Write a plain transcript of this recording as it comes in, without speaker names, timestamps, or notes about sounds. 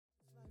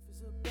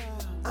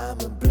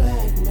I'm a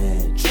black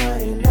man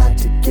trying not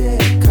to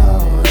get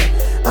caught.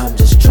 I'm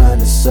just trying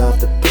to solve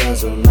the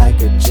puzzle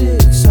like a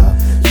jigsaw.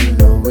 You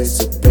know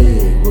it's a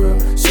big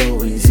world,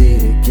 so easy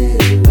to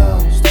get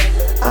lost.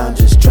 I'm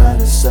just trying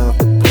to solve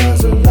the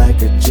puzzle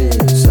like a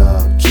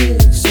jigsaw.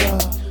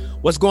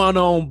 What's going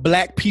on,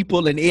 black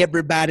people and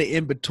everybody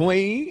in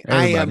between?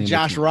 I am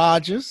Josh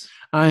Rogers.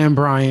 I am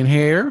Brian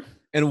Hare.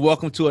 And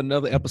welcome to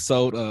another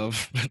episode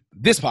of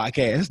this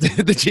podcast,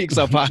 the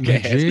Jigsaw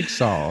Podcast.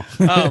 Jigsaw.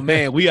 Oh,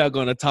 man, we are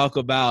going to talk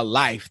about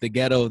life, the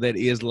ghetto that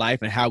is life,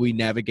 and how we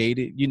navigate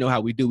it. You know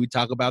how we do. We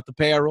talk about the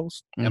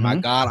perils. And my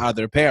God, are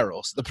there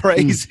perils? The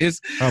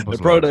praises, the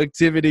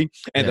productivity,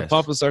 and the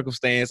pomp and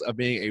circumstance of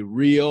being a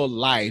real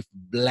life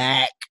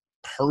black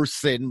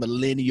person,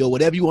 millennial,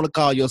 whatever you want to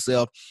call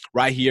yourself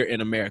right here in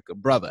America.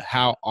 Brother,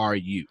 how are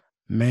you?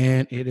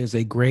 Man, it is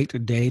a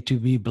great day to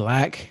be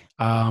black.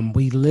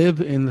 We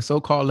live in the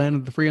so-called land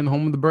of the free and the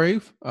home of the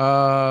brave.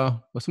 But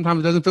sometimes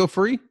it doesn't feel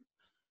free.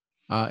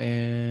 But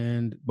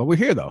we're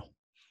here though.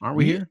 Aren't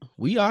we here?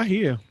 We are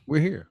here.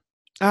 We're here.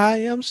 I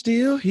am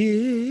still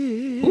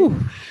here. Ooh.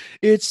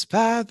 It's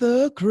by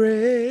the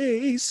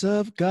grace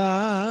of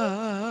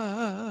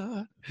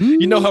God.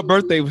 You know, her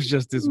birthday was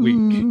just this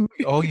week.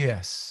 Oh,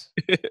 yes.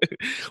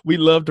 We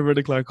love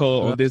Dorinda Clark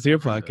Cole on this here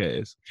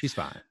podcast. She's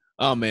fine.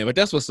 Oh man, but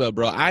that's what's up,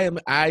 bro.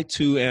 I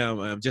too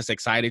am just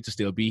excited to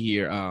still be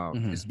here.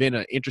 It's been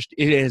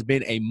it has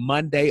been a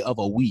Monday of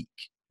a week.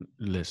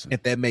 Listen,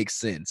 if that makes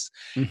sense.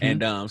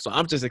 And so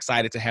I'm just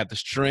excited to have the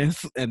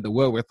strength and the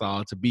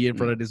wherewithal to be in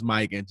front of this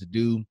mic and to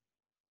do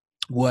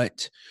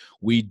what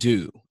we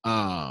do.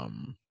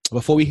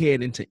 Before we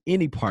head into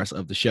any parts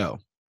of the show,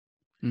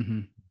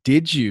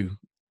 did you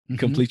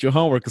complete your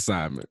homework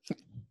assignment?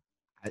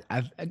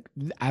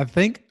 I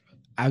think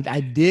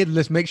I did.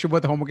 Let's make sure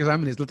what the homework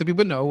assignment is. Let the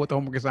people know what the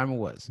homework assignment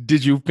was.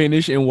 Did you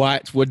finish and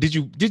watch? Well, did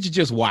you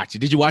just watch it?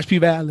 Did you watch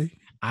P-Valley?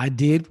 I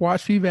did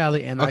watch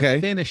P-Valley and I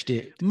finished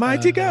it.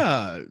 Mighty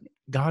God.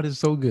 God is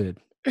so good.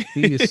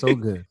 He is so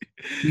good.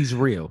 He's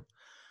real.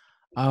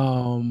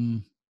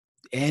 And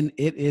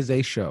it is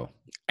a show.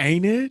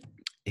 Ain't it?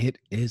 It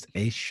is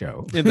a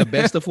show. In the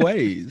best of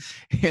ways.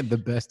 In the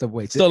best of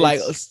ways.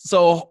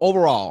 So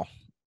overall.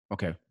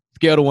 Okay.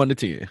 Scale of 1 to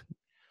 10.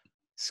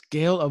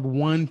 Scale of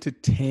 1 to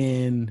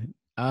 10.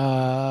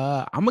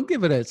 I'm gonna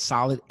give it a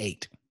solid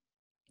 8.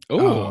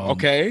 Oh,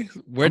 okay.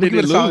 Where did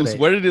it lose?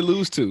 Where did it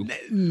lose to?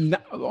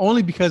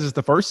 Only because it's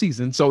the first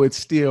season, so it's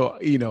still,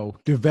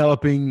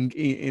 developing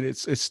in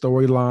its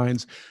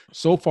storylines.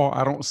 So far,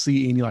 I don't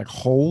see any like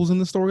holes in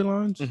the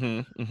storylines.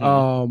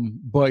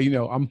 But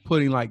I'm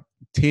putting like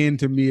 10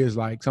 to me is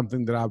like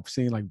something that I've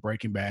seen like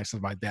Breaking Bad,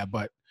 stuff like that.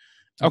 But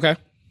okay.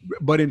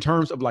 But in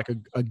terms of like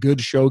a good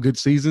show, good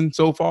season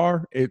so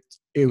far, it's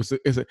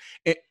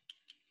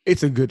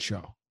a good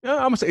show. I'm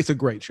gonna say it's a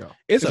great show.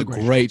 It's a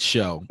great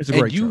show. It's a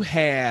great show. You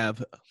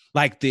have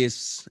like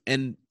this,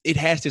 and it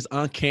has this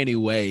uncanny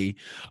way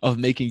of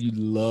making you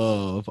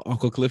love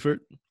Uncle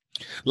Clifford.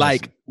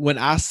 Like when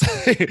I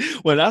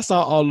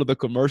saw all of the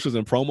commercials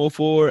and promo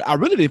for it, I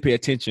really didn't pay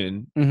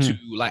attention to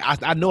like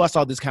I know I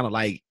saw this kind of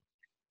like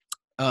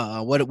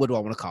what do I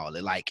want to call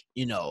it? Like,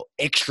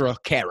 extra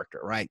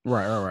character, right?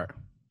 Right.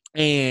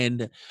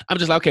 And I'm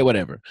just like, okay,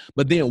 whatever.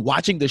 But then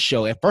watching the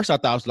show, at first I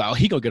thought I was like, oh,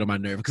 he gonna get on my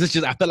nerve because it's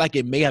just I felt like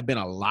it may have been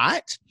a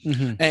lot,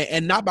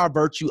 and not by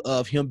virtue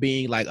of him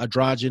being like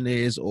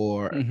androgynous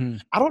or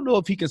I don't know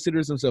if he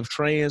considers himself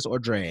trans or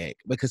drag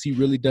because he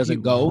really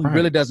doesn't He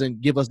really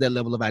doesn't give us that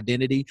level of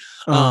identity.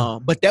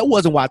 But that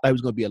wasn't why I thought he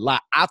was gonna be a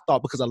lot. I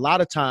thought because a lot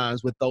of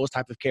times with those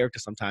type of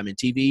characters, sometime in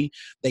TV,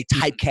 they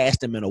typecast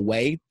them in a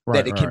way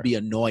that it can be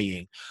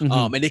annoying,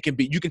 and it can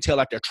be you can tell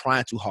like they're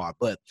trying too hard,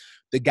 but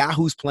the guy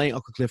who's playing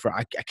Uncle Clifford,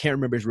 I can't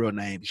remember his real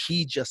name.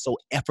 He just so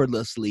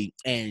effortlessly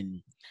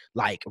and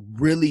like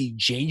really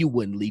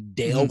genuinely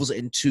delves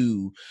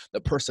into the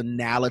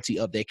personality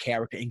of their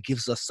character and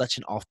gives us such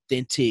an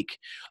authentic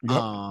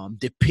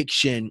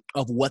depiction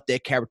of what their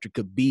character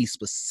could be,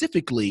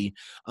 specifically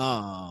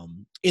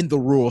in the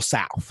rural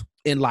South,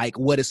 in like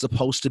what is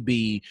supposed to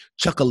be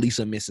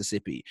Chucalissa,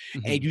 Mississippi.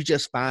 And you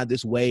just find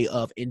this way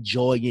of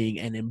enjoying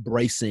and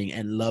embracing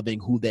and loving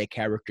who their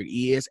character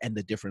is and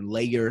the different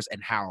layers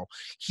and how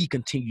he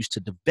continues to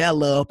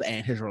develop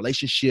and his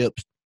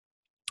relationships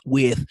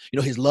with,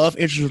 his love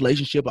interest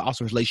relationship, but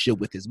also his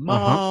relationship with his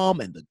mom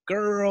and the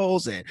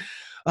girls. And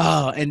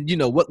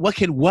what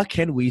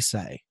can we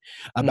say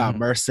about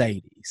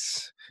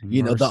Mercedes?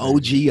 Mercedes. The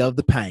OG of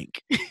the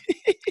Pank.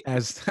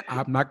 As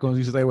I'm not going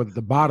to say what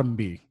the bottom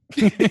B.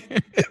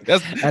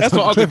 that's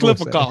what Uncle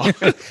Clifford called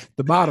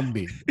the bottom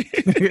B.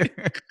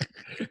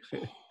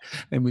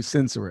 And we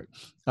censor it.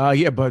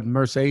 But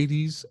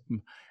Mercedes,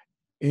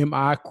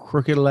 M.I.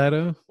 Crooked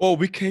Letter. Oh,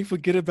 we can't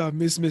forget about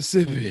Miss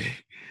Mississippi.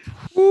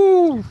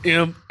 Ooh.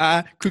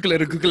 M.I. Crooked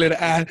letter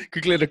I,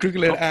 crooked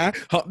letter I,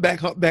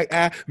 humpback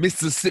I,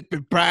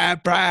 Mississippi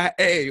pride,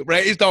 A,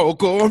 raised on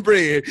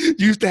cornbread,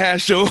 used to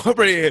have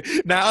shortbread,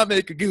 now I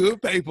make a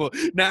good paper,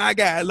 now I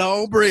got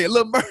long bread.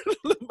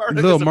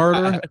 Little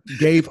Murder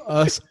gave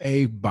us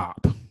a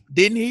bop.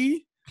 Didn't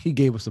he? He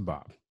gave us a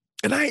bop.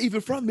 And I ain't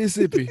even from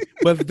Mississippi,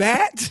 but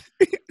that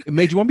It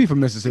made you want to be from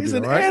Mississippi, is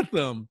an right?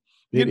 anthem.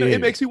 You know,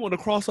 it makes me want to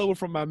cross over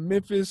from my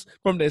Memphis,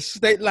 from that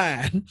state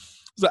line,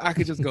 so I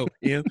could just go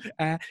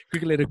M-I,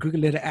 cricket letter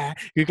I,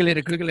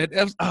 cricket letter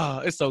F. Oh,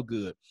 it's so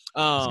good.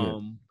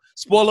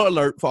 Spoiler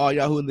alert for all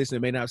y'all who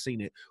listen may not have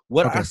seen it.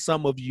 What are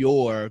some of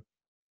your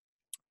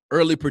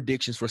early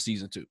predictions for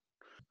season 2?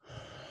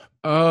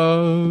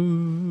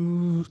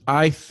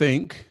 I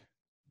think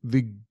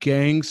the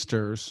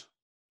gangsters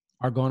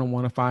are going to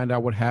want to find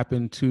out what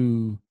happened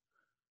to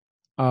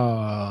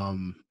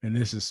and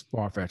this is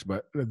far-fetched,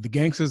 but the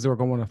gangsters are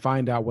going to want to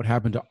find out what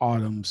happened to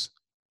Autumn's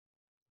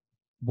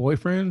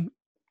boyfriend.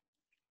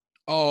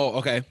 Oh,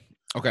 okay.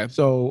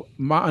 So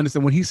my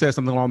understanding, when he says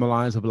something along the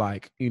lines of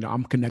like, you know,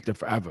 I'm connected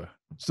forever,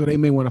 so they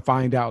may want to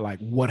find out like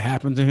what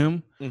happened to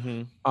him.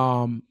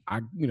 And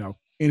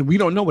we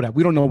don't know what happened.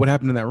 We don't know what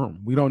happened in that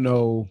room. We don't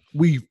know.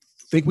 We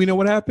think we know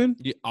what happened.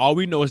 Yeah, all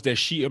we know is that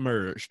she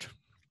emerged.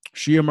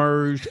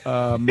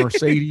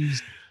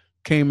 Mercedes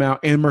came out,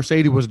 and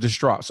Mercedes was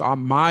distraught. So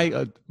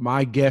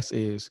my guess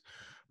is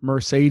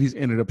Mercedes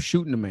ended up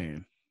shooting the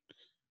man,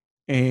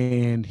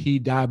 and he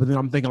died. But then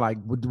I'm thinking, like,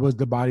 was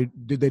the body?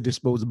 Did they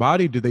dispose the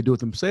body? Did they do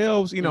it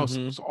themselves? You know,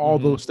 so all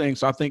those things.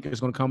 So I think it's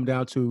going to come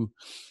down to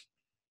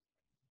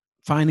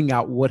finding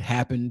out what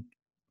happened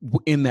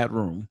in that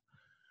room.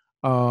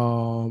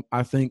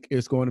 I think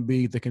it's going to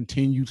be the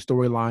continued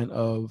storyline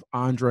of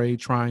Andre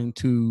trying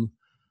to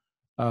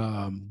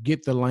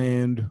get the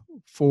land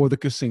for the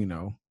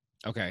casino.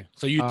 Okay,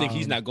 so you think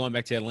he's not going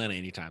back to Atlanta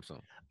anytime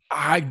soon?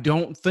 I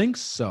don't think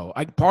so.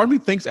 Part of me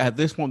thinks at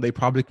this point they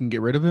probably can get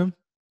rid of him.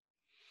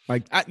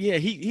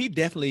 He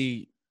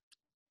definitely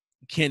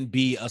can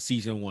be a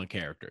season 1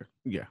 character.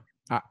 Yeah,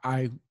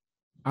 I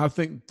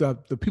think the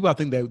people I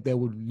think that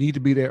would need to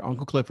be there,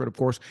 Uncle Clifford, of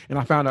course, and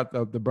I found out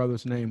the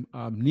brother's name,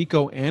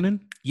 Nico Annan.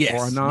 Yes,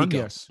 or Annan. Nico.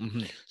 Yes.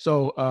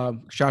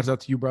 So shouts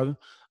out to you, brother.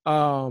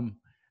 Uncle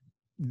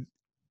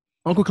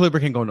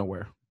Clifford can't go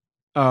nowhere.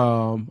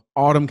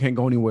 Autumn can't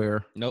go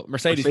anywhere. No,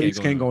 Mercedes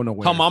can't go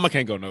nowhere. Her mama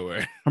can't go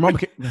nowher.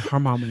 Her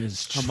mama is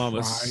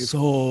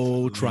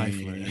so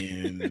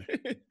trifling.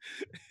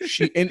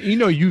 Usually,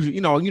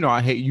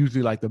 I hate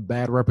usually like the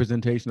bad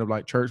representation of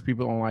like church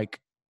people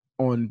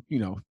on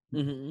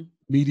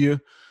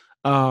media.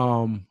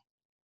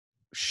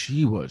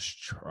 She was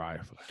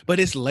trifling, but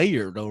it's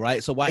layered though,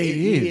 right? So while it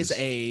is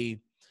a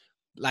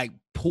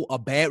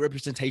bad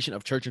representation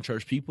of church and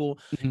church people,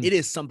 it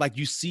is something like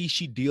you see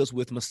she deals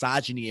with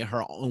misogyny in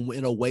her own,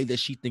 in a way that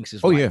she thinks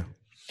is right.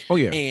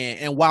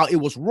 And while it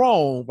was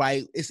wrong,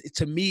 right,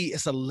 to me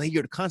it's a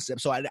layered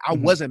concept. So I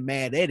wasn't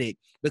mad at it,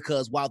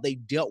 because while they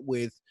dealt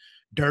with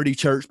dirty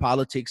church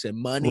politics and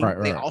money,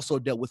 they also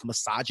dealt with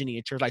misogyny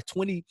in church, like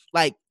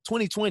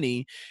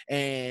 2020,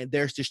 and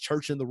there's this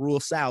church in the rural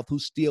South who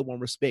still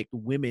won't respect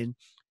women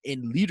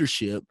in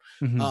leadership,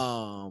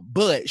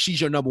 but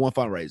she's your number one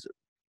fundraiser.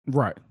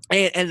 Right.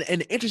 And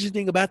the interesting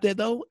thing about that,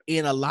 though,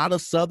 in a lot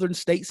of southern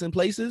states and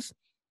places,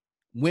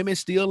 women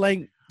still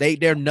ain't,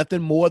 they're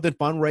nothing more than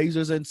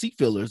fundraisers and seat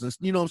fillers, and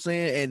you know what I'm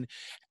saying? And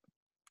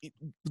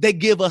they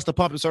give us the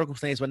pomp and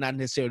circumstance, but not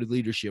necessarily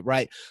leadership,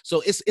 right?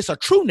 So it's a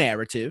true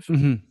narrative,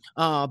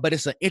 but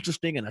it's an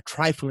interesting and a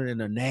trifling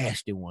and a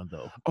nasty one,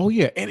 though. Oh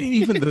yeah, and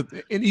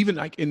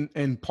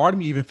part of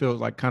me even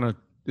feels like, kind of,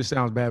 this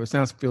sounds bad,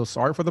 but feels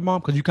sorry for the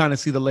mom, because you kind of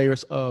see the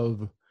layers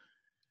of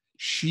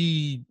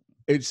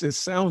it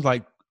sounds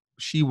like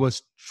she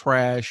was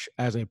trash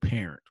as a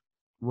parent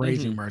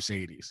raising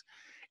Mercedes,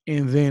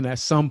 and then at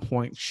some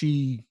point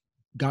she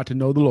got to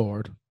know the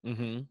Lord.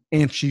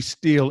 And she's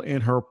still in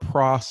her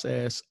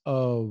process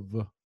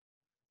of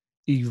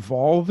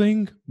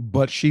evolving,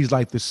 but she's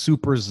like the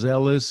super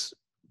zealous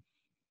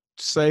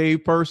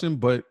saved person,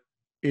 but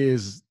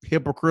is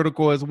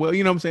hypocritical as well.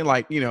 You know what I'm saying?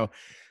 Like,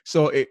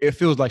 so it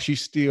feels like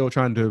she's still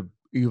trying to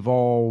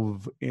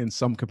evolve in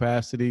some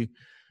capacity,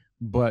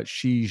 but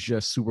she's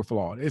just super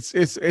flawed.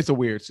 It's a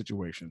weird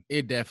situation.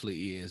 It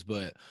definitely is,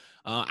 but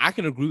I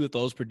can agree with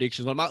those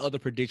predictions. One of my other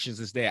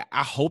predictions is that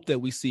I hope that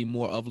we see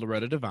more of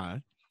Loretta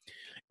Devine.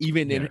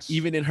 Even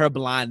in her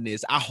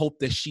blindness, I hope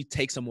that she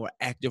takes a more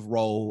active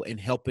role in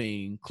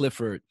helping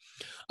Clifford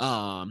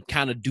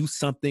kind of do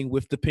something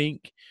with the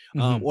pink,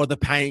 or the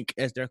pank,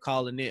 as they're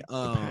calling it.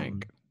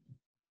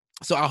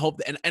 So I hope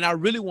that, and I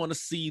really want to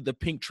see the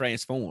pink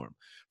transform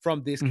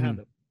from this kind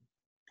of,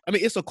 I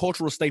mean, it's a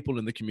cultural staple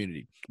in the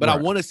community, but I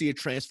want to see it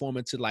transform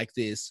into like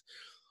this,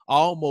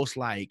 almost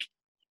like,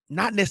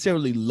 not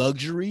necessarily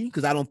luxury,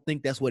 because I don't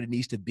think that's what it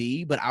needs to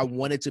be, but I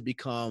want it to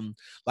become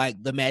like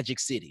the Magic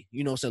City,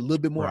 so a little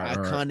bit more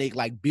iconic,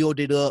 like build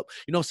it up,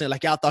 what I'm saying?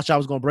 Like, y'all thought y'all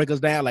was gonna break us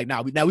down, like,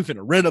 now we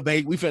finna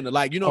renovate, we finna,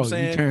 like, what I'm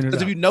saying?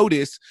 Because if you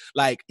notice,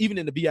 like, even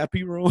in the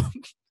VIP room,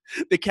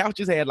 the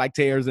couches had like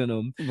tears in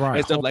them,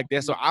 and stuff like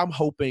that. So I'm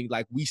hoping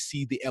like we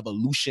see the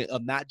evolution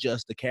of not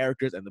just the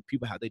characters and the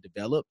people, how they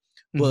develop,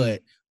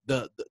 but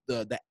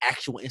the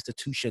actual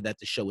institution that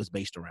the show is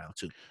based around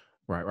too.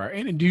 Right.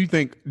 And do you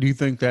think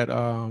that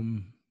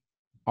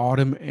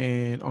Autumn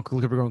and Uncle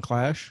Clifford are going to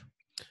clash?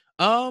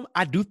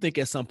 I do think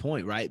at some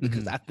point, right?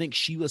 Because I think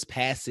she was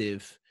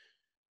passive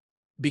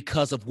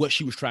because of what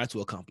she was trying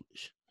to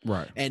accomplish.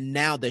 Right. And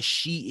now that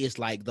she is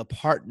like the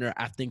partner,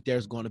 I think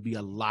there's going to be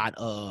a lot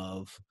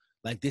of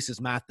like, this is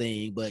my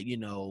thing, but you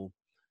know,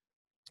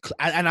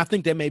 and I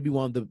think that may be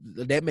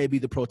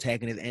the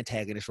protagonist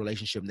antagonist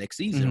relationship next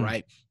season,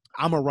 right?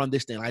 I'm gonna run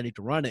this thing. I need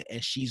to run it,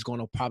 and she's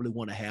gonna probably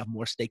want to have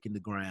more stake in the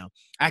ground.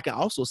 I can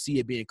also see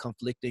it being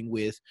conflicting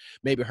with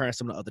maybe her and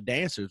some of the other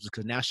dancers,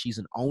 because now she's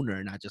an owner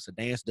and not just a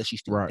dancer. Does she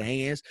still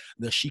dance?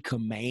 Does she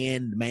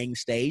command the main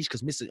stage?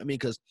 Because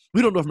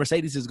we don't know if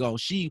Mercedes is gone.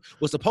 She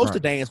was supposed to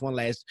dance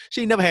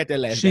she never had that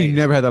last dance. She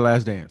never had the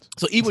last dance.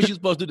 So even when she was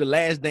supposed to do the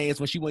last dance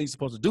when she wasn't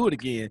supposed to do it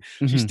again,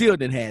 she still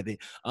didn't have it.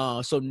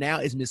 So now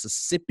is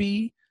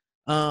Mississippi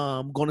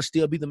going to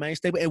still be the main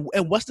staple?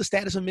 And what's the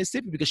status of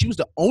Mississippi? Because she was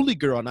the only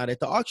girl not at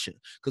the auction,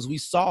 because we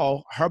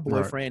saw her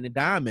boyfriend and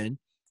Diamond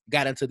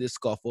got into this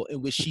scuffle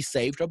in which she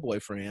saved her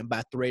boyfriend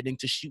by threatening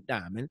to shoot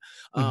Diamond.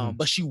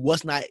 But she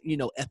was not,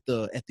 at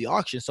the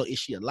auction. So is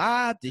she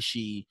alive? Did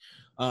she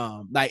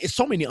it's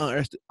so many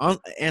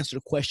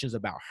unanswered questions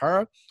about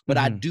her, but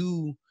I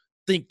do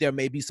think there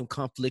may be some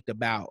conflict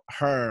about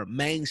her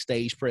main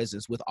stage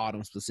presence with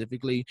Autumn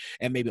specifically,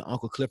 and maybe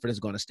Uncle Clifford is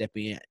going to step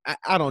in.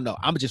 I don't know.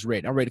 I'm just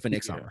ready. I'm ready for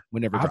next summer.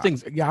 Whenever I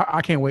think,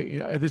 I can't wait.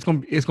 It's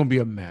gonna be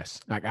a mess.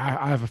 Like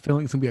I have a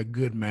feeling it's gonna be a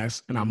good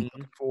mess, and I'm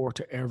looking forward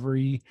to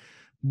every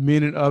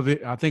minute of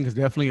it. I think it's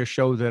definitely a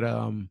show that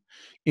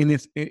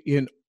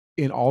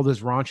in all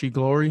this raunchy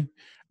glory,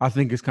 I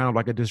think it's kind of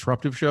like a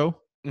disruptive show,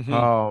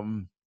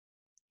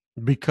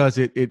 because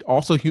it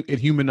also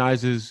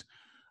humanizes.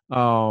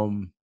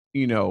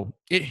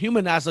 It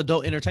humanizes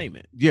adult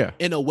entertainment. Yeah.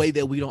 In a way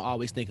that we don't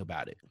always think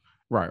about it.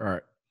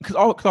 Right. Because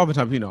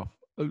oftentimes,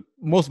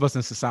 most of us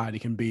in society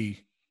can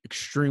be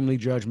extremely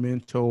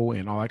judgmental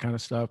and all that kind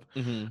of stuff.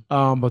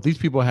 But these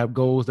people have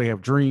goals, they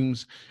have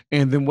dreams.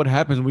 And then what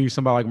happens when you're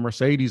somebody like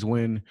Mercedes,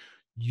 when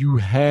you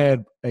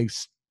had a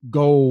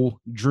goal,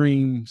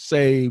 dream,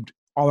 saved,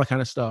 all that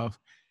kind of stuff,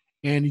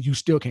 and you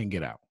still can't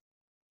get out?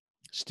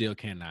 Still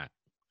cannot.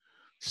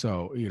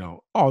 So,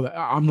 all that,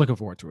 I'm looking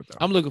forward to it, though.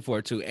 I'm looking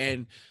forward to it.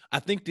 And I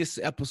think this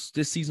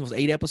season was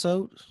 8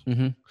 episodes.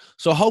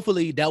 So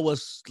hopefully that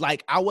was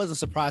like, I wasn't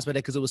surprised by that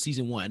because it was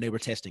season 1 and they were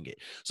testing it.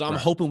 So I'm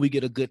hoping we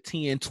get a good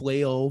 10,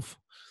 12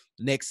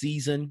 next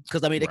season.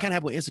 Because, they kind of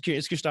have with Insecure.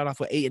 Insecure started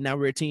off with 8 and now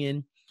we're at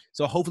 10.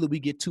 So hopefully we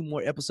get 2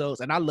 more episodes.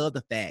 And I love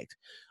the fact,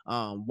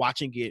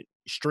 watching it,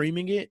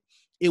 streaming it,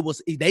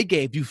 they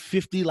gave you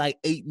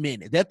 8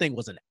 minutes. That thing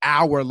was an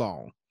hour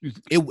long.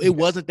 It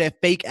wasn't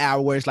that fake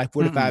hour where it's like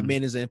 45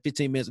 minutes and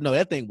 15 minutes. No,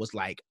 that thing was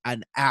like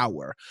an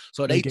hour.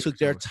 So they took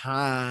their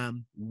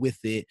time with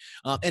it.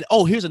 And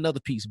here's another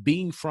piece.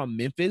 Being from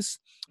Memphis,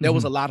 there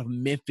was a lot of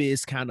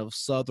Memphis kind of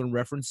Southern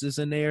references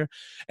in there.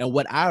 And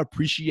what I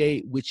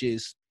appreciate, which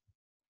is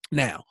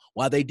now,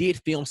 while they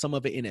did film some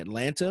of it in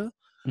Atlanta,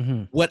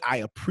 what I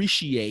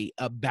appreciate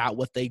about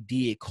what they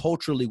did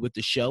culturally with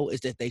the show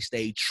is that they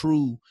stayed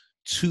true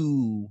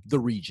to the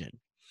region.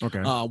 Okay.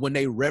 When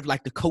they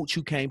like the coach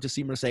who came to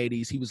see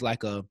Mercedes, he was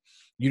like a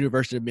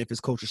University of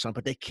Memphis coach or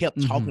something, but they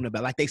kept talking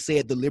about, like they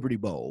said, the Liberty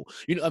Bowl.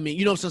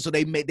 So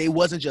they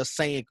wasn't just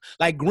saying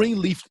like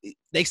Greenleaf.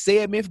 They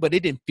said Memphis, but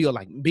it didn't feel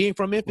like being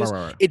from Memphis.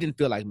 Right. It didn't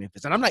feel like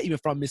Memphis, and I'm not even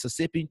from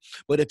Mississippi.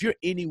 But if you're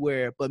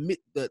anywhere, but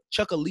the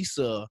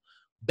Chucalissa,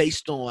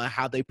 based on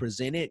how they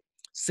present it,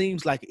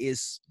 seems like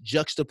it's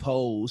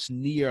juxtaposed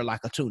near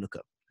like a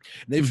Tunica.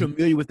 And they're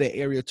familiar with that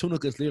area.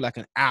 Tunica is literally like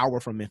an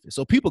hour from Memphis.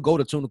 So people go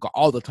to Tunica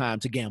all the time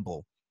to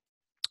gamble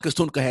because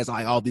Tunica has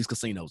like all these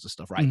casinos and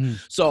stuff, right?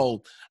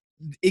 So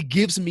it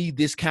gives me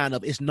this kind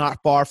of, it's not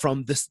far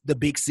from the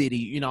big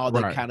city, all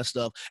that kind of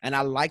stuff. And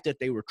I like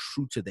that they were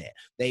true to that.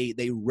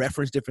 They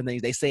reference different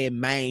things. They say in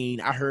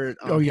Maine. I heard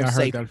I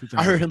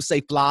heard him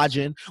say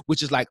flogging,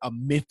 which is like a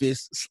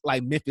Memphis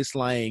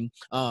slang.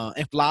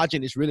 And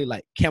flogging is really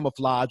like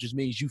camouflage, which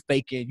means you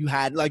faking, you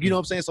hide, like, you know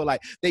what I'm saying? So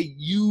like they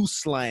use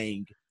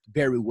slang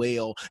very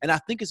well. And I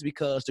think it's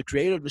because the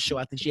creator of the show,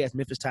 I think she has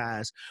Memphis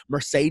ties.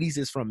 Mercedes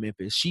is from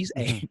Memphis. She's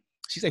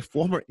a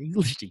former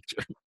English teacher.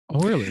 Oh,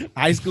 really?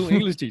 High school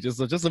English teacher.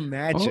 So just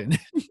imagine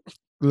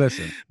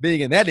listen, being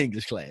in that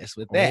English class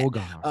with that. Oh,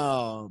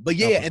 God. But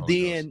yeah, and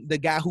then the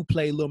guy who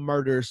played Lil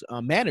Murder's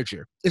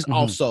manager is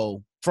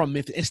also from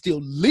Memphis and still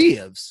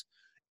lives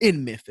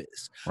in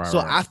Memphis. So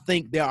I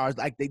think there are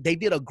like they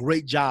did a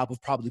great job of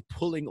probably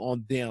pulling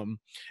on them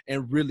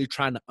and really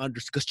trying to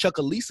understand, because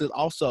Chucalissa is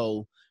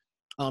also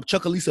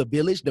Chucalissa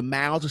Village, the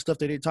mounds and stuff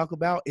that they talk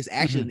about is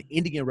actually an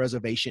Indian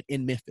reservation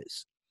in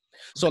Memphis.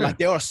 So like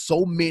there are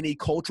so many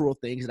cultural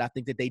things that I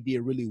think that they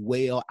did really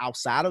well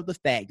outside of the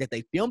fact that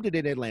they filmed it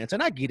in Atlanta.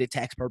 And I get it,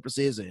 tax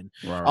purposes and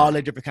all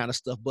that different kind of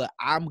stuff. But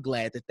I'm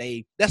glad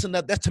that that's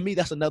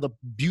another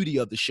beauty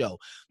of the show.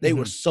 They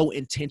were so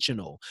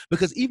intentional,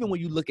 because even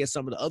when you look at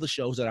some of the other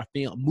shows that are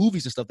filmed,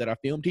 movies and stuff that are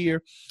filmed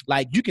here,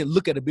 like you can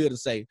look at a building and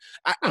say,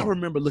 I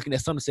remember looking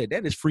at something that said,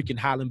 that is freaking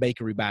Highland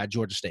Bakery by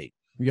Georgia State.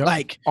 Yep.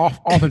 Like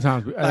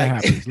oftentimes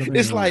that happens.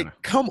 It's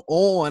like, come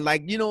on,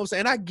 like, you know what I'm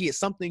saying? I get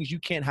some things you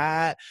can't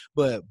hide,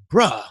 but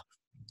bruh,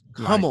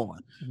 Come on.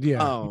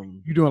 Yeah.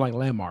 You're doing like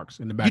landmarks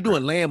in the background. You're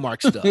doing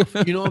landmark stuff.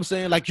 You know what I'm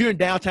saying? Like you're in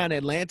downtown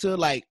Atlanta,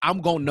 like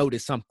I'm going to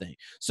notice something.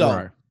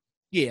 So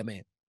yeah,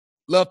 man.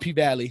 Love P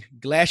Valley.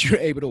 Glad you're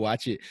able to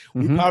watch it.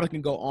 We probably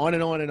can go on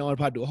and on and on,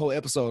 probably do a whole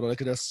episode on it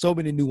because there's so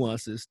many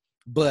nuances.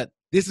 But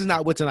this is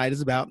not what tonight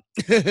is about.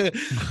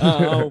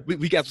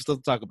 We got some stuff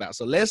to talk about.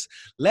 So let's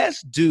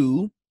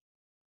do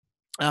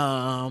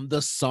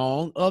the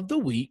song of the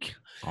week.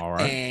 All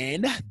right.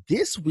 And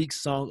this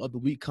week's song of the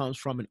week comes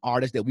from an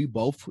artist that we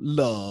both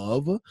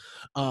love.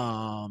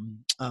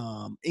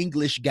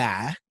 English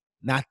guy.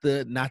 Not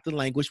the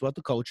language, but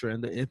the culture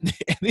and the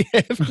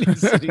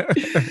ethnicity.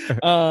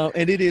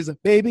 And it is,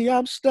 baby,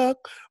 I'm stuck.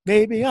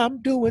 Maybe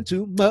I'm doing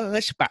too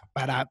much.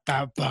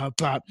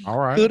 All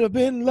right. Could have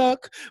been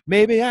luck.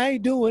 Maybe I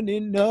ain't doing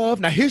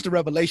enough. Now, here's the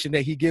revelation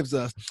that he gives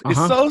us.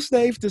 It's so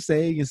safe to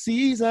say in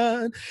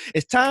season.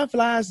 As time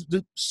flies,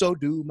 so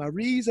do my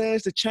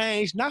reasons to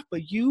change. Not for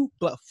you,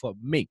 but for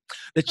me.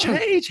 The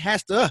change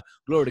has to,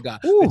 glory to God.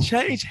 The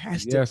change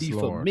has to be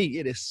for me.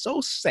 It is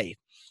so safe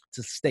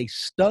to stay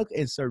stuck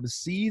in certain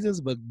seasons,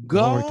 but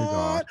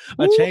God,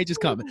 a change is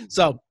coming.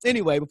 So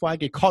anyway, before I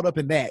get caught up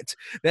in that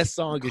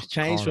song is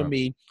Changed for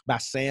Me by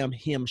Sam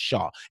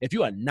Hemshaw. If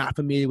you are not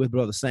familiar with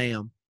Brother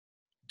Sam,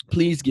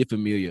 please get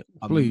familiar.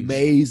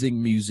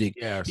 Amazing music.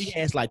 Yes. He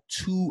has like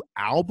 2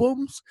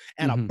 albums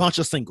and a bunch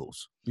of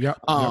singles. Yep.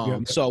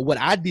 So what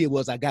I did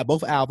was I got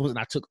both albums and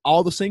I took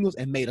all the singles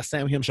and made a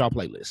Sam Hemshaw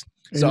playlist.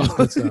 So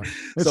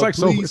it's like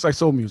soul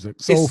music.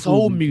 It's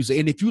soul music.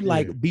 And if you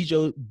like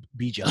BJ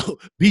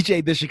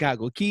the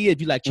Chicago Kid,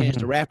 if you like Chance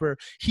the Rapper,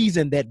 he's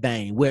in that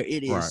vein where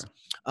it is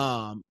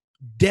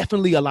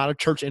definitely a lot of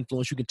church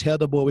influence. You can tell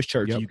the boy was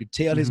church. You can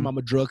tell his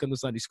mama drug him to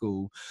Sunday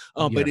school.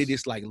 But it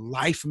is like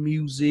life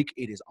music.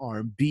 It is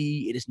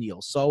R&B. It is neo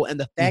soul. And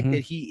the fact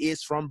that he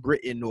is from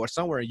Britain or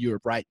somewhere in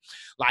Europe, right?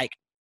 Like,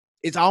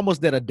 it's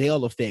almost that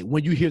Adele effect.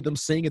 When you hear them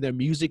singing their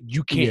music,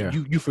 you can't,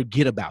 you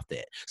forget about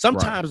that.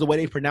 Sometimes the way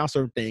they pronounce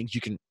certain things,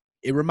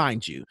 it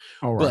reminds you.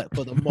 But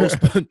for the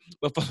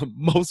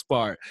most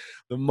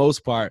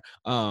part,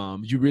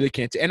 you really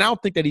can't. And I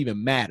don't think that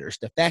even matters.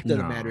 The fact of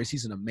the matter is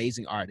he's an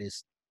amazing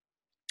artist.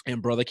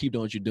 And brother, keep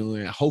doing what you're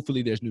doing.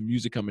 Hopefully there's new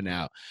music coming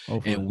out.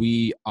 And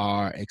we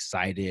are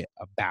excited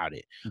about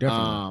it.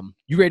 Definitely.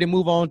 You ready to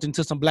move on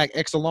into some Black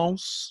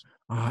Excellence?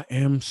 I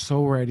am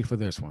so ready for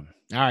this one.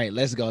 All right,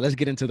 let's go. Let's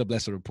get into the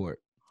Blessed Report.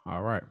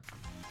 All right.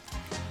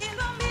 In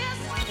the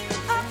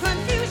midst of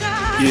confusion,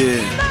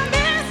 in the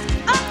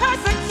midst of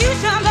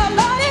persecution, the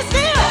Lord is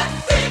still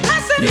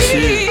blessing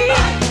me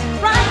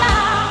right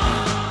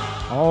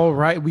now. All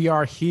right, we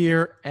are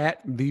here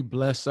at the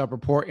Bless Up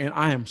Report, and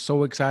I am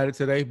so excited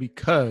today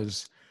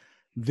because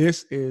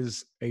this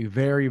is a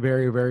very,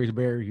 very, very,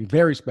 very,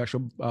 very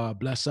special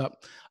Bless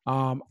Up.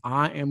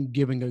 I am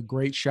giving a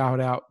great shout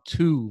out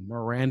to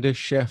Miranda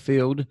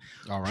Sheffield.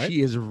 All right.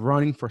 She is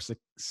running for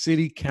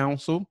city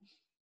council,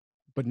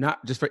 but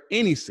not just for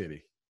any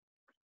city.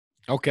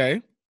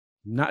 Okay.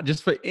 Not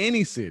just for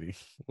any city.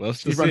 Well,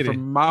 she's running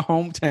from my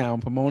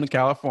hometown, Pomona,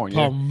 California.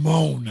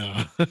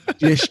 Pomona.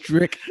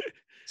 District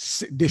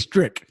 6.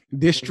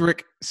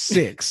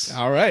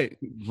 All right.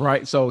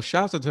 Right. So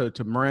shouts out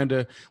to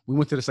Miranda. We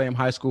went to the same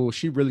high school.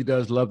 She really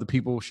does love the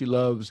people. She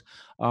loves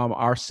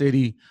our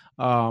city.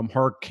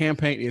 Her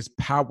campaign is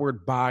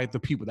powered by the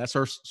people. That's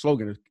her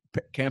slogan.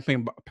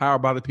 Campaign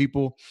powered by the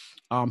people.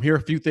 Here are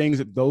a few things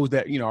that those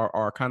that,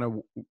 are kind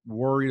of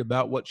worried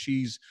about what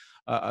she's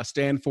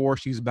stand for.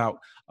 She's about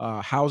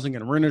housing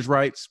and renters'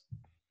 rights.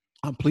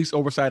 Police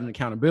oversight and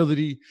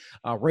accountability,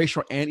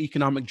 racial and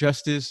economic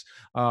justice,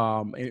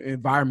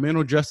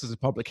 environmental justice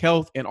and public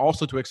health, and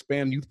also to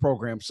expand youth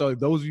programs. So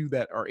those of you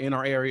that are in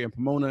our area in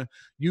Pomona,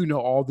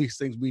 all these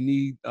things. We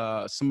need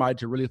somebody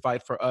to really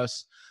fight for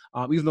us.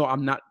 Even though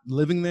I'm not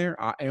living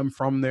there, I am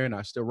from there and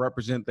I still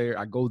represent there.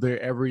 I go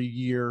there every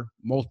year,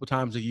 multiple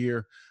times a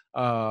year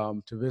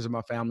to visit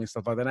my family and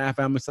stuff like that. And I have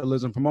family that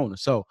lives in Pomona.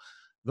 So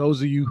those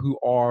of you who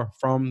are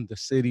from the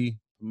city,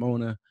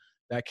 Pomona,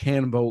 that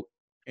can vote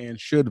and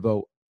should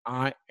vote,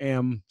 I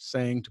am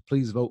saying to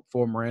please vote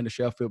for Miranda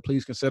Sheffield.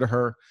 Please consider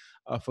her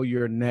for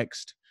your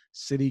next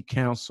city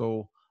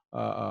council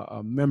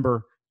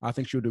member. I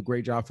think she'll do a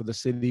great job for the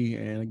city.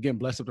 And again,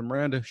 bless up to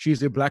Miranda.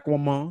 She's a Black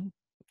woman.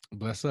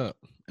 Bless up.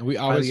 And we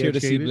always here to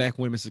see Black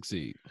women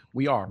succeed.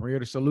 We are. We're here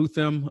to salute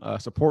them,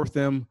 support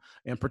them,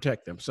 and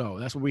protect them. So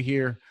that's what we're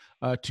here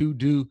to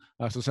do.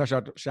 So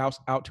shouts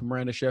out to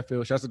Miranda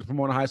Sheffield. Shouts out to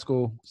Pomona High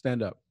School.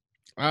 Stand up.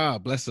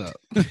 Bless up.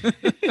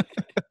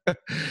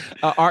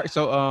 All right.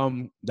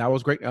 So that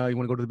was great. You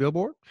want to go to the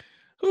billboard?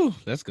 Ooh,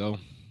 let's go.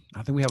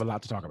 I think we have a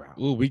lot to talk about.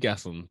 Ooh, we got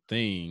some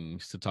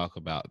things to talk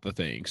about.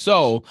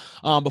 So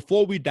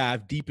before we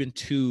dive deep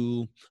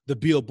into the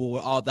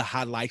billboard, all the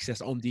highlights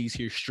that's on these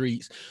here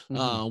streets,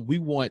 we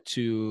want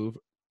to,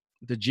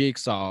 the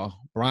Jigsaw,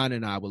 Brian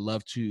and I would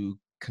love to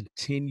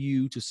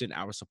continue to send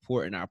our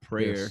support and our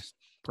prayers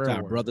to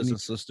our brothers and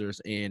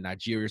sisters in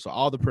Nigeria. So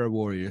all the prayer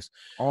warriors,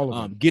 all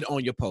of them, get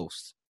on your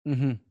posts.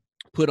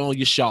 put on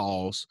your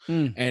shawls,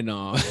 and Bring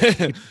let's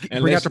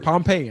out the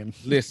Pompeian.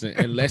 listen,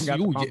 and let's Bring out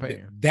the you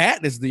Pompeian.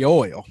 that is the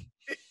oil.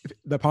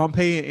 The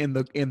Pompeian in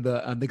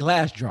the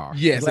glass jar.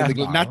 Yes, the and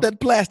glass not that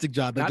plastic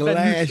jar, the Not that new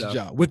glass stuff.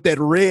 jar with that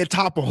red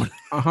top on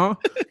it.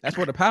 That's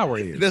where the power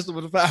is. That's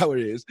what the power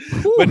is.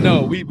 Whew. But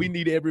no, we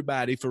need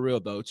everybody for real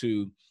though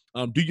to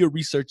do your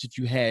research if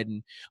you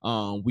hadn't.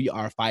 We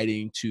are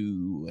fighting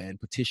to and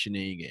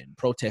petitioning and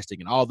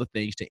protesting and all the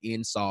things to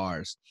end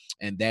SARS,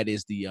 and that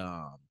is the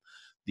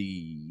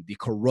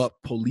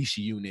corrupt police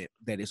unit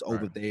that is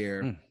over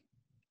there.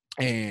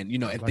 And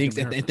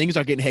and things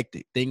are getting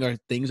hectic.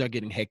 Things are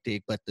getting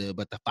hectic, but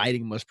the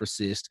fighting must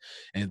persist.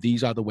 And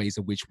these are the ways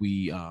in which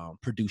we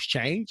produce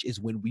change is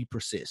when we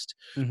persist.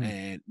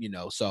 And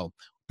so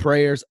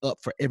prayers up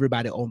for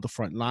everybody on the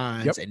front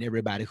lines and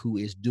everybody who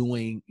is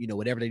doing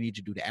whatever they need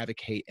to do to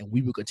advocate. And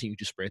we will continue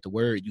to spread the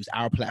word, use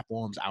our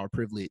platforms, our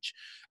privilege,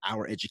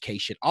 our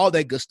education, all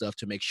that good stuff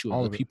to make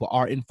sure that people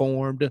are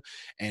informed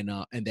and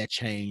that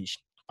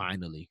change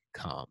finally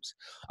comes.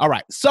 All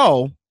right,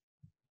 so.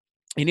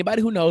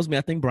 Anybody who knows me,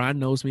 I think Brian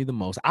knows me the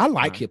most. I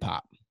like hip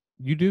hop.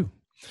 You do.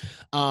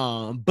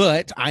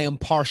 But I am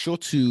partial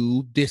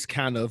to this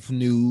kind of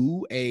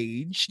new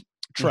age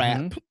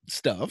trap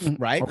stuff,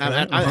 right? Okay.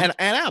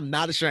 And I'm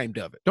not ashamed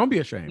of it. Don't be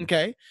ashamed.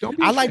 Okay. Don't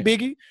be I ashamed. like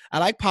Biggie. I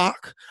like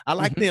Pac. I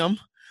like them.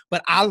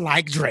 But I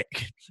like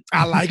Drake.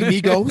 I like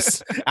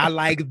Migos. I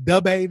like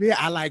The Baby.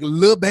 I like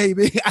Lil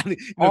Baby.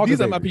 These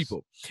are my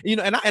people.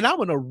 And I'm I'm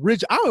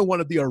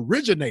one of the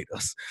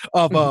originators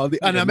of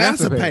an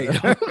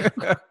emancipator,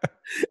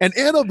 an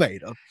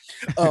innovator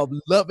of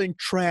loving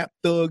trap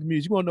thug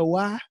music. You want to know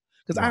why?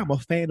 Because I am a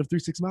fan of 3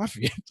 6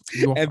 Mafia,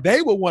 and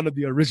they were one of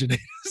the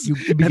originators. You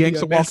be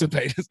gangsta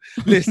emancipators.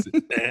 Listen.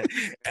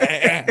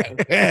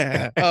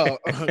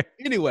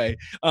 Anyway,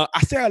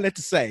 I say all that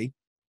to say,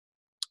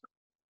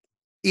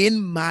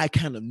 in my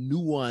kind of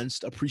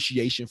nuanced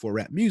appreciation for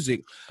rap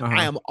music,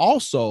 I am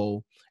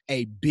also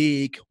a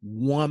big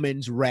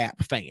woman's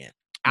rap fan.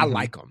 I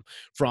like them,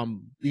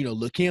 from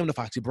Lil Kim to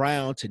Foxy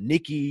Brown to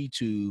Nicki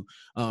to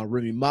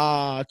Remy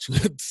Ma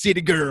to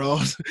City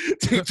Girls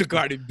to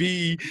Cardi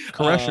B to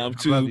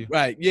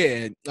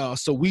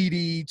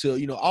Saweetie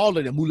to all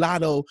of them,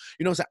 Mulatto.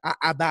 So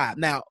I vibe.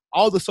 Now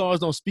all the songs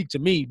don't speak to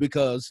me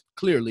because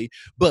clearly,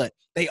 but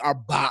they are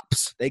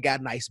bops. They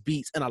got nice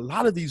beats, and a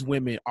lot of these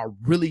women are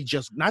really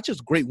just not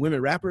just great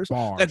women rappers.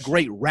 They're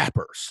great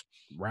rappers.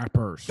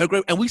 They're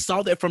great, and we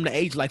saw that from the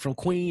age, like from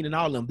Queen and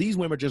all of them. These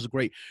women are just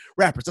great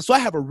rappers. So I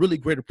have a really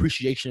great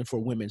appreciation for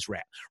women's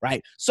rap,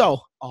 right?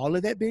 So all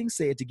of that being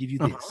said, to give you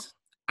this,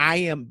 I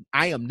am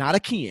not a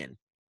Ken.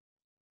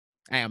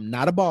 I am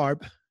not a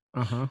Barb.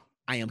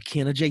 I am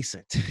Ken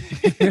adjacent.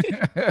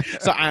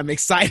 So I'm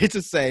excited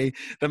to say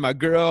that my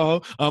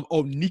girl,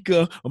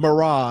 Onika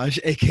Mirage,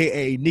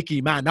 aka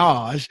Nicki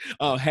Minaj,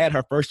 had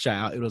her first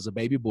child. It was a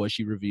baby boy,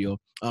 she revealed.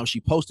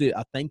 She posted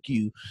a thank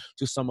you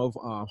to some of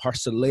her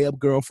celeb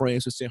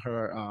girlfriends who sent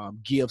her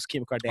gifts: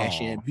 Kim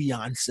Kardashian,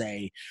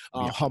 Beyonce,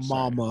 her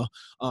mama.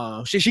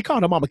 She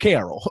called her mama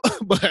Carol.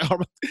 But I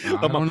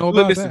don't know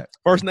about that.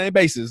 First name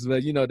basis,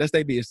 but that's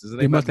their business.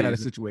 They must have had a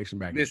situation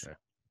back then.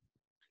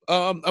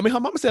 I mean, her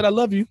mama said, "I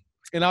love you,"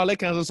 and all that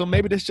kind of stuff. So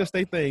maybe that's just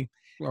their thing.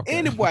 Okay.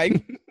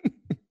 Anyway,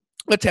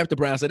 let's tap the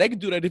Brown. So they can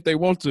do that if they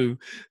want to,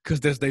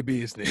 because that's their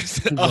business.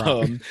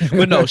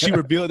 But no, she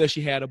revealed that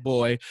she had a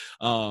boy.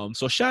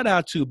 So shout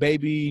out to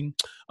baby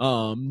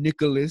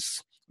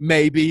Nicholas,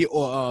 maybe,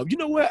 or you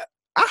know what?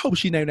 I hope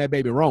she named that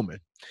baby Roman,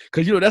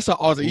 because that's her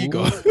alter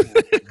ego.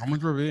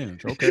 Roman's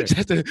Revenge. Okay.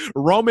 That's the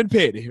Roman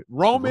Petty.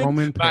 Roman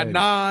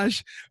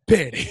Minaj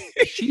Petty.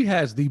 She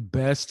has the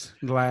best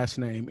last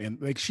name,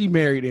 and she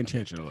married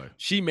intentionally.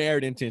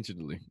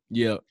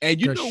 Yeah.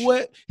 And you know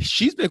what?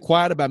 She's been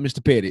quiet about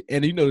Mr. Petty.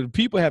 And the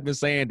people have been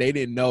saying they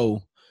didn't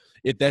know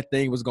if that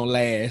thing was gonna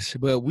last,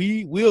 but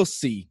we will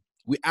see.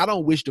 I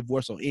don't wish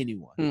divorce on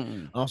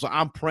anyone. So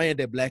I'm praying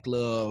that Black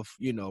love,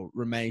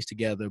 remains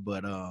together.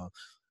 But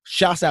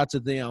shouts out to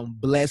them.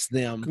 Bless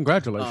them.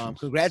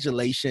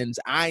 Congratulations.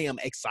 I am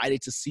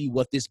excited to see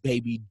what this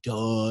baby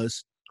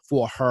does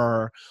for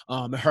her,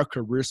 her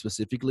career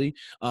specifically.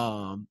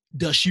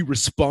 Does she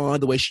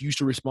respond the way she used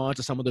to respond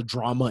to some of the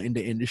drama in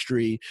the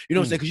industry? You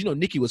know what I'm saying? Because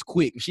Nicki was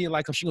quick. She didn't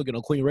like her. She gonna get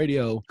on Queen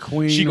Radio.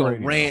 She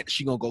gonna rant.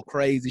 She gonna go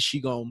crazy. She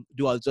gonna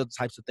do all these other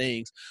types of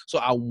things. So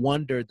I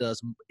wonder,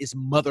 is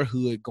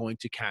motherhood going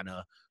to kind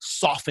of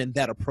soften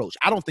that approach?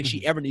 I don't think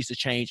she ever needs to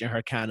change in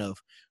her kind of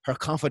her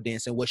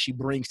confidence and what she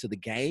brings to the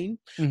game.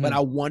 But I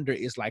wonder,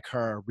 is like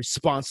her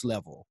response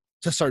level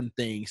to certain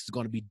things is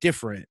going to be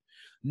different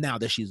now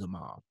that she's a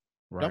mom.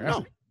 Right. Don't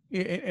know.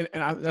 And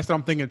that's what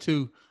I'm thinking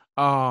too.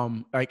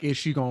 Is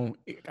she going?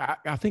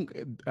 I think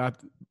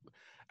at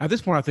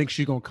this point, I think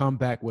she's gonna come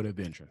back with a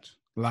vengeance.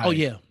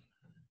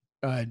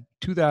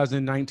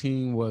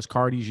 2019 was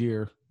Cardi's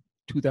year.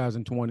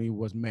 2020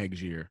 was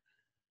Meg's year.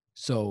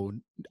 So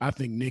I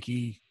think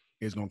Nicki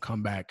is gonna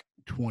come back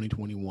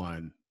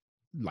 2021,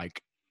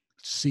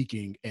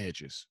 seeking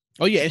edges.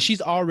 Oh yeah, and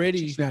she's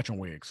already snatching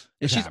wigs.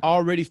 and she's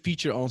already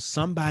featured on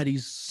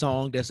somebody's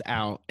song that's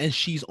out, and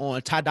she's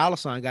on Ty Dolla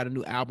 $ign got a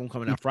new album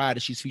coming out Friday.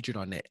 She's featured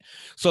on that.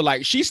 So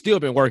like she's still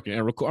been working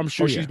and I'm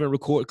sure she's been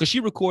recording because she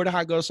recorded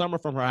Hot Girl Summer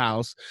from her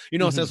house. You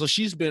know what I'm saying? So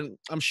she's been,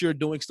 I'm sure,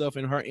 doing stuff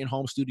in her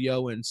in-home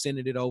studio and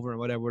sending it over and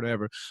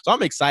whatever. So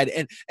I'm excited.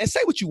 And say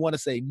what you want to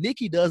say.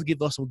 Nicki does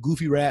give us some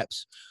goofy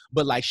raps,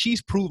 but like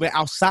she's proven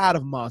outside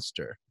of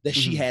Monster that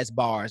she has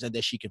bars and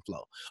that she can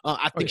flow.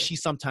 I think she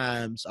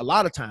sometimes, a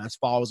lot of times,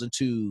 falls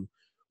into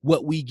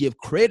what we give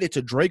credit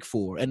to Drake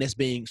for, and that's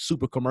being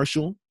super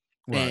commercial.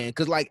 And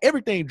because like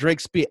everything Drake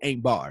spit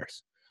ain't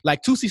bars.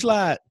 Like Tootsie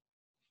Slide,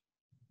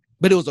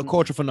 but it was a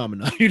cultural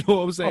phenomenon. You know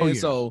what I'm saying?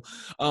 So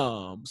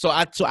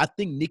I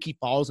think Nicki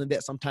falls in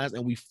that sometimes,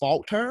 and we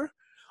fault her.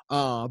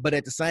 But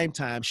at the same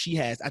time,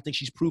 I think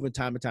she's proven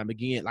time and time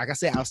again, like I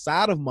said,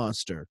 outside of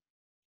Monster,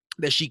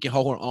 that she can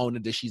hold her own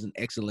and that she's an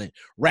excellent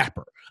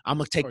rapper. I'm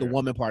gonna take the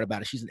woman part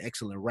about it. She's an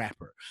excellent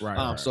rapper.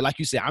 So like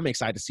you said, I'm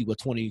excited to see what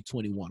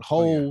 2021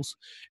 holds.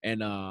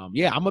 And I'm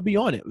gonna be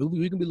on it.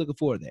 We can be looking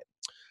forward to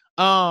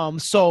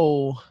that.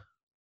 So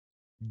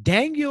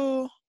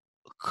Daniel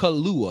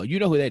Kaluuya, you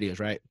know who that is,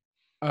 right?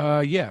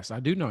 Yes, I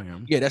do know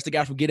him. Yeah, that's the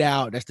guy from Get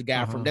Out. That's the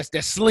guy from that's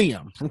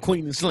Slim from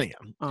Queen and Slim.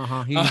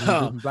 He's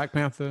Black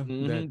Panther.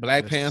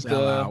 Black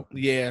Panther.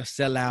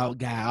 Sell out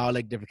guy, all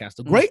that different kind of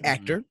stuff. Great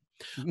actor.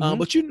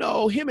 But you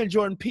know, him and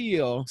Jordan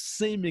Peele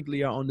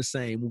seemingly are on the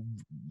same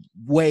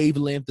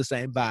wavelength, the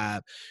same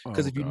vibe.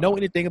 Because if you know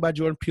anything about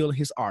Jordan Peele and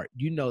his art,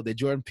 you know that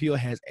Jordan Peele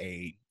has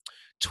a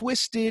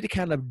twisted,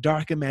 kind of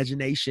dark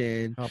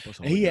imagination.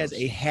 And he has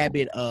a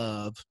habit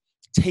of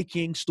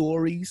taking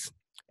stories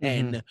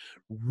and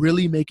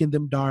really making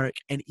them dark,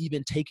 and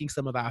even taking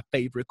some of our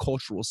favorite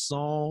cultural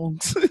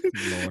songs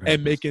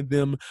and making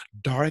them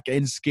dark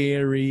and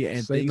scary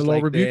and Satan things the Lord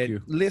like rebuke that.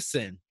 you.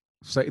 Listen.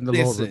 Satan the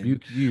Lord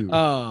rebuke you.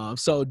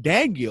 So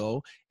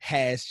Daniel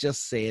has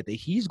just said that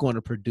he's going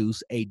to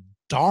produce a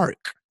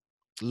dark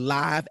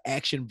live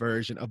action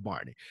version of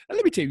Barney. Now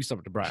let me tell you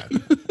something, Brian.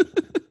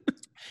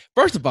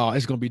 First of all,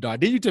 it's going to be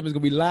dark. Then you tell me it's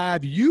going to be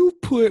live. You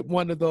put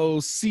one of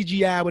those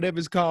CGI, whatever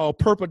it's called,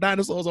 purple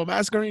dinosaurs on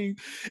my screen,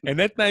 and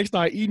that thing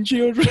start eating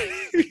children.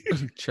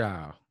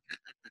 Child.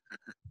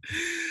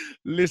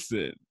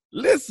 Listen.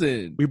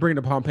 We bring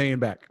the Pompeian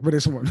back for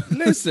this one.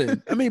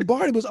 Listen. I mean,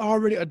 Barney was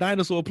already a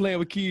dinosaur playing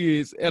with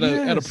kids at a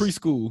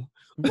preschool.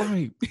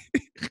 Right.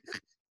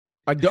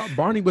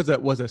 Barney was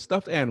a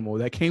stuffed animal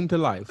that came to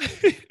life.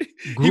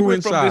 Grew he went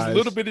in from size. this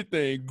little bitty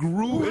thing,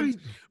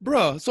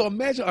 bruh. So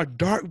imagine a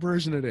dark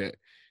version of that.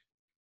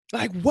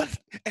 Like what?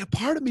 And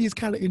part of me is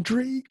kind of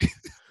intrigued.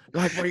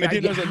 Like, and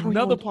then there's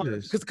another part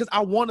because I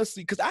want to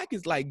see, because I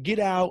can like Get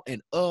Out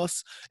and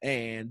Us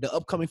and the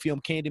upcoming film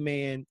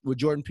Candyman with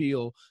Jordan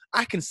Peele.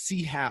 I can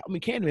see how, I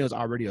mean, Candyman was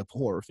already a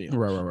horror film.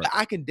 Right. But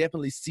I can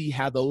definitely see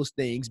how those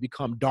things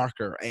become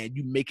darker and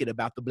you make it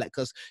about the black,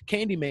 because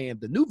Candyman,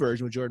 the new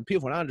version with Jordan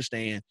Peele, from what I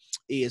understand,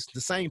 is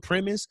the same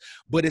premise,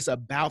 but it's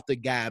about the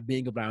guy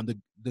being around the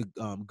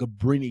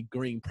Cabrini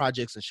Green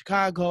projects in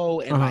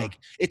Chicago, and like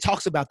it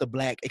talks about the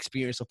black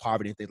experience of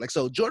poverty and things like.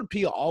 So Jordan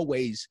Peele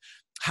always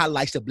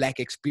highlights the black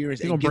experience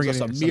and gives us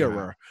a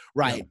mirror,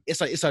 right? Yeah.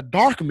 It's a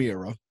dark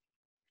mirror,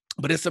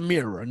 but it's a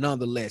mirror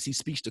nonetheless. He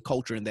speaks to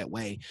culture in that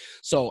way.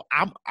 So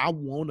I'm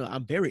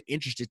very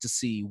interested to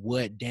see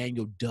what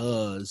Daniel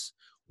does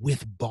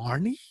with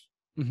Barney,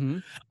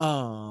 and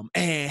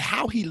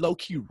how he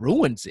low-key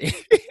ruins it.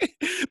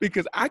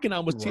 Because I can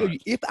almost tell you,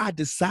 if I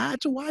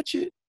decide to watch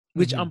it,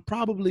 which I'm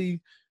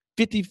probably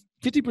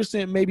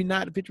 50%, maybe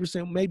not,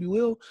 50% maybe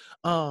will.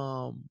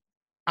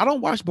 I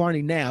don't watch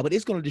Barney now, but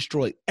it's going to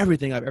destroy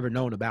everything I've ever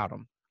known about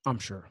him. I'm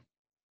sure.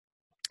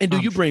 And do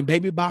you bring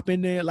Baby Bop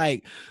in there?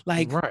 Like,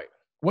 right.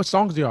 What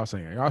songs do y'all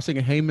sing? Y'all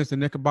singing Hey Mr.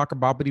 Knickerbocker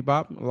Boppity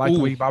Bop? Like the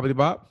way Boppity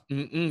Bop?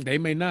 They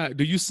may not.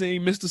 Do you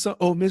sing Mr. Sun?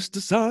 Oh,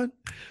 Mr. Sun.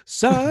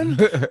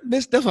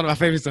 That's one of my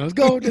favorite songs.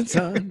 Golden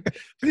Sun,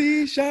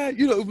 please shine.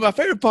 You know, my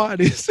favorite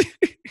part is,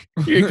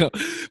 here you go.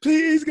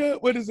 Please go.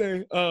 What is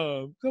it?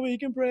 Come on, you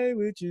can pray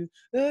with you.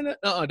 That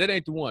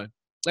ain't the one.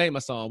 That ain't my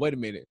song. Wait a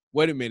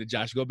minute,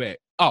 Josh. Go back.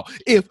 Oh,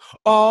 if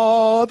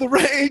all the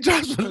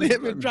raindrops were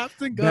living drops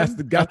and guns.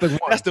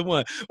 That's the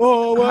one.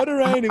 Oh, what a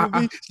rain it would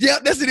be.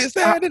 Yep, that's it. It's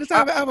sad in the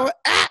time.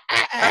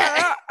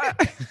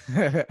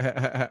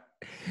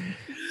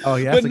 Oh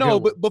yeah.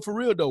 But for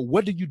real though,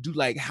 what do you do?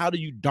 Like, how do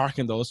you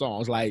darken those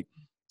songs? Like,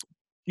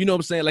 you know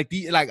what I'm saying?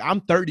 Like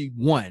I'm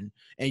 31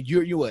 and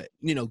you're what?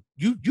 You know,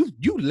 you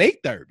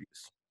late 30s.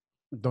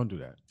 Don't do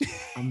that.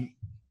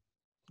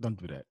 Don't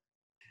do that.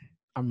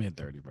 I'm in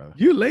 30, brother.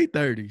 You late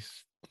 30s.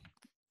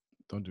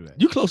 Don't do that.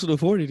 You closer to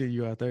 40 than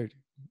you are 30.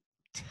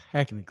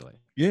 Technically.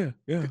 Yeah.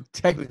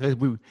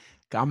 Technically,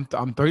 I'm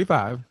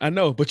 35. I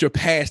know, but you're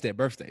past that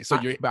birthday. So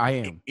I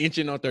am.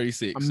 Inching on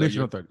 36. I'm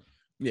inching on 30.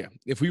 Yeah.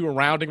 If we were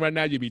rounding right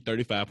now, you'd be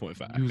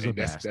 35.5. You're a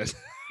bastard.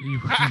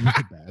 You're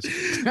a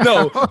bastard.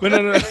 No.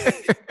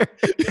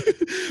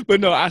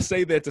 But no, I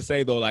say that to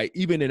say though, like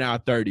even in our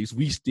 30s,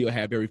 we still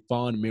have very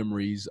fond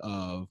memories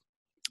of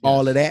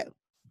all of that.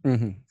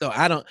 So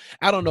I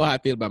don't know how I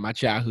feel about my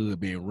childhood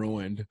being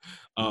ruined.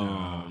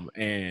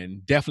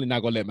 And definitely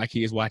not gonna let my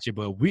kids watch it.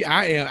 But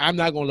I'm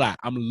not gonna lie,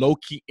 I'm low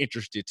key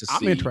interested to see.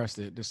 I'm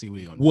interested to see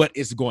what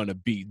it's going to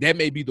be. That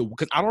may be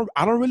because I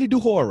don't really do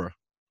horror.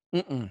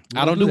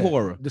 I don't do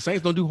horror. The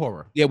Saints don't do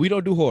horror. Yeah, we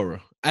don't do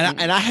horror.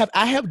 And I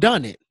have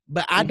done it,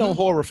 but I don't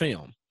horror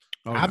film.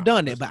 I've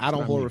done it, but I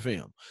don't horror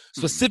film.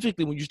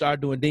 Specifically when you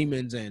start doing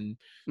demons and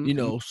you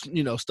know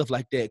stuff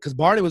like that. Because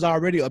Barney was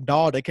already a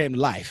dog that came to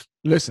life.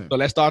 Listen, so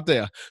let's start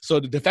there.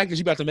 So the fact that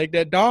you about to make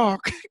that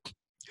dog,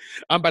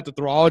 I'm about to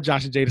throw all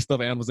Josh and Jada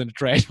stuffed animals in the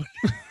trash.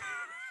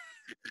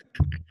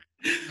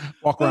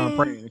 Walk around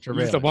praying at your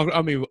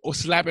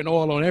slapping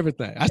oil on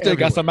everything. I still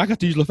got some. I got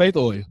to use LaFaith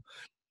oil.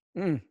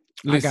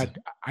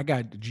 I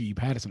got G.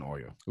 Patterson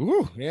oil.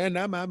 Ooh, yeah,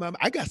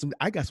 I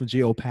got some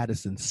J.O.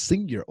 Patterson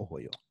Senior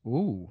oil.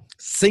 Ooh,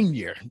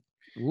 Senior.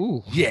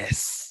 Ooh,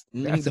 yes.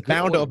 That's the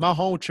founder of my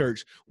home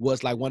church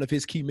was like one of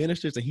his key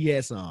ministers, and he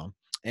had some.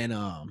 And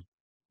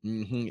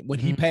when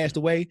he passed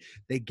away,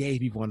 they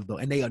gave me one of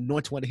those, and they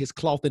anointed one of his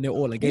cloth in their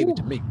oil and gave it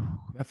to me.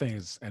 That thing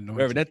is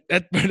anointed.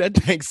 That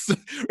thing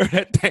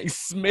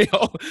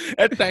smell.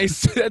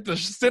 That the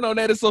scent on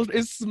that is so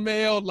it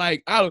smelled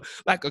like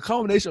like a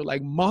combination of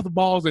like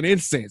mothballs and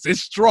incense.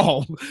 It's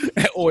strong.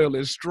 That oil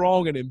is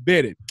strong and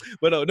embedded.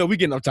 But no, we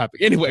getting off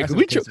topic anyway.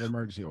 We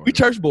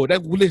church boy.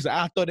 Listen,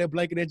 I throw that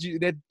blanket at you,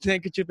 that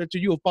handkerchief at you,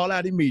 you'll fall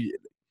out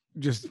immediately.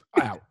 Just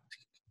out.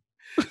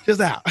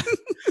 Just out.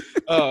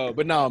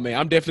 But no, man,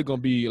 I'm definitely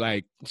gonna be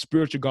like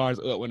spiritual guards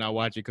up when I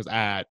watch it because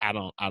I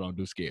don't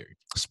do scary.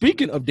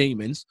 Speaking of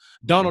demons,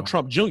 Donald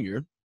Trump Jr.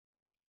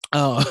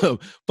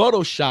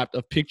 Photoshopped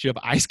a picture of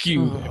Ice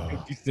Cube and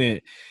 50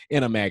 Cent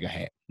in a MAGA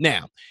hat.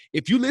 Now,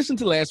 if you listen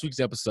to last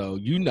week's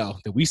episode, you know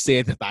that we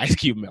said that the Ice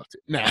Cube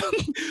melted. Now,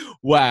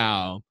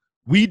 wow,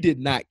 we did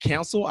not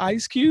cancel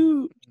Ice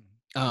Cube.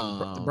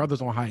 The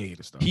brother's on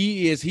hiatus though.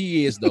 He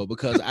is though,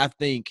 because I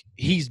think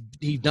he's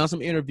done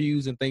some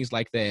interviews and things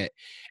like that,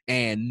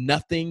 and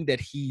nothing that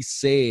he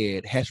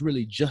said has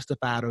really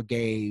justified or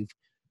gave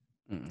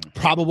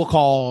probable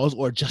cause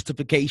or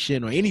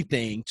justification or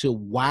anything to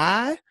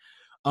why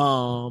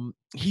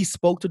he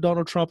spoke to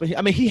Donald Trump.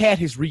 I mean, he had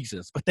his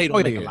reasons, but they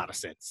don't make a lot of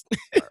sense.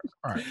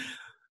 All right.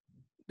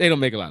 They don't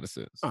make a lot of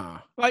sense.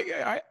 Like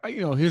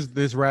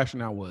his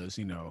rationale was,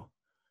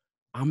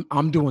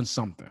 I'm doing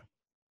something.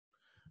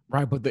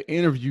 Right, but the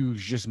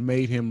interviews just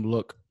made him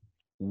look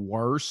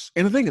worse.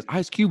 And the thing is,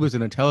 Ice Cube is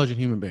an intelligent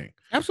human being.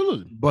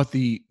 Absolutely. But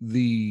the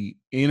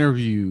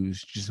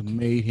interviews just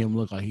made him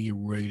look like he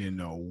really didn't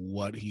know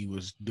what he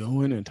was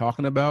doing and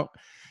talking about.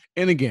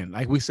 And again,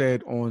 like we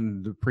said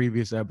on the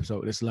previous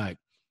episode, it's like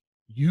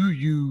you're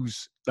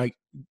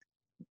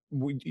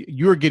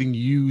getting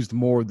used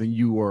more than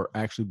you are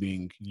actually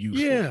being used.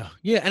 Yeah.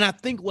 And I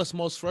think what's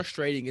most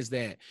frustrating is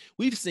that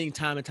we've seen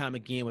time and time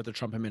again with the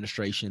Trump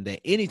administration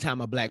that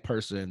anytime a black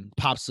person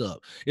pops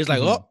up, it's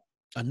like, oh,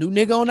 a new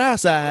nigga on our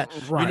side.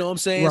 Right. You know what I'm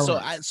saying?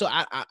 Right.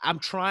 I'm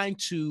trying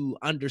to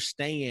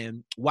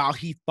understand while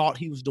he thought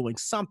he was doing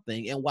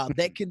something, and while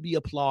that can be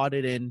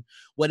applauded and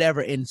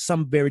whatever in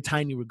some very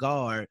tiny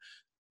regard,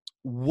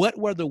 what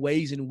were the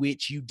ways in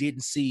which you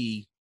didn't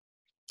see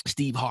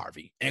Steve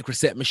Harvey and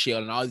Chrisette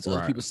Michelle and all these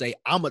other people say,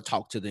 I'm going to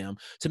talk to them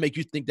to make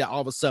you think that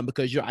all of a sudden,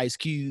 because you're Ice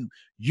Cube,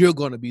 you're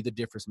going to be the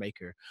difference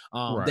maker.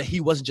 That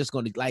he wasn't just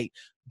going to, like,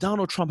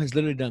 Donald Trump has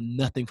literally done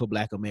nothing for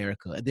Black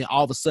America. And then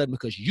all of a sudden,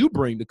 because you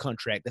bring the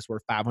contract that's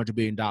worth $500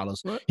 billion,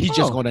 he's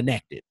just going to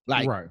enact it.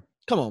 Like,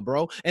 come on,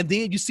 bro. And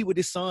then you see what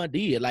his son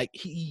did. Like,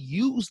 he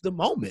used the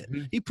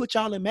moment. He put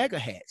y'all in MAGA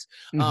hats.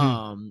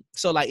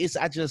 So like,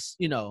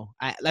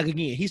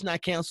 again, he's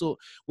not canceled.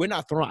 We're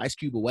not throwing Ice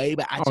Cube away,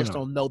 but I just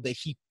don't know that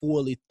he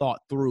fully thought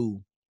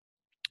through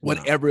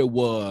whatever it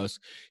was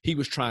he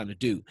was trying to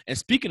do. And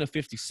speaking of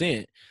 50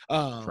 Cent,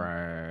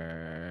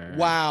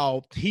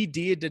 while he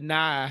did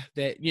deny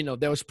that,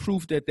 there was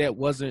proof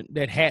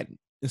that hat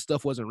and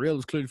stuff wasn't real, it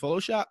was clearly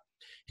Photoshop,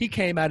 he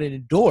came out and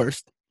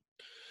endorsed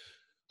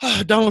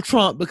Donald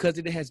Trump because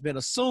it has been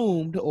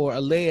assumed or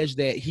alleged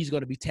that he's going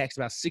to be taxed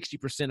about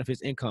 60% of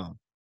his income.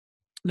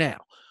 Now,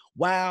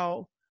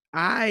 while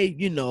I,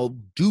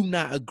 do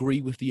not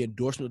agree with the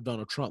endorsement of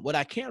Donald Trump, what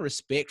I can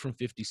respect from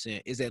 50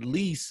 Cent is at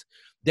least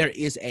there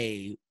is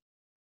I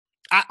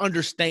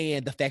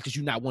understand the fact that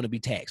you not want to be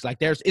taxed. Like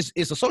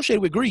it's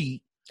associated with greed.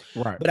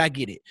 Right. But I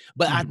get it.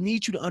 But I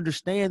need you to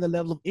understand the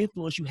level of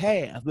influence you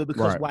have. But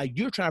because while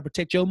you're trying to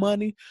protect your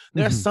money,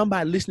 there's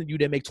somebody listening to you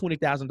that make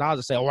 $20,000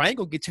 and say, I ain't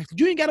gonna get taxed.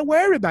 You ain't gotta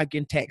worry about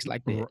getting taxed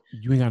like that.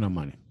 You ain't got no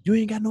money. You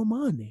ain't got no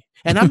money.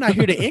 And I'm not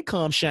here to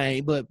income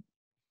shame, but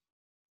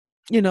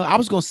I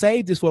was gonna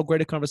save this for a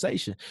greater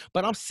conversation.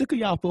 But I'm sick of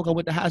y'all folk I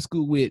went to high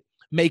school with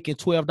making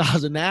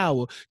 $12 an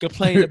hour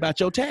complaining about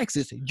your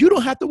taxes. You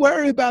don't have to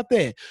worry about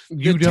that.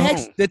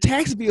 The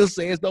tax bill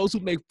says those who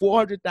make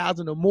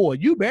 $400,000 or more.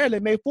 You barely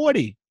make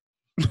 40.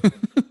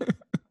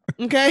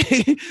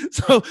 Okay,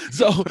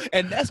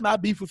 and that's my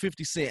beef with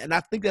 50 Cent, and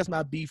I think that's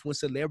my beef when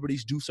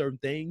celebrities do certain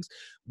things.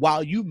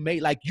 While you may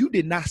like, you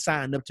did not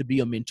sign up to be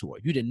a mentor,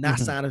 you did not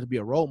sign up to be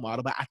a role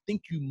model, but I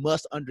think you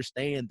must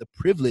understand the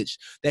privilege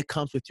that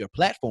comes with your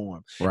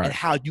platform and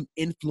how you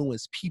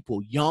influence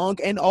people, young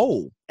and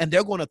old, and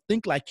they're going to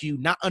think like you,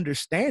 not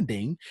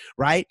understanding,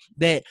 right,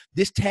 that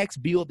this tax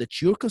bill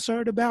that you're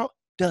concerned about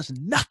does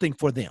nothing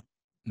for them.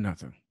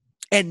 Nothing.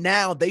 And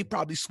now they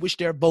probably switched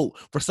their vote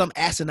for some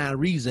asinine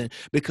reason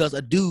because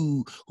a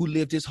dude who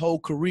lived his whole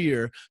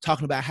career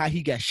talking about how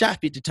he got shot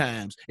 50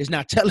 times is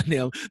not telling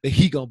them that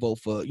he gonna vote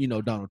for,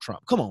 Donald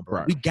Trump. Come on,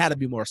 bro. We gotta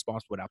be more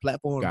responsible with our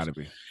platforms. Gotta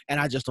be.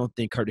 And I just don't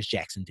think Curtis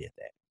Jackson did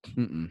that.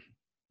 And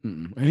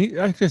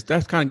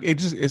that's kind of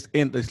it's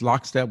in this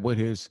lockstep with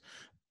his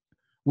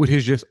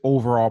just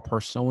overall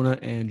persona,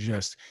 and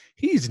just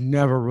he's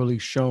never really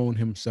shown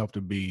himself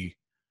to be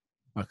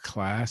a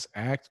class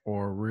act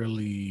or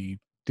really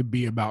to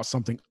be about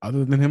something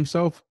other than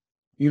himself.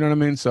 You know what I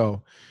mean?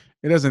 So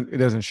it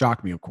doesn't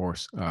shock me, of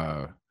course.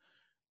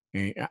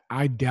 And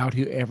I doubt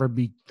he'll ever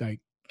be like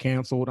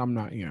canceled. I'm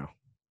not,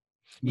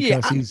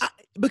 because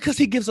because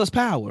he gives us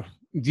power.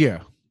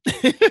 Yeah.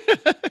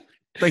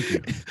 Thank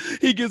you.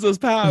 He gives us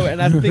power,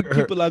 and I think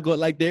people are going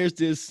like, there's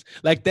this,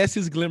 like, that's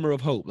his glimmer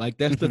of hope. Like,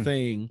 that's the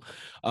thing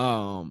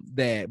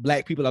that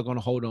Black people are going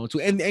to hold on to.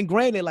 And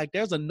granted, like,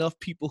 there's enough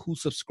people who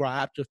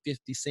subscribe to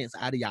 50 Cent's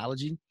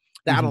ideology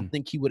that I don't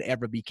think he would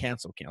ever be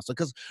canceled.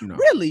 Because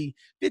really,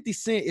 50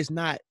 Cent is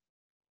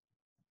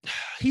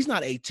he's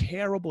not a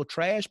terrible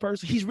trash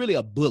person. He's really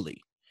a bully.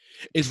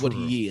 Is what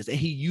he is, and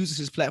he uses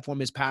his platform,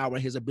 his power,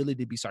 and his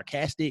ability to be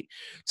sarcastic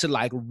to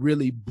like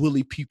really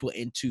bully people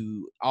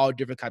into all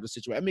different kinds of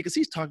situations. I mean, because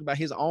he's talking about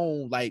his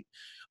own like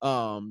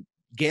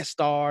guest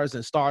stars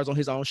and stars on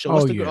his own show.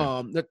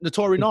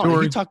 Notori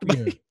Nori. He talked about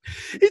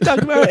he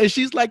talked about her, and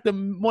she's like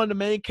one of the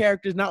main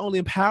characters, not only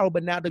in Power,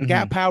 but now the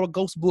got Power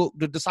Ghost book,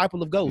 the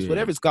Disciple of Ghosts,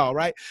 whatever it's called,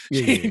 right?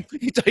 He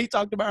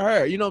talked about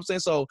her. You know what I'm saying?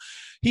 So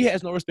he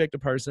has no respect to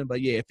person.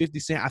 But yeah, 50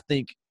 Cent, I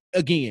think,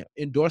 again,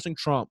 endorsing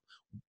Trump,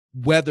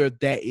 whether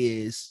that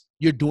is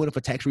you're doing it for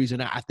tax reasons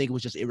or not, I think it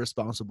was just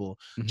irresponsible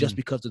just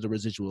because of the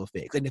residual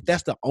effects. And if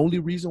that's the only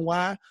reason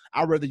why,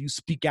 I'd rather you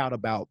speak out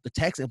about the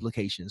tax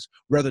implications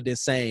rather than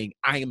saying,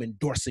 I am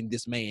endorsing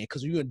this man.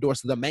 Because when you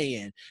endorse the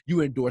man, you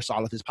endorse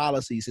all of his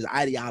policies, his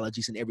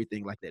ideologies, and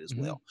everything like that as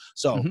well.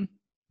 So,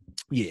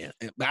 yeah,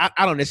 but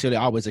I don't necessarily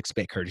always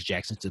expect Curtis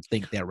Jackson to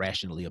think that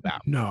rationally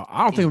about. No,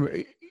 I don't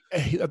think.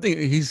 I think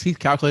he's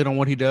calculated on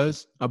what he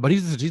does, but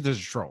he's just a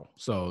troll.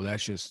 So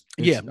that's just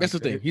that's the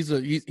thing. He's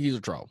a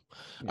troll.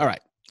 Yeah. All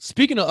right.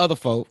 Speaking of other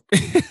folk,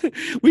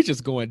 we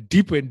just going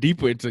deeper and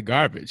deeper into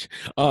garbage.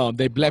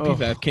 They Black people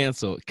have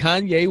canceled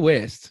Kanye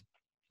West.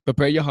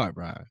 Prepare your heart,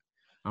 Brian.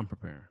 I'm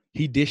preparing.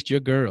 He dissed your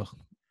girl,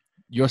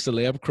 your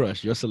celeb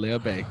crush, your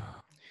celeb bae.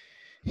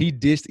 He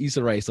dissed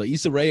Issa Rae. So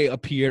Issa Rae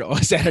appeared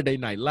on Saturday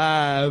Night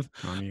Live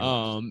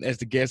as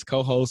the guest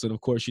co-host. And of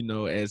course,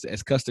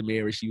 as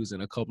customary, she was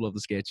in a couple of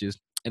the sketches.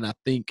 And I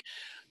think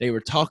they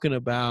were talking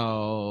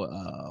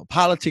about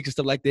politics and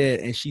stuff like that.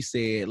 And she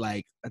said,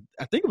 like,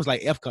 I think it was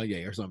like F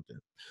Kanye or something.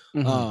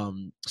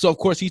 So of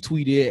course he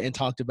tweeted and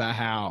talked about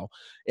how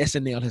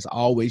SNL has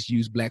always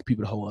used Black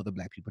people to hold other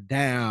Black people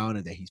down,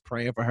 and that he's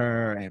praying for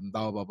her and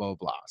blah, blah, blah,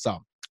 blah. So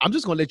I'm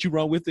just going to let you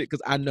run with it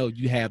because I know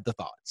you have the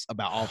thoughts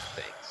about all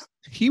the things.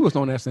 He was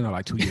on SNL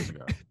like 2 years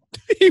ago.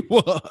 He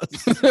was.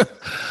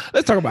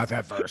 Let's talk about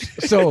that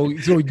first. So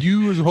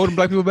you was holding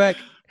Black people back,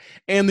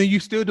 and then you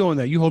still doing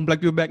that. You holding Black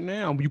people back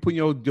now. You putting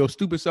your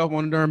stupid self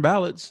on the darn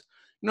ballots.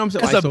 You know what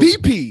I'm saying? As like, a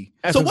VP.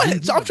 So what?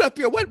 VP. So I'm trying to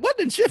figure out what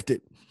didn't shift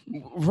it.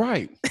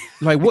 Right.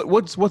 Like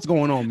what's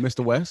going on,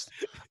 Mr. West?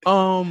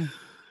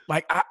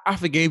 Like I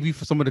forgave you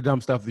for some of the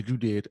dumb stuff that you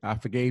did. I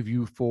forgave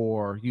you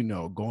for,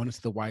 going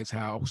into the White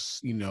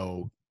House,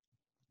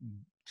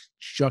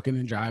 shucking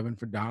and jiving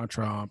for Donald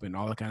Trump and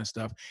all that kind of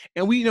stuff.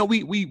 And we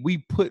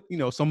put,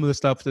 some of the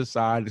stuff to the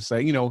side to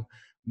say,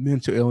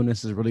 mental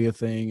illness is really a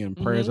thing and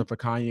prayers are for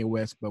Kanye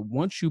West. But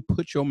once you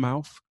put your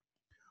mouth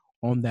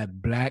on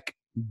that Black,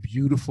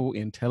 beautiful,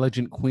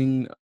 intelligent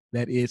queen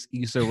that is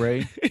Issa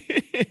Rae,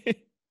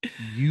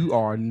 you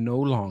are no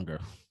longer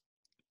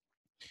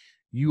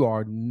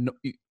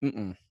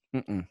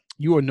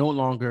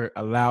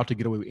allowed to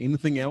get away with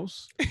anything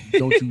else.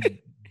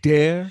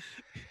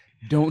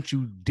 Don't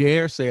you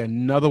dare say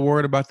another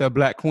word about that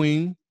Black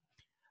queen.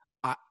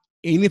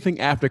 Anything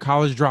after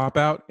College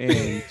Dropout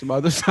and some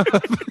other stuff.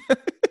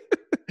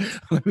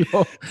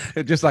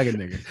 Just like a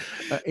nigga.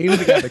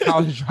 Anything after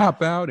College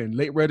Dropout and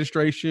Late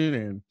Registration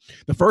and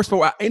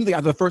anything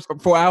after the first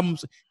 4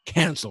 albums,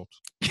 canceled.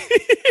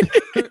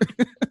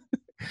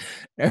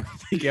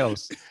 Everything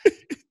else,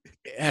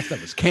 that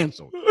stuff is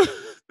canceled.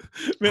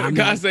 Man, the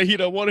guy said he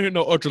don't want to hear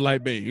no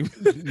ultralight beam.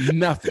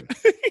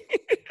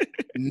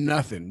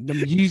 Nothing. Them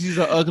Yeezys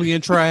are ugly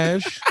and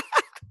trash.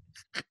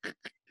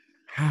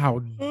 How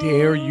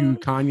dare you,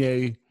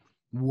 Kanye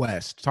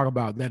West, talk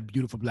about that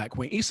beautiful Black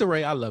queen. Issa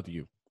Rae, I love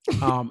you.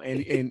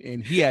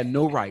 And he had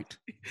no right.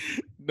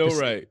 No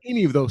right.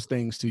 Any of those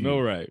things to you. No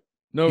right.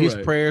 No, His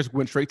right. prayers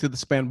went straight to the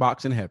spam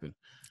box in heaven.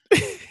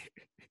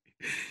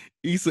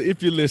 Issa,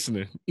 if you're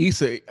listening,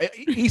 Issa,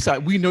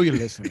 we know you're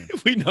listening.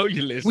 we know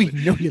you're listening.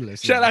 We know you're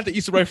listening. Shout out to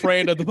Issa Rae,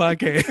 friend of the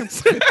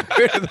podcast.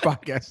 Friend of the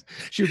podcast.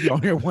 She'll be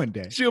on here one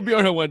day. She'll be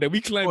on here one day. We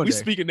claim we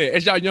speaking that.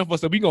 As y'all young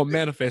folks, we gonna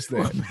manifest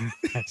that.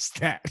 That's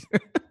that.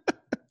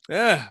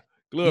 Yeah.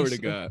 Glory Issa,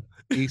 to God.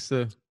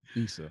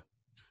 Issa.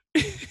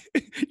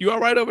 You all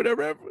right over there,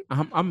 Reverend?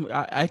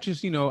 I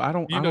just, I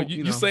don't.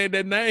 You saying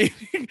that name.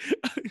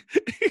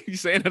 You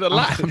saying it a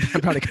lot. I'm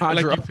trying to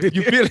conjure like up.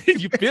 You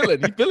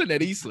feeling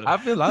that Issa. I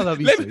love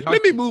Issa.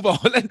 Let me move on.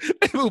 Let me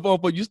move on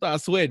before you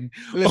start sweating.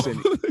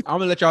 Listen, I'm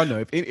gonna let y'all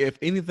know if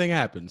anything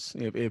happens,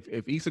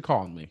 if Issa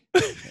called me,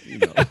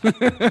 and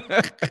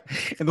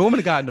the woman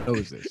of God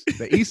knows this.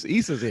 That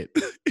Issa's it.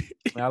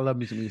 I love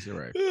me some Issa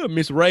Rae.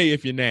 Miss Rae,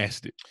 if you're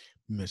nasty.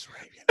 Miss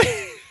Rae.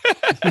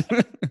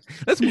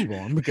 Let's move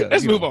on.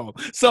 Let's move on.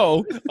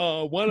 So,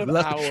 one of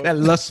that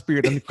lust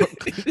spirit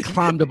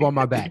climbed up on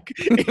my back.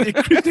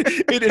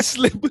 It is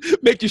slip.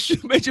 Make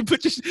your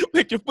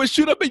foot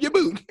shoot up in your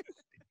boot.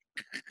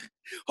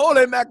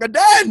 Holy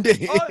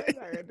macadammy.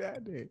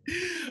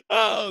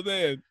 Oh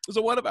man.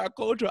 So one of our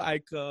cultural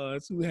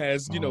icons who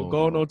has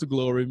gone on to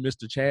glory,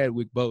 Mr.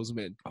 Chadwick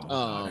Boseman.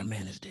 That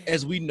man is dead.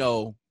 As we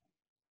know,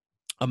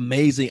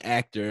 amazing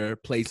actor,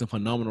 played some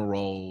phenomenal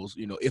roles.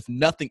 If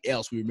nothing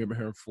else, we remember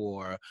him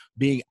for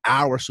being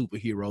our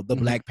superhero, the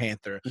Black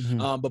Panther.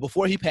 But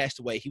before he passed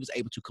away, he was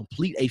able to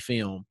complete a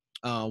film,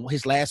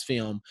 his last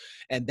film,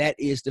 and that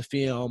is the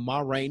film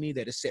Ma Rainey,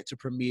 that is set to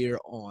premiere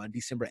on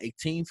December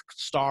 18th,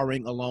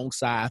 starring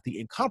alongside the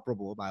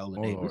incomparable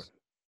Viola Davis.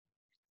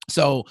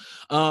 So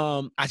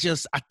I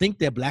think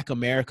that Black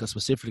America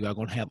specifically are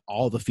going to have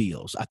all the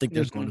feels. I think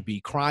there's going to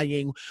be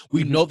crying.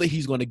 We know that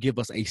he's going to give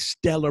us a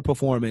stellar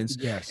performance.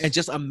 Yes. And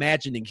just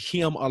imagining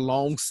him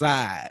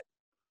alongside,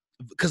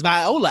 because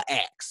Viola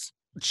acts.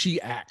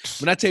 She acts.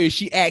 When I tell you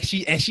she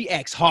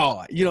acts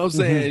hard. You know what I'm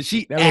saying?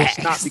 She that acts.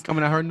 That not be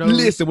coming out her nose.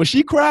 Listen, when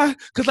she cry,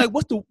 because like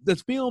what's the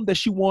film that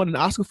she won an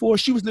Oscar for?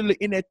 She was literally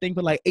in that thing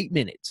for like 8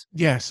 minutes.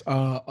 Yes.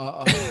 What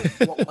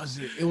was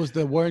it? It was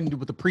the one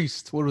with the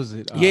priest. What was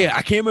it? Yeah,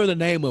 I can't remember the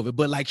name of it,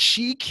 but like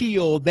she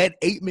killed that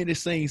 8-minute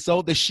scene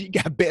so that she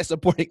got Best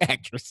Supporting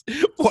Actress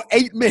for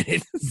 8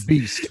 minutes.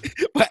 Beast.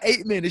 For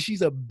 8 minutes,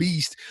 she's a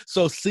beast.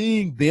 So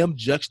seeing them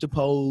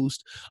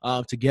juxtaposed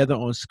together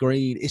on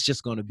screen, it's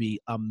just going to be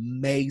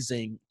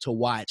amazing to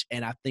watch.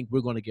 And I think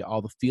we're going to get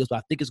all the feels, but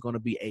I think it's going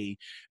to be a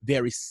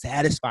very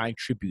satisfying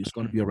tribute. It's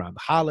going to be around the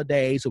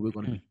holidays, so we're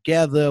going to be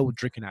together, we're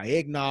drinking our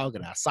eggnog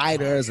and our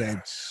ciders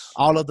and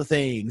all of the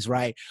things,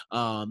 right?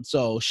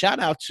 So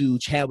shout out to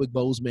Chadwick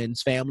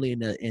Boseman's family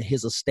and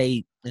his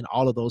estate and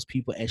all of those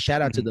people, and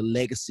shout out to the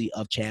legacy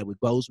of Chadwick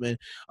Boseman.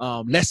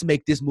 Let's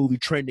make this movie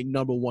trending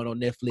 #1 on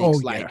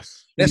Netflix.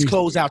 Let's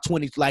close out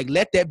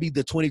let that be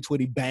the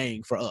 2020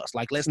 bang for us.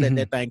 Like let's let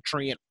that thing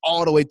trend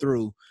all the way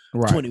through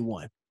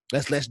 21.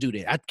 Let's do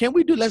that. Can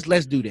we do? Let's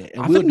do that,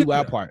 and we'll do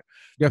our part.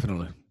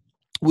 Definitely,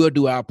 we'll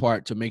do our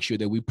part to make sure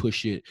that we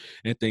push it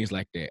and things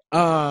like that.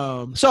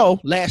 So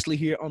lastly,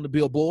 here on the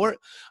billboard,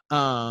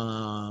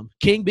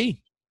 King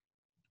B.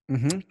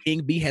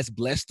 King B has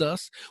blessed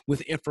us with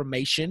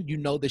information. You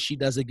know that she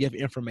doesn't give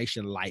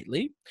information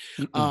lightly.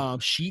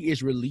 She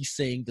is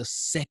releasing the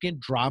second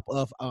drop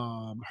of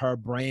her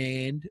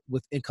brand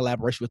in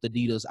collaboration with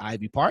Adidas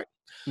Ivy Park.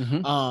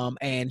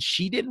 And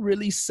she didn't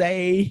really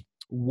say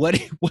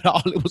what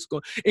all it was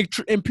going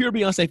in pure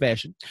Beyonce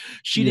fashion.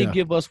 She didn't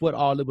give us what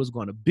all it was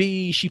going to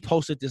be. She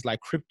posted this like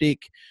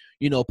cryptic,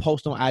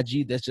 post on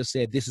IG that just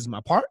said, "This is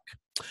my park."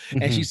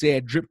 And she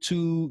said, "Drip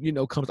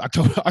 2, comes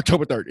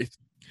October 30th.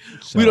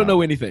 We don't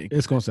know anything.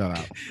 It's gonna sell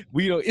out.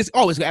 It's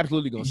always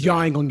absolutely gonna sell out.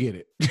 Y'all ain't gonna get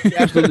it.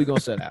 Absolutely gonna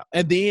sell out.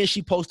 And then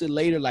she posted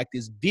later like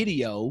this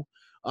video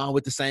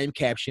with the same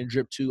caption,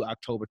 "Drip 2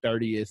 October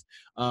 30th."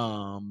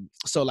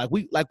 So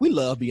we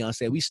love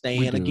Beyonce. We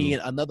stand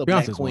again, another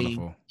Beyonce's Black queen.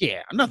 Wonderful.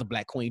 Yeah, another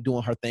Black queen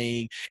doing her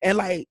thing. And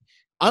like,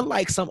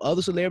 unlike some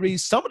other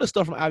celebrities, some of the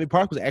stuff from Ivy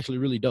Park was actually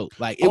really dope.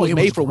 Like it was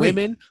made for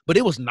women, but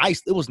it was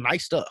nice. It was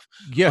nice stuff.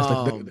 Yes,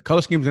 the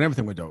color schemes and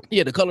everything were dope.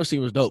 Yeah, the color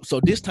scheme was dope. So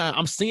this time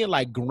I'm seeing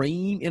like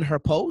green in her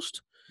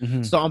post.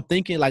 So I'm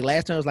thinking like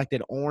last time it was like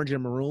that orange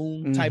and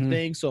maroon type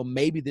thing. So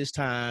maybe this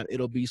time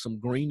it'll be some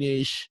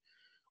greenish,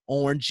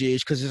 orangish,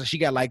 because she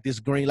got like this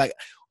green. Like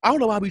I don't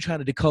know why we trying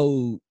to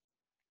decode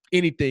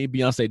anything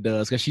Beyonce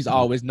does, because she's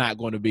always not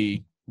going to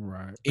be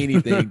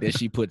anything that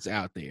she puts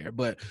out there.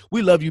 But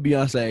we love you,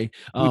 Beyonce.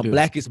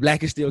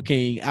 Black is still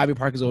king. Ivy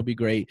Park is gonna be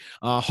great.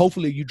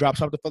 Hopefully you drop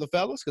something for the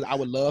fellas, because I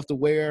would love to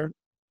wear,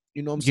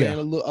 you know what I'm saying,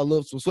 a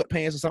little some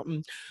sweatpants or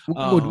something.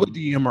 What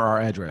DM or our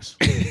address?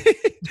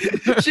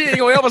 She ain't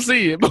gonna ever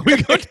see it, but we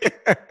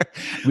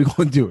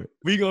gonna do it.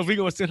 We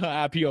gonna send her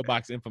IPO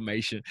box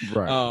information.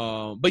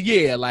 Right. But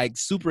yeah, like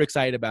super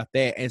excited about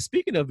that. And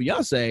speaking of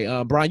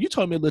Beyonce, Brian, you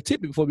told me a little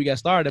tidbit before we got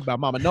started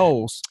about Mama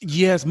Knowles.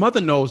 Yes, Mother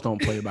Knowles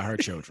don't play about her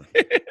children.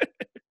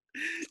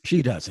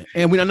 She doesn't.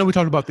 And I know we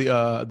talked about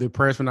the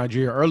prayers for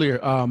Nigeria earlier.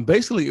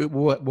 Basically,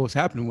 what was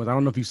happening was, I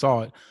don't know if you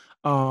saw it.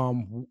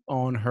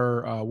 on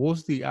her what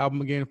was the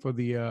album again for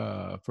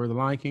the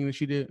Lion King that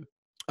she did?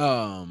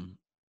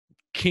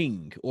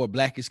 King or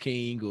Black is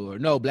King or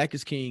no, Black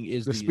is King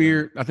is the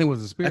Spirit. I think it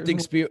was the Spirit. I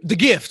think Spirit. The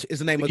Gift is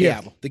the name of the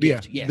album. The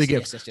Gift. Yeah, yes, the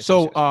Gift. Yes.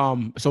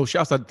 So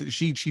shouts out.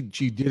 She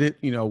did it,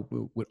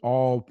 with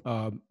all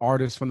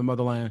artists from the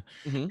motherland,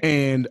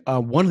 and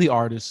one of the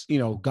artists,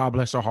 God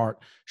bless her heart,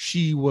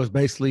 she was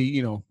basically,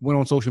 went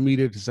on social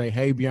media to say,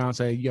 "Hey,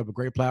 Beyonce, you have a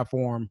great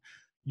platform.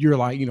 You're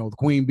like, the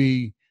queen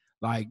bee.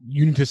 Like,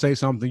 you need to say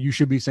something. You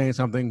should be saying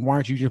something. Why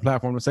aren't you using your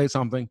platform to say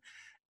something?"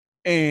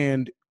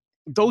 And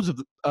those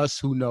of us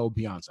who know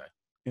Beyonce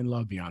and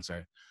love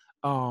Beyonce,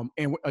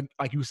 and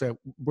like you said,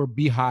 we're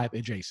Beehive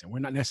adjacent. We're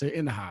not necessarily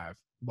in the hive,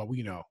 but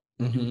we know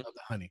we do love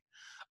the honey.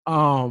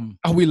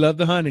 We love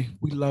the honey.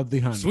 We love the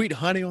honey. Sweet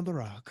honey on the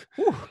rock.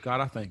 Whew,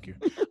 God, I thank you.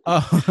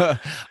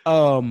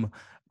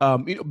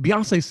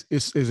 Beyonce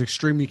is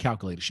extremely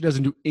calculated. She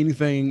doesn't do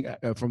anything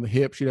from the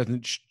hip. She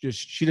doesn't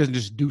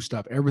just do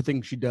stuff.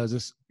 Everything she does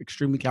is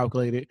extremely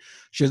calculated.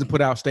 She doesn't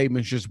put out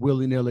statements just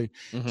willy nilly.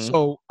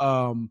 So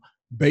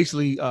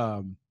basically,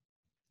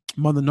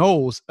 Mother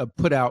Knowles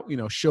put out,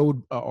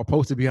 showed or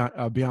posted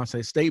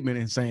Beyonce's statement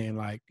and saying,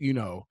 like,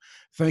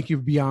 thank you,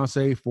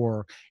 Beyonce,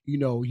 for,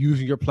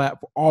 using your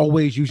platform,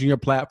 always using your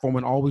platform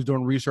and always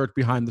doing research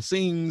behind the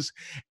scenes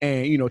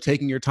and,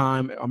 taking your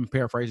time, I'm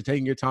paraphrasing,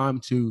 taking your time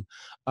to,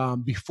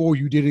 before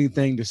you did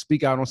anything, to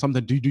speak out on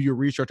something, to do your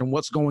research on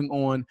what's going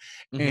on.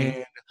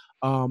 And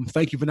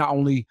thank you for not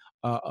only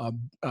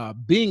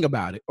being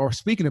about it or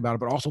speaking about it,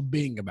 but also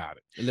being about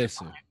it.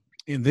 Listen.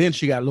 And then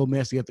she got a little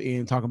messy at the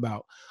end talking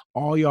about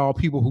all y'all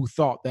people who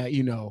thought that,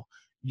 your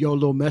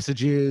little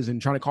messages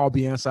and trying to call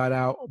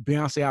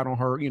Beyonce out on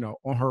her,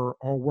 on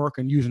her work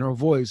and using her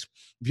voice.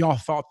 If y'all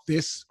thought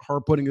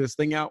her putting this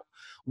thing out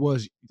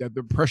was that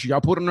the pressure y'all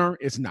put on her,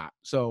 it's not.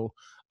 So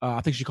I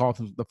think she called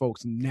the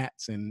folks some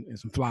gnats and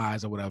some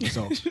flies or whatever.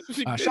 So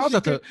shout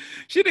out to.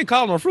 She didn't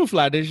call him a fruit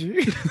fly, did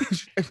she?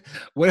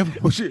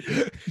 Whatever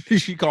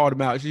she called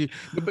him out. Shout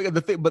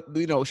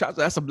out,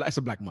 that's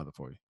a black mother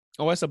for you.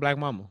 Oh, that's a black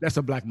mama. That's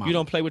a black mama. You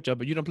don't play with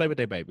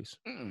their babies.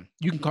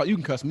 You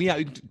can cuss me out.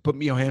 You can put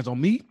your hands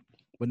on me,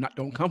 but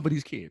don't come for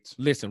these kids.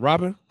 Listen,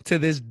 Robin. To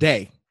this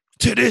day,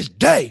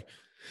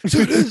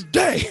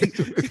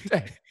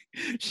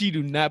 she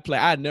do not play.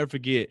 I never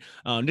forget.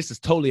 This is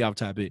totally off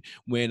topic.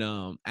 When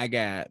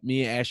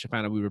me and Ashley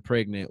found out we were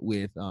pregnant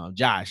with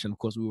Josh, and of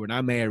course we were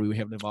not married. We were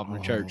heavily involved in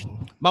the church.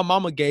 My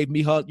mama gave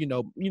me her,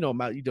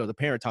 the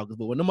parent talkers,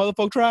 but when the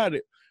motherfucker tried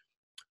it.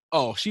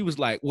 Oh, she was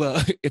like,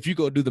 well, if you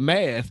go do the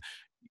math,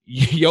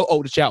 your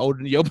older child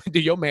older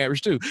than your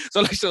marriage too.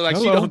 So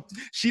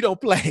she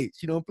don't play.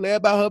 She don't play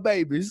about her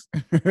babies.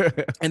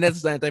 And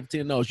that's the same thing for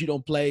Tina knows. You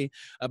don't play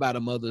about a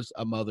mother's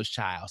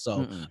child.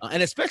 So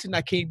and especially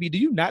not King B. Do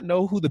you not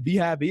know who the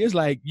Beehive is?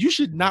 Like, you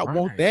should not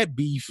want that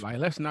beef. Like,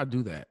 let's not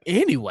do that.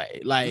 Anyway,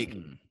 like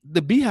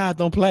the Beehive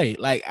don't play.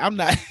 Like, I'm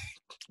not.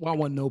 Well, I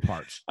want no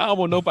parts. I don't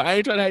want no parts. I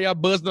ain't trying to have y'all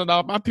buzzing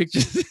off my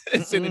pictures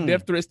and sending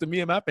death threats to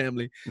me and my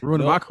family.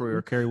 Ruining my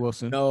career, Carrie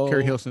Wilson. No.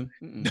 Carrie Hilson.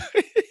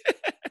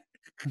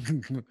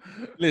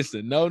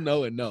 Listen, no,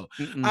 and no.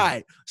 All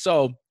right.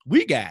 So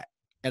we got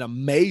an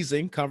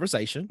amazing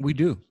conversation. We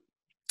do.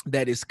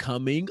 That is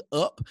coming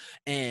up.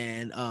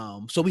 And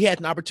so we had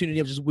an opportunity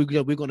of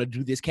we're going to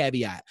do this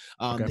caveat.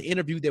 The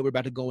interview that we're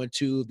about to go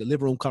into, the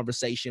living room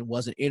conversation,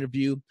 was an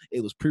interview. It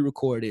was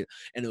pre-recorded,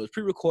 and it was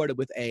pre-recorded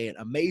with an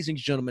amazing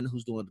gentleman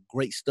who's doing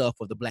great stuff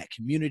for the Black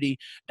community,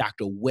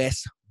 Dr.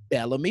 Wes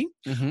Bellamy.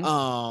 Here's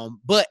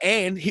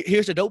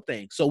the dope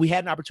thing. So we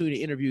had an opportunity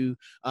to interview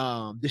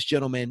this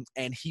gentleman,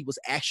 and he was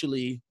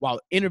actually, while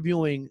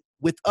interviewing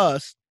with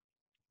us,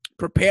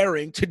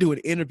 preparing to do an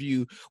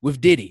interview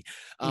with Diddy.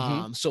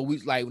 So we,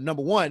 like,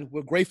 number one,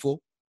 we're grateful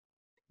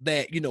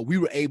that, we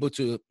were able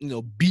to,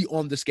 be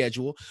on the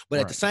schedule, but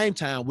at the same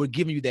time, we're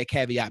giving you that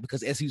caveat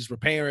because as he's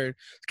preparing,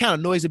 it's kind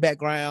of noisy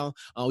background.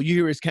 You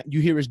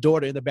hear his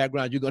daughter in the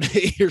background. You're going to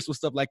hear some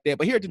stuff like that.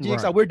 But here at the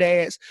Jigsaw, we're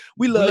dads.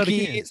 We love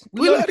kids.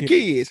 We love the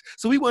kids.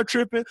 So we weren't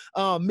tripping.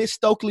 Miss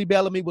Stokely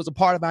Bellamy was a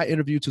part of our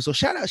interview too. So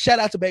shout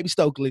out to baby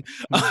Stokely.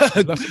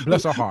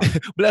 Bless her heart.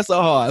 Bless her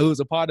heart. Who was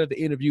a part of the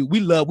interview. We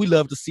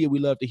love to see it. We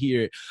love to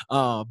hear it.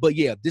 But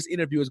yeah, this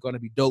interview is going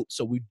to be dope.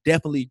 So we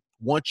definitely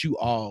want you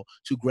all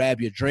to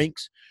grab your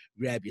drinks,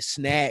 grab your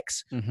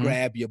snacks,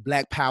 grab your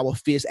Black Power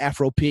Fist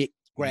Afro pick,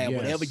 grab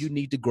whatever you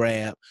need to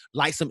grab,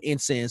 light some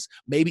incense,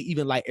 maybe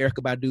even light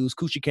Erykah Badu's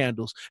Coochie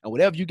candles, and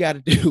whatever you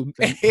got to do,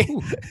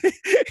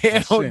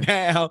 head on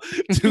down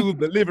to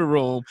the living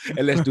room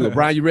and let's do it.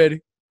 Brian, you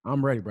ready?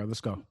 I'm ready, bro. Let's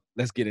go.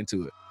 Let's get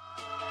into it.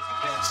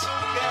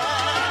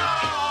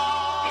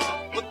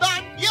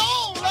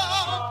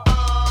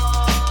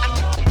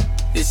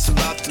 It's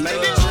about the love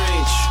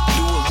range.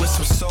 Do it with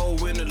some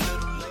soul in a little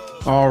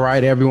love. All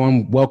right,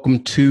 everyone.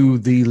 Welcome to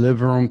the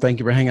living room. Thank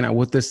you for hanging out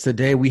with us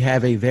today. We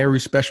have a very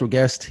special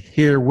guest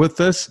here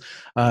with us,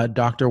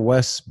 Dr.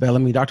 Wes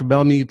Bellamy. Dr.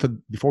 Bellamy,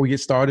 before we get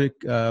started,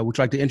 would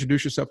you like to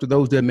introduce yourself to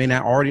those that may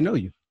not already know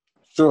you?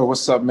 Sure.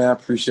 What's up, man? I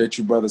appreciate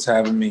you brothers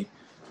having me.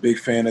 Big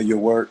fan of your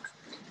work.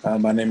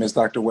 My name is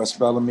Dr. Wes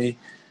Bellamy.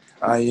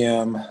 I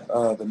am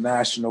the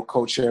national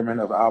co-chairman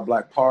of Our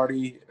Black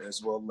Party,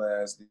 as well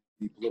as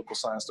the political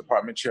science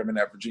department chairman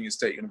at Virginia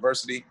State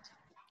University,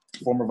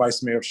 former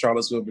vice mayor of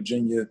Charlottesville,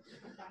 Virginia,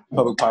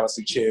 public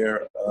policy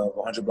chair of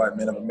 100 Black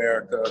Men of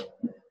America,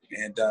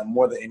 and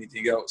more than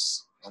anything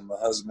else, I'm a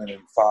husband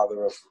and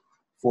father of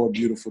 4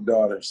 beautiful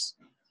daughters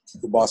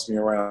who boss me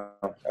around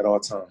at all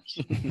times.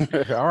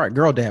 All right,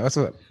 girl dad, what's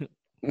up?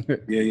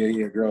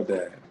 Yeah, girl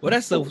dad. Well,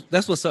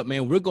 that's what's up,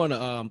 man. We're going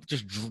to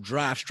just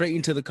drive straight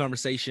into the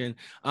conversation.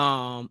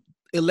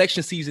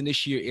 Election season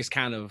this year is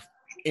kind of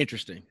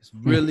interesting. It's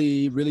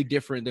really, really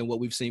different than what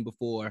we've seen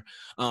before.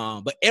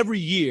 But every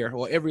year,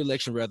 or every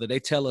election rather, they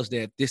tell us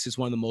that this is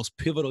one of the most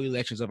pivotal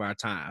elections of our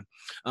time.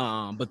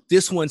 But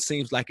this one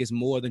seems like it's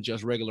more than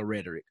just regular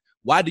rhetoric.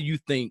 Why do you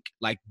think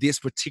like this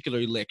particular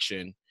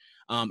election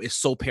is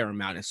so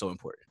paramount and so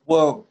important?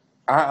 Well,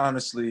 I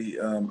honestly,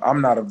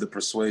 I'm not of the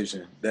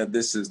persuasion that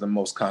this is the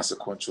most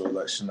consequential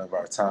election of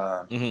our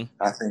time.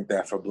 Mm-hmm. I think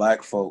that for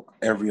Black folk,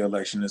 every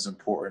election is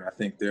important. I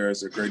think there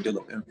is a great deal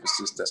of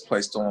emphasis that's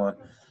placed on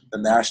the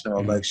national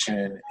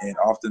election. And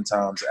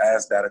oftentimes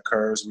as that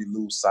occurs, we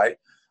lose sight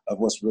of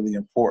what's really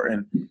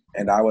important.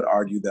 And I would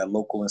argue that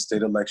local and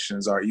state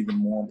elections are even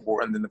more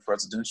important than the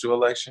presidential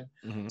election.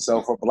 Mm-hmm.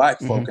 So for Black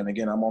folk, and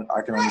again,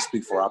 I can only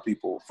speak for our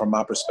people from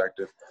my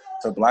perspective,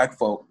 for Black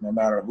folk, no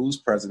matter who's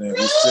president,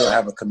 we still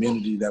have a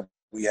community that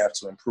we have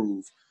to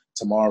improve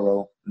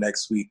tomorrow,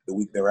 next week, the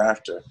week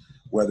thereafter,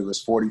 whether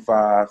it's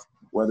 45,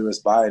 whether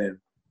it's Biden,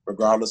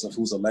 regardless of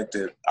who's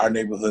elected, our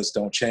neighborhoods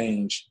don't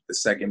change the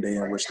second day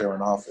in which they're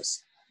in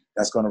office.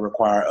 That's going to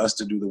require us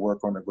to do the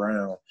work on the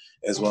ground,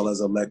 as well as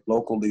elect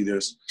local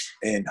leaders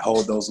and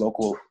hold those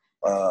local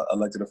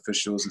elected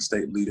officials and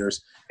state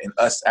leaders, and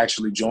us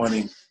actually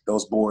joining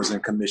those boards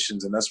and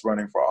commissions, and us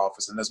running for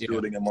office, and us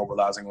building and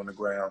mobilizing on the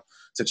ground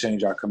to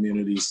change our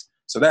communities.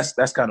 So that's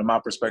kind of my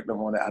perspective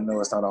on it. I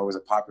know it's not always a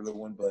popular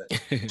one, but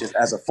just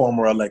as a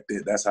former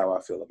elected, that's how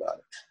I feel about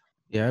it.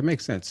 Yeah, it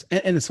makes sense.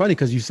 And it's funny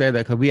because you say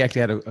that, because we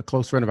actually had a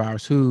close friend of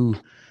ours who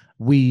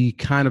we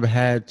kind of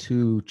had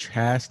to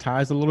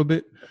chastise a little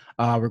bit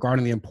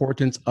regarding the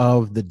importance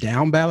of the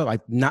down ballot, like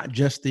not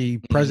just the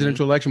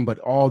presidential election, but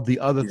all the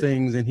other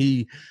things. And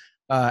he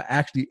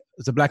actually,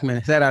 as a Black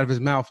man, said out of his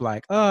mouth,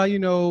 like,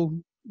 it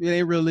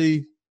ain't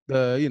really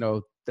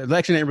the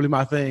election ain't really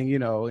my thing,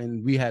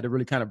 and we had to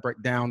really kind of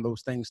break down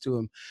those things to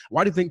him.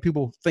 Why do you think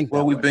people think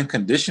Well, that we've way? been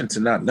conditioned to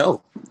not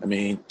know. I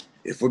mean,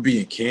 if we're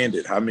being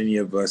candid, how many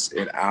of us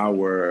in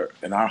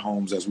our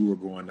homes as we were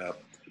growing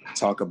up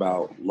talk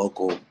about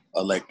local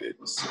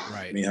electeds?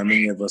 Right. I mean, how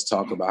many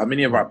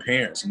of our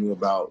parents knew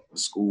about the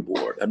school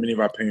board? How many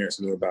of our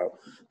parents knew about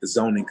the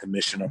zoning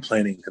commission or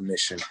planning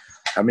commission?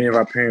 How many of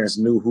our parents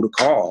knew who to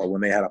call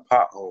when they had a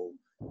pothole,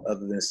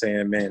 other than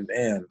saying, man,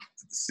 damn,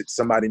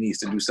 somebody needs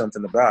to do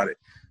something about it?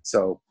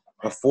 So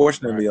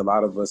unfortunately, a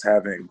lot of us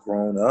haven't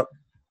grown up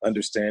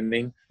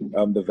understanding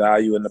the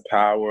value and the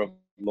power of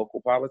local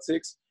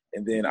politics.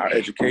 And then our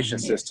education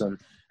system,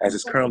 as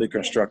it's currently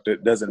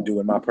constructed, doesn't do,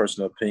 in my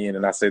personal opinion,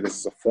 and I say this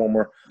as a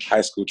former high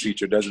school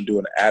teacher, doesn't do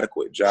an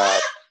adequate job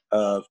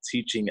of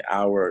teaching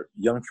our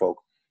young folk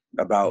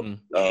about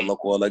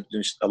local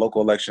elections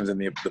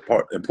and the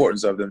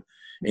importance of them.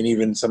 And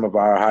even some of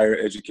our higher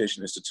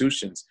education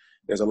institutions,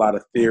 there's a lot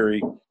of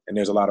theory and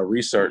there's a lot of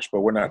research,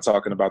 but we're not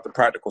talking about the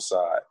practical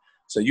side.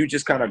 So you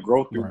just kind of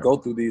go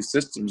through these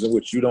systems in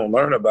which you don't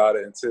learn about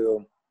it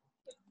until,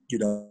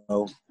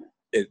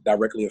 it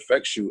directly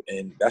affects you.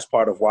 And that's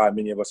part of why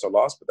many of us are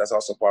lost, but that's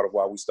also part of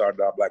why we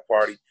started our Black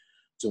Party,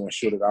 to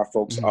ensure that our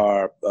folks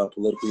are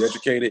politically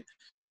educated.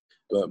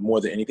 But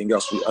more than anything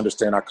else, we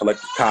understand our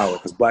collective power,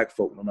 because Black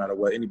folk, no matter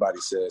what anybody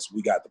says,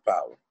 we got the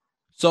power.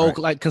 So,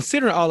 like,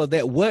 considering all of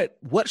that, what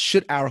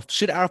should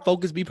our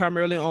focus be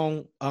primarily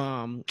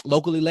on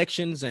local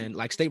elections and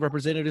like state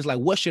representatives? Like,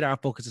 what should our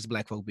focus as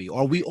Black folk be?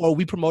 Are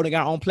we promoting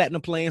our own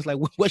platinum plans? Like,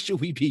 what should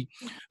we be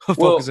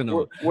focusing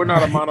on? We're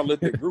not a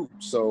monolithic group,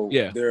 so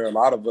there are a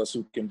lot of us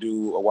who can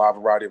do a wide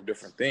variety of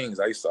different things.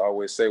 I used to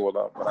always say, when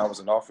I was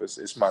in office,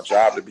 it's my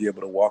job to be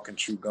able to walk and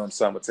chew gum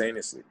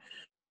simultaneously.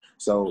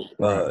 So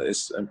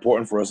it's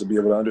important for us to be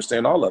able to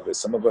understand all of it.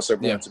 Some of us are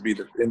going to be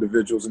the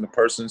individuals and the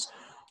persons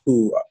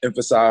who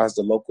emphasize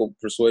the local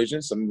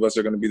persuasion. Some of us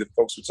are going to be the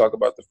folks who talk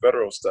about the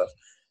federal stuff.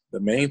 The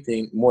main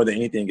thing, more than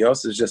anything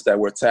else, is just that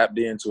we're tapped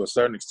in to a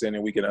certain extent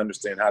and we can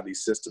understand how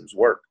these systems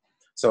work.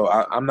 So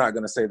I'm not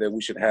going to say that we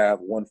should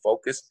have one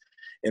focus.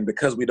 And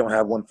because we don't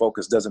have one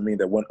focus doesn't mean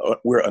that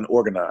we're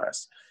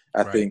unorganized.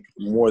 I think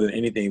more than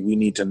anything, we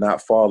need to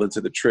not fall into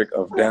the trick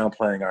of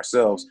downplaying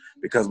ourselves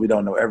because we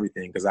don't know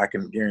everything. Because I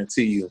can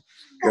guarantee you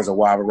there's a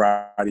wide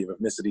variety of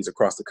ethnicities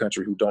across the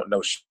country who don't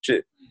know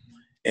shit.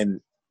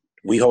 And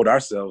we hold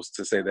ourselves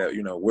to say that,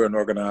 we're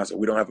unorganized or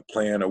we don't have a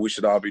plan or we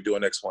should all be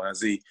doing X, Y, and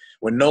Z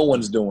when no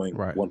one's doing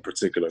one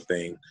particular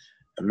thing.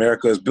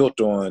 America is built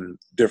on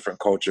different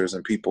cultures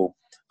and people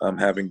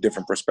having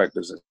different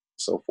perspectives and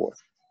so forth.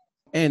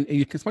 And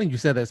it's funny you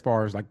said that as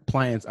far as like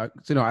plans.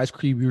 Ice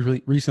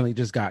Cube recently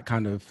just got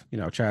kind of,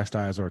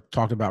 chastised or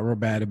talked about real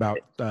bad about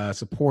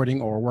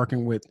supporting or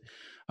working with.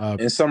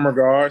 In some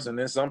regards, and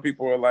then some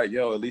people are like,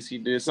 "Yo, at least he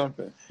did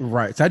something."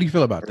 Right. So how do you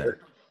feel about that?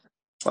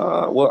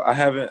 Well, I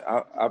haven't.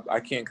 I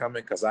can't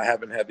comment because I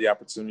haven't had the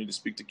opportunity to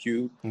speak to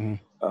Cube.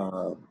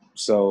 Mm-hmm.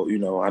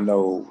 So I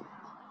know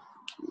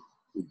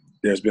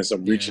there's been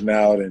some reaching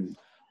out, and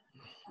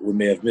we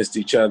may have missed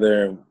each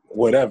other, and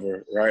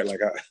whatever. Right? Like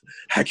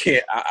I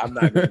can't. I'm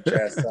not going to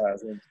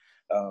chastise him.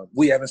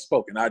 We haven't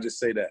spoken. I just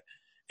say that,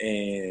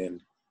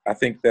 and I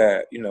think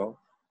that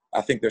I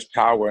think there's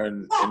power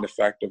in the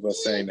fact of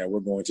us saying that we're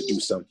going to do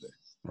something.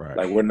 Right.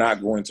 Like we're not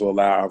going to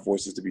allow our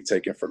voices to be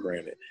taken for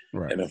granted.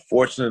 Right. And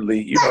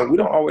unfortunately, we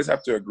don't always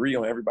have to agree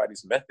on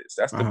everybody's methods.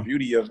 That's the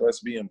beauty of us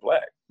being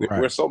Black.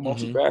 We're so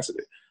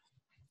multifaceted.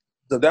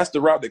 So that's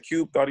the route that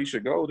Cube thought he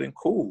should go, then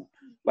cool.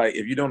 Like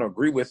if you don't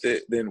agree with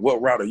it, then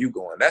what route are you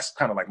going? That's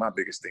kind of like my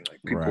biggest thing.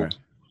 Like people,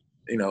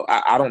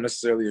 I don't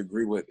necessarily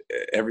agree with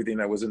everything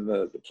that was in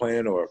the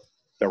plan or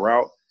the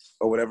route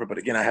or whatever. But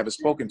again, I haven't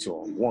spoken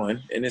to him,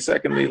 one. And then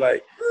secondly,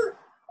 like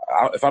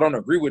if I don't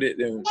agree with it,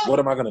 then what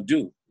am I going to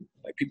do?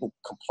 Like people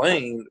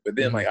complain, but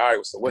then like, all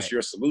right, so what's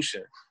your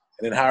solution?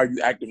 And then how are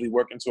you actively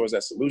working towards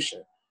that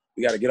solution?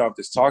 We got to get off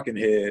this talking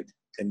head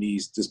and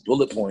these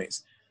bullet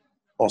points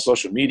on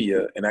social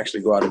media and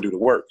actually go out and do the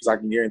work. Because I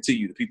can guarantee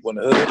you the people in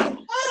the hood,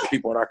 the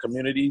people in our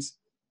communities,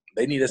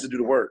 they need us to do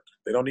the work.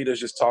 They don't need us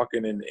just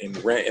talking and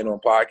ranting on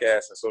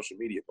podcasts and social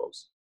media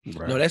posts.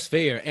 Right. No, that's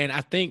fair. And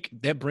I think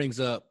that brings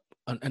up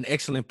an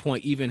excellent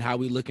point, even how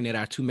we're looking at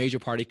our two major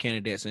party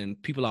candidates and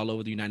people all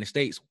over the United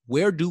States.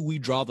 Where do we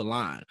draw the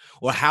line,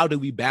 or how do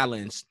we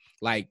balance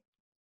like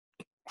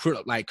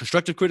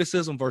constructive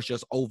criticism versus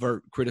just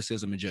overt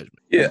criticism and judgment?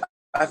 Yeah,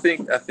 I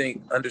think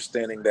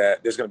understanding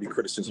that there's going to be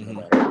criticism no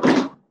matter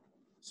what.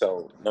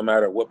 So no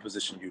matter what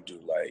position you do,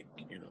 like,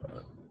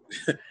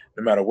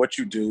 no matter what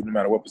you do, no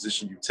matter what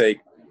position you take,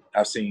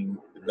 I've seen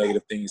the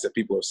negative things that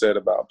people have said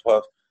about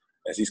Puff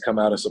as he's come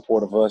out in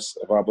support of us,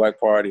 of our Black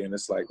Party. And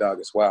it's like, dog,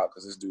 it's wild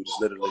because this dude is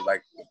literally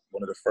like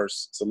one of the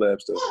first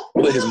celebs to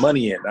put his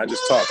money in, not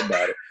just talk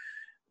about it,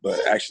 but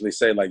actually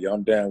say like, yo,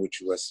 I'm down with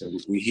you.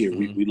 We here,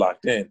 we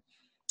locked in.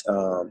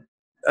 I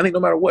think no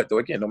matter what, though,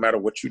 again, no matter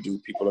what you do,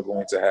 people are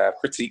going to have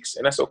critiques,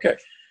 and that's okay.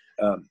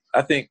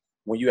 I think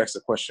when you ask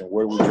the question,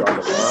 where do we draw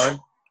the line?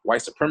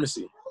 White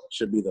supremacy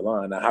should be the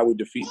line. Now, how we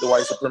defeat the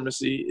white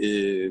supremacy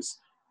is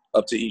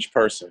up to each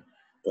person,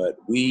 but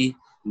we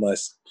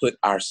must put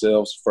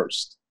ourselves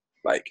first.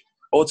 Like,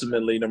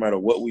 ultimately, no matter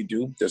what we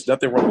do, there's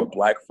nothing wrong with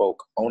Black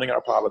folk owning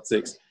our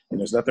politics, and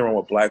there's nothing wrong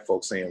with Black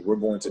folk saying we're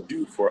going to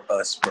do for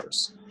us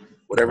first.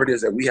 Whatever it is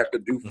that we have to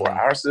do for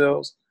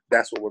ourselves,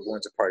 that's what we're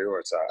going to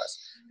prioritize.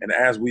 And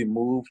as we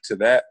move to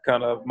that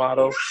kind of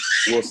motto,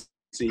 we'll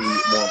see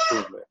more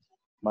improvement.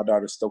 My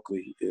daughter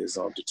Stokely is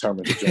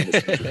determined to join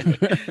this.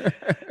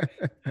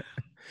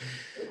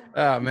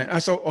 Man.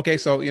 So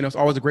it's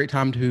always a great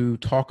time to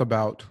talk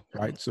about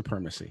white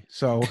supremacy.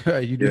 So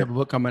you do have a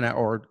book coming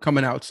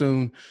out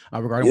soon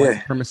regarding white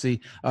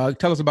supremacy.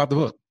 Tell us about the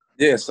book.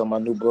 Yeah, so my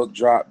new book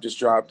just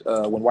dropped.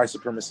 When White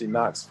Supremacy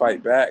Knocks,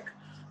 Fight Back.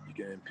 You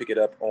can pick it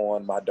up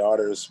on my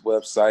daughter's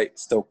website,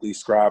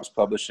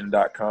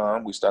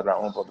 StokelyScribesPublishing.com. We started our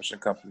own publishing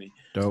company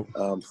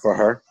for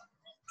her.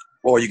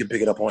 Or you can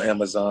pick it up on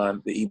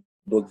Amazon, the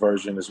ebook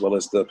version, as well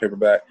as the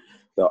paperback.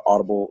 The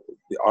Audible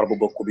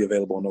book will be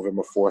available on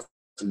November 4th,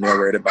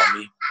 narrated by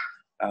me.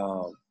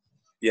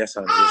 Yes,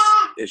 honey,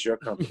 it's your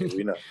company,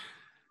 we know.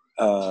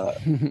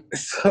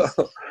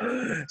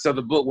 So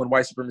the book, When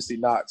White Supremacy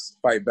Knocks,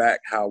 Fight Back,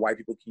 how white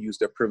people can use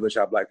their privilege,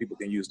 how Black people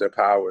can use their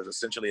power, is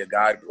essentially a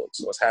guidebook.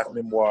 So it's half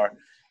memoir,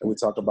 and we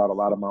talk about a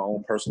lot of my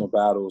own personal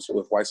battles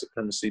with white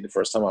supremacy. The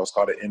first time I was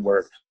called an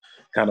N-word,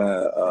 kind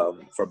of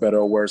for better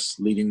or worse,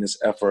 leading this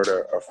effort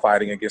or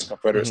fighting against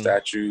Confederate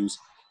statues,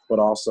 but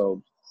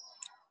also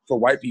for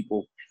white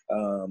people,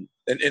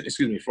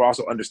 for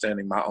also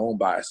understanding my own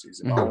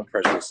biases and my own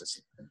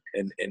prejudices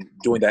and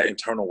doing that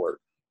internal work.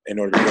 In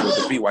order to be able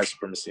to defeat white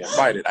supremacy and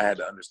fight it, I had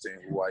to understand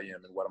who I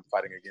am and what I'm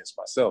fighting against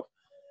myself.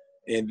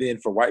 And then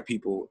for white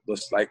people,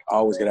 just like I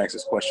always get asked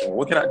this question: well,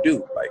 what can I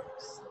do? Like,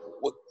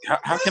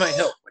 how can I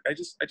help? Like, I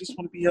just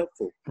want to be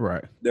helpful.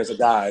 Right. There's a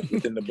guide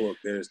within the book.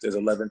 There's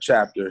 11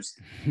 chapters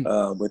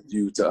with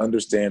you to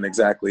understand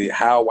exactly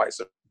how white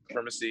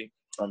supremacy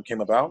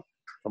came about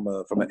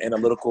from an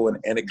analytical and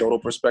anecdotal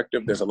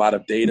perspective. There's a lot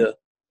of data.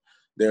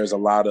 There's a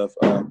lot of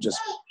just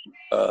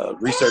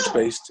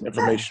research-based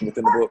information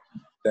within the book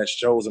that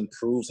shows and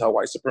proves how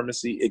white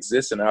supremacy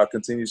exists and how it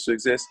continues to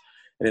exist.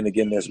 And then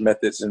again, there's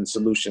methods and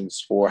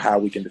solutions for how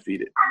we can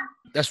defeat it.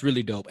 That's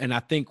really dope. And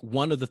I think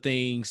one of the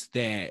things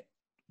that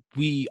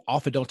we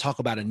often don't talk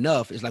about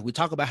enough is like we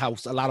talk about how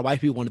a lot of white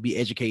people want to be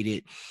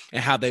educated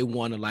and how they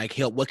want to like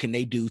help. What can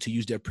they do to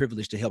use their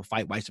privilege to help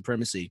fight white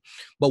supremacy?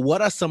 But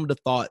what are some of the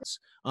thoughts?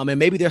 And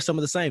maybe there's some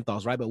of the same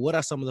thoughts, right? But what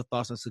are some of the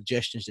thoughts and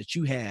suggestions that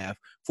you have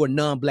for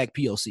non-Black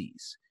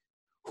POCs?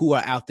 who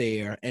are out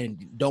there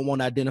and don't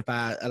want to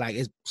identify, like,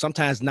 it's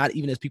sometimes not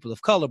even as people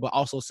of color, but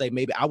also say,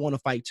 maybe I want to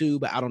fight too,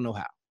 but I don't know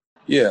how.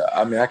 Yeah,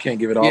 I mean, I can't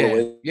give it all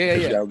away. Yeah.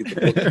 You gotta get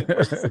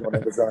the book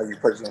on Amazon. You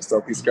purchase on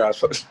Sophie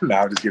Scott. No,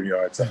 I'm just giving you a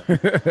hard time.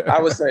 I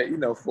would say,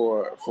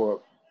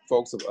 for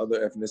folks of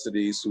other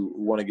ethnicities who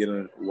want to get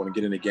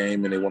in the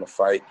game and they want to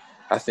fight,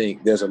 I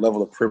think there's a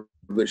level of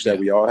privilege that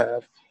we all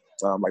have.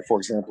 Like, for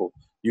example,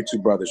 you two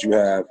brothers, you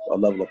have a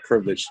level of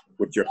privilege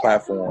with your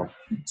platform.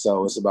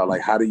 So it's about,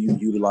 like, how do you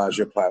utilize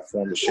your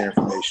platform to share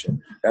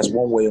information? That's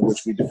one way in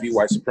which we defeat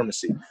white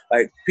supremacy.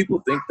 Like, people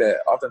think that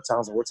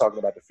oftentimes when we're talking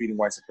about defeating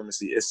white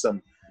supremacy, it's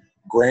some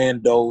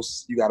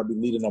grandiose, you got to be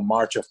leading a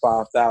march of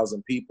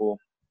 5,000 people.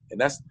 And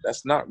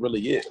that's not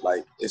really it.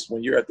 Like, it's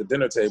when you're at the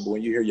dinner table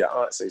and you hear your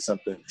aunt say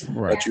something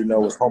that you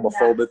know is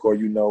homophobic or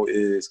you know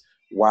is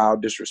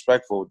wild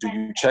disrespectful. Do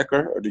you check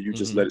her or do you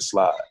just let it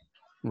slide?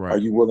 Right. Are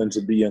you willing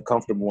to be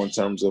uncomfortable in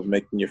terms of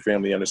making your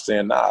family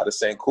understand, nah,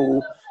 this ain't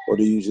cool? Or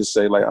do you just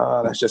say, like,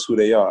 that's just who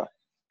they are?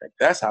 Like,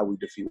 that's how we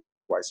defeat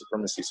white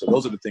supremacy. So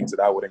those are the things that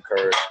I would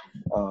encourage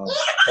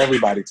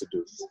everybody to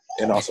do,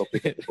 and also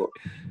pick up the book.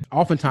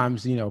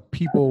 Oftentimes,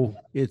 people,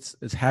 it's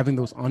having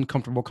those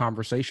uncomfortable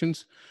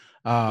conversations.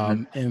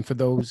 And for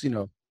those,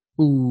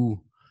 who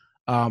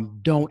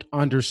don't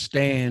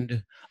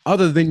understand,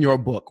 other than your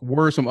book,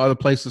 what are some other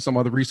places, some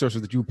other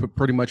resources that you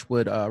pretty much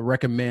would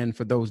recommend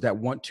for those that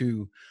want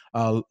to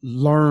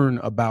learn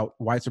about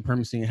white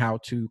supremacy and how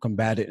to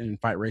combat it and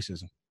fight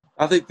racism?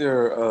 I think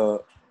there are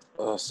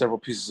several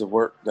pieces of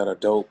work that are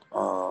dope.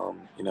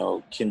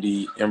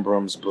 Kendi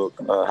Embram's book,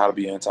 How to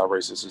Be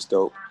Anti-Racist, is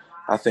dope.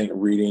 I think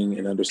reading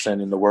and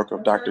understanding the work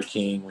of Dr.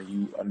 King, when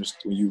you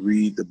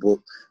read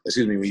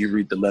when you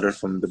read the letter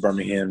from the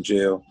Birmingham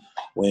jail,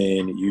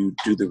 when you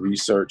do the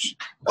research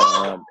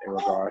in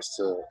regards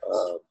to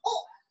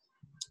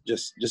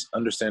just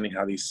understanding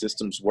how these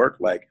systems work.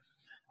 Like,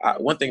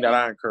 one thing that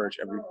I encourage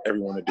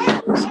everyone to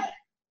do is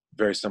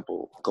very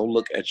simple. Go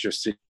look at your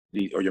city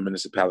or your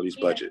municipality's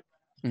budget.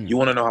 You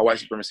want to know how white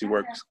supremacy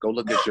works? Go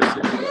look at your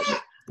city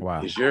budget.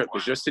 Wow. Does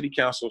your city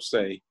council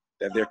say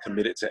that they're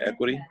committed to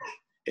equity?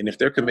 And if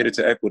they're committed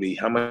to equity,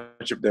 how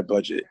much of their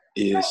budget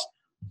is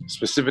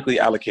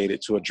specifically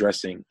allocated to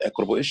addressing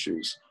equitable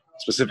issues,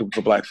 specifically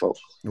for Black folk?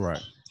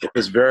 Right. If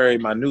it's very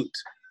minute,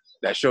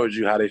 that shows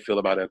you how they feel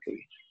about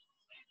equity.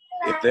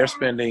 If they're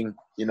spending,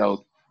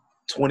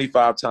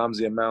 25 times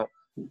the amount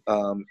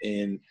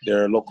in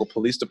their local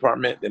police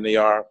department than they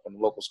are in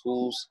local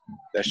schools,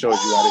 that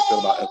shows you how they feel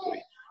about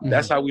equity.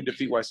 That's how we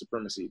defeat white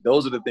supremacy.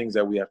 Those are the things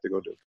that we have to go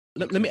do.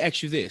 Let me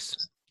ask you this.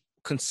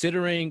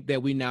 Considering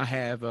that we now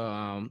have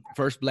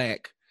first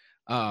Black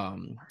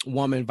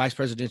woman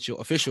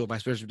official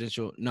vice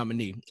presidential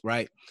nominee,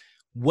 right?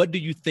 What do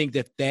you think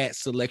that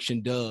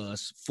selection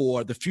does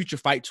for the future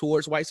fight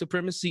towards white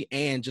supremacy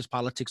and just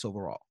politics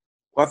overall?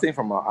 Well, I think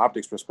from an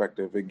optics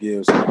perspective, it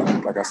gives,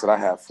 like I said, I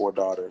have 4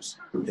 daughters.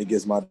 It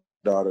gives my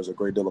daughters a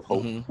great deal of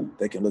hope.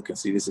 They can look and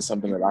see this is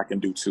something that I can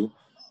do too.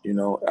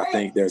 I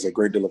think there's a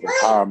great deal of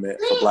empowerment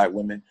for Black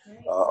women.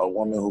 A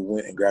woman who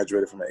went and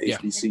graduated from an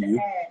HBCU,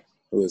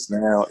 who is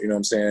now,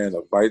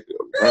 a vice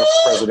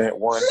president,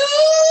 one.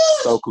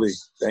 Stokely,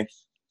 thank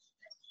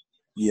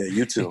you. Yeah,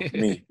 you too.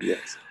 Me,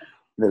 yes.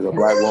 There's a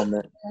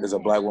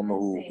Black woman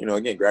who,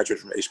 again,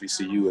 graduated from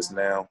HBCU, is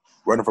now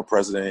running for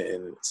president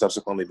and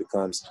subsequently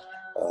becomes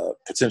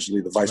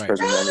potentially the vice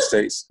president of the United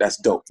States. That's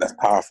dope. That's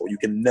powerful. You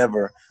can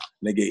never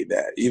negate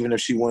that. Even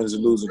if she wins or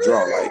lose or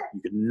draw, like,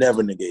 you can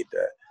never negate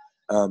that.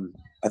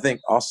 I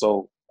think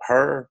also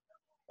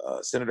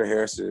Senator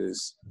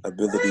Harris's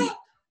ability,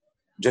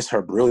 just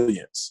her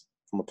brilliance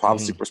from a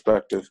policy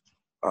perspective.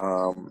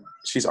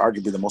 She's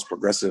arguably the most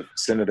progressive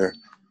senator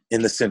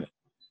in the Senate.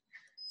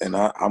 And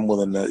I'm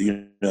willing to,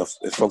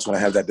 if folks want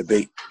to have that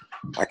debate,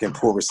 I can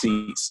pull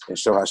receipts and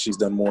show how she's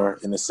done more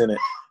in the Senate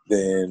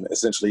than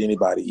essentially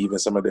anybody, even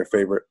some of their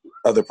favorite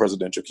other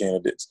presidential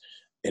candidates.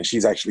 And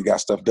she's actually got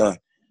stuff done.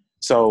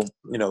 So,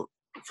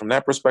 from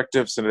that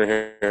perspective,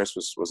 Senator Harris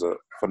was a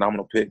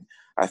phenomenal pick.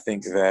 I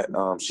think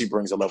that she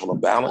brings a level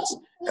of balance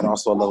and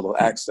also a level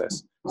of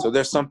access. So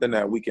there's something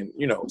that we can,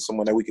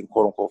 someone that we can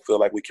quote unquote feel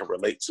like we can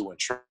relate to and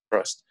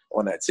trust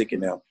on that ticket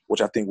now,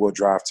 which I think will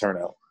drive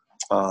turnout.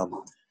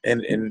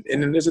 And then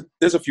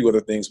there's a few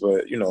other things,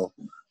 but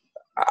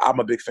I'm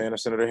a big fan of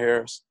Senator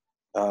Harris,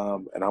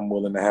 and I'm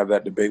willing to have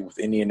that debate with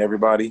any and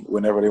everybody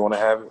whenever they want to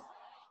have it.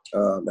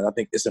 And I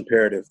think it's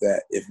imperative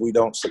that if we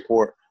don't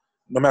support,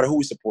 no matter who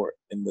we support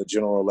in the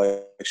general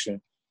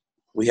election,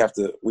 we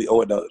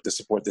owe it to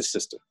support this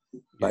sister.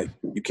 Like,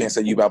 you can't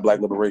say you about Black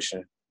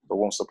liberation, but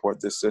won't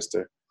support this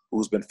sister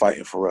who's been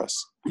fighting for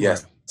us.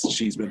 Yes,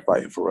 she's been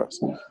fighting for us.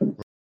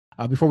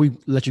 Before we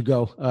let you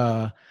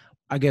go,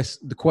 I guess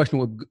good question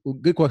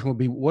would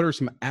be, what are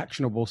some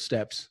actionable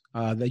steps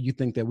that you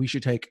think that we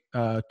should take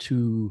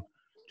to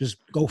just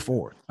go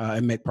forward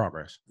and make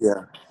progress?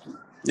 Yeah.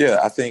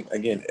 I think,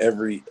 again,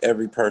 every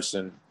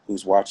person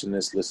who's watching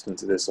this, listening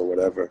to this or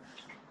whatever,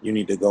 you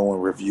need to go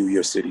and review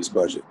your city's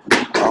budget.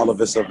 All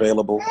of it's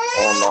available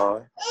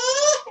online.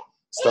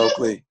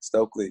 Stokely,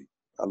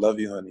 I love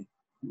you, honey.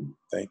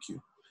 Thank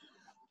you.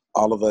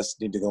 all of us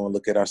need to go and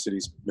look at our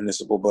city's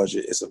municipal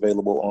budget. It's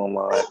available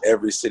online,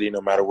 every city,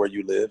 no matter where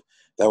you live.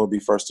 That would be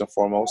first and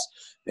foremost.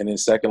 And then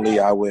secondly,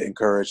 I would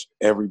encourage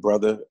every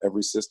brother,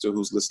 every sister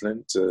who's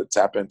listening to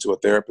tap into a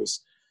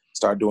therapist,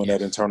 start doing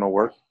that internal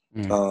work.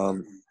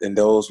 And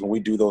when we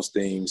do those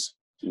things,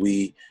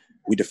 we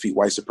defeat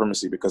white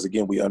supremacy, because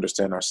again, we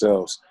understand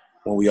ourselves.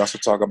 When we also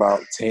talk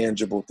about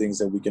tangible things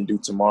that we can do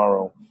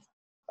tomorrow,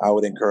 I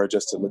would encourage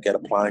us to look at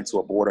applying to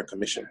a board or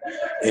commission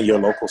in your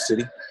local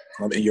city,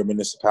 in your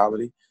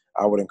municipality.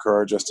 I would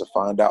encourage us to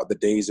find out the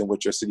days in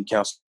which your city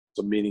council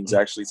meetings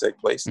actually take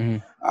place.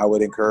 I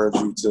would encourage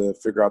you to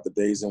figure out the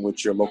days in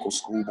which your local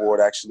school board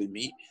actually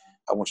meet.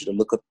 I want you to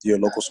look at your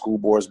local school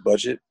board's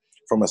budget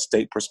from a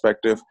state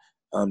perspective.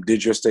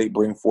 Did your state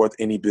bring forth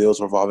any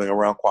bills revolving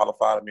around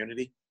qualified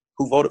immunity?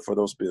 Who voted for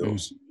those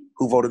bills?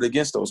 Who voted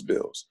against those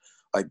bills?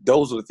 Like,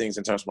 those are the things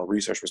in terms from a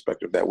research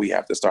perspective that we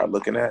have to start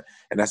looking at.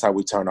 And that's how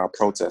we turn our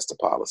protest to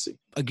policy.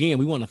 Again,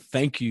 we want to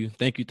thank you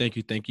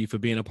for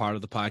being a part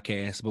of the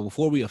podcast. But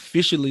before we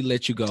officially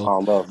let you go,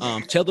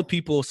 tell the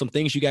people some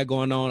things you got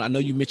going on. I know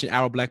you mentioned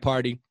Our Black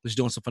Party, which is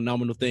doing some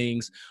phenomenal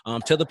things.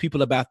 Tell the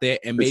people about that,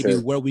 and maybe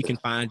where we can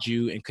find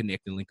you and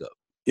connect and link up.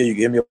 Yeah, you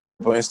can hit me up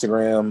on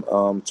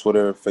Instagram,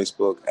 Twitter,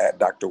 Facebook at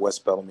Dr. Wes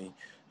Bellamy.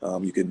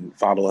 You can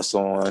follow us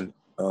on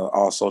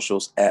all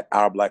socials at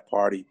Our Black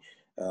Party.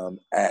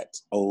 At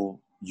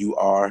OURBLACK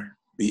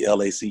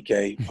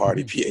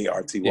party,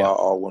 PARTY,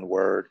 all one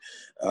word.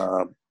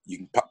 You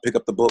can pick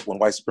up the book, When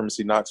White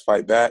Supremacy Knocks,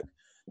 Fight Back.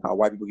 How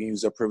white people can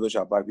use their privilege,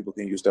 how black people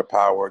can use their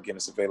power. Again,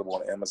 it's available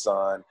on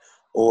Amazon,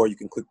 or you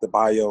can click the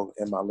bio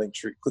in my link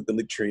tree, click the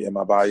link tree in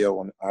my bio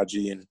on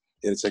IG, and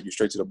it'll take you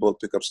straight to the book.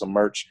 Pick up some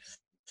merch.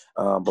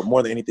 But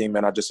more than anything,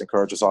 man, I just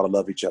encourage us all to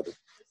love each other.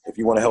 If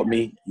you want to help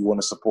me, you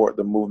want to support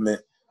the movement,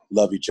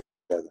 love each other.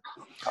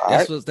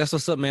 That's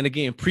what's up, man.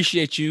 Again,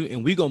 appreciate you,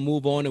 and we're gonna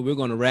move on and we're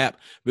gonna wrap.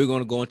 We're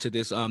gonna go into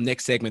this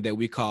next segment that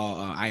we call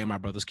I Am My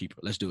Brother's Keeper.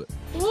 Let's do it.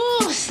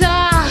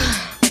 Woosah!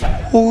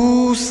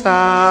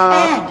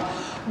 Woosah!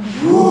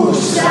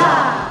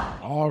 Woosah!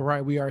 All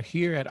right, we are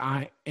here at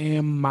I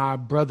Am My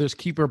Brother's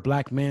Keeper,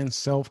 Black Man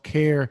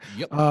Self-Care,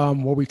 where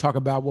we talk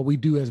about what we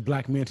do as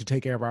Black men to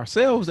take care of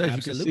ourselves, as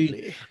you can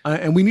see.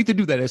 And we need to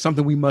do that. It's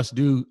something we must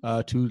do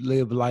to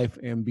live life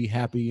and be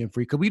happy and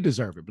free, because we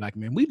deserve it, Black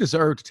men. We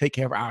deserve to take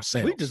care of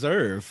ourselves. We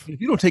deserve. If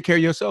you don't take care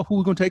of yourself,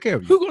 who's going to take care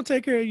of you? Who's going to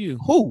take care of you?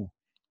 Who?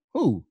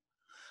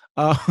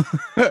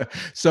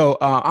 So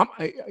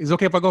is it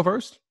okay if I go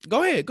first?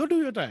 Go ahead. Go do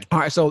your thing. All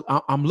right. So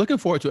I'm looking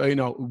forward to,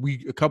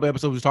 a couple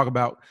episodes we talk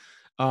about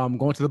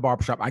going to the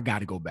barbershop. I got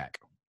to go back.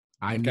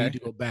 I need to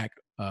go back.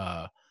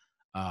 A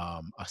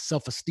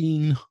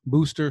self-esteem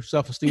booster.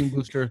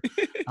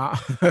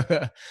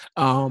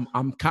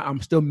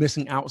 I'm still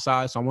missing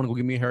outside, so I want to go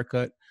get me a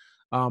haircut.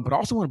 But I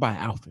also want to buy an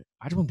outfit.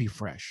 I just want to be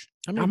fresh.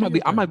 I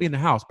might be in the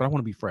house, but I want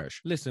to be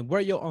fresh. Listen,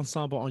 wear your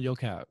ensemble on your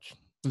couch.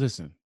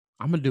 Listen,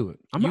 I'm gonna do it.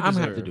 I'm gonna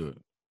have to do it.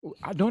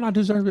 I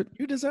deserve it.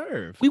 You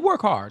deserve. We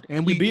work hard,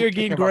 and your beard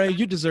getting gray.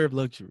 You deserve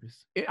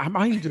luxuries. I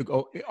might need to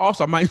go.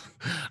 Also, I might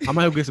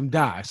go get some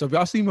dye. So if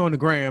y'all see me on the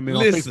gram, and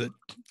listen, on Facebook,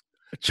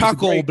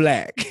 charcoal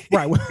black,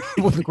 right,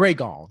 with the gray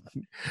gone.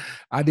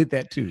 I did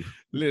that too.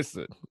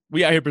 Listen,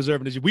 we out here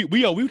preserving this. We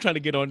were trying to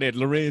get on that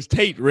Lorenz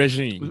Tate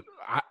regime.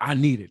 I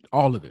need it,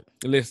 all of it.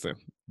 Listen,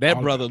 that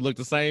brother looked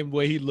the same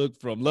way he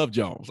looked from Love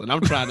Jones, and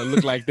I'm trying to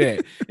look like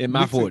that in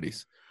my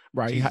 40s.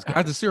 Right.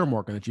 How's the serum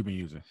working that you've been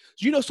using?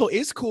 So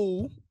it's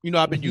cool.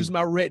 I've been using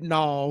my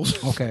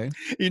retinols. Okay.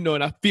 And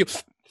I feel,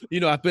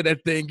 I feel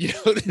that thing,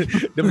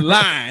 them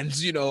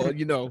lines,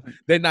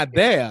 they're not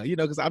there,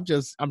 because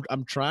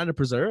I'm trying to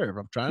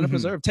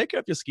preserve. Take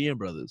care of your skin,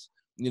 brothers.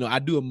 I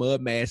do a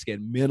mud mask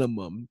at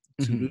minimum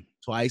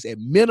twice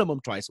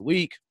a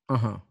week.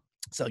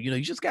 So,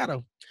 you just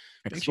gotta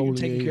make sure you're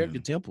taking care of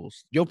your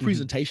temples. Your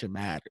presentation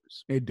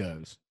matters. It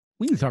does.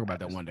 We need to talk about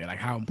that one day, like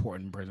how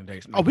important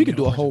presentation. Oh, we can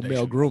do a whole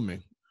male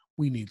grooming.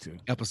 We need to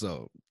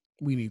episode.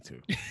 We need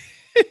to.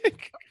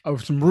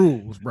 Of some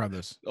rules,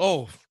 brothers.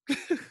 Oh,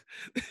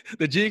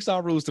 the jigsaw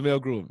rules to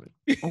male grooming.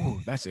 Oh,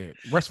 that's it.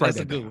 Let's write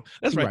that down.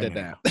 Let's write that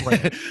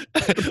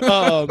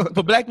down.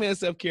 For Black Man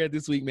Self-Care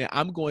this week, man,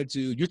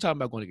 you're talking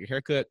about going to get a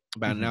haircut,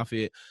 buy an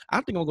outfit.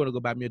 I think I'm going to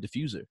go buy me a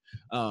diffuser.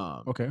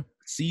 Okay.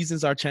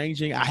 Seasons are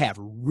changing. I have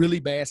really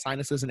bad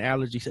sinuses and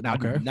allergies, and I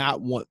do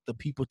not want the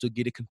people to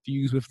get it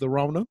confused with the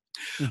Rona.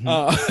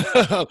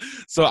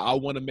 So I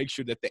want to make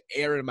sure that the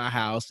air in my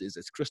house is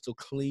as crystal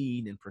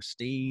clean and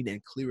pristine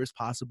and clear as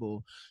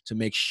possible, to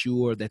make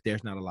sure that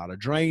there's not a lot of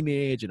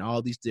drainage and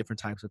all these different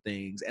types of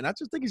things. And I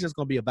just think it's just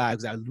going to be a vibe,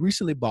 because I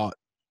recently bought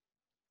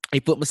a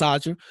foot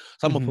massager.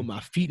 So I'm going to put my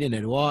feet in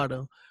that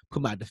water,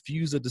 put my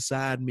diffuser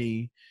beside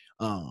me,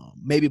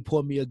 maybe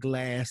pour me a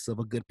glass of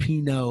a good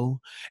Pinot,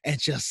 and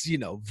just,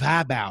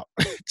 vibe out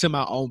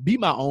to be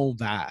my own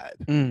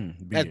vibe.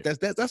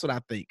 That's what I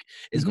think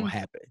is going to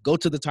happen. Go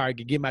to the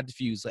Target, get my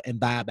diffuser, and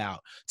vibe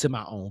out to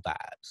my own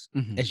vibes.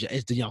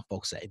 As the young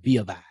folks say, be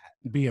a vibe.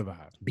 Be a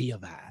vibe. Be a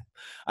vibe.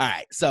 All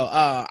right. So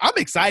I'm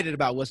excited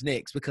about what's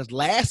next, because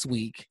last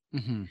week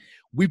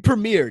we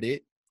premiered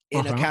it.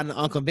 in a kind of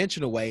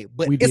unconventional way,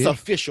 but it's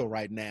official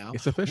right now.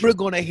 It's official. We're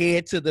going to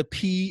head to the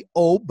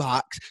P.O.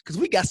 box because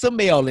we got some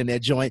mail in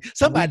that joint.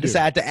 Somebody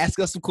decided to ask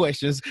us some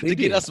questions to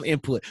get us some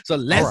input. So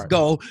let's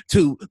go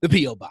to the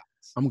P.O. box.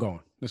 I'm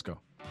going. Let's go.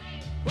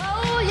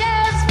 Oh,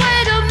 yes,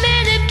 wait a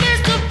minute,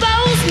 Mr.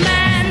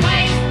 Postman.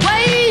 Wait,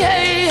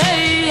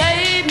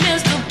 hey,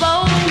 Mr.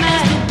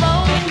 Postman.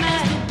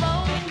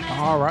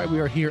 All right, we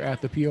are here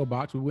at the P.O.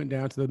 box. We went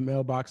down to the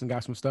mailbox and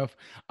got some stuff.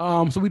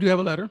 So we do have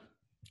a letter.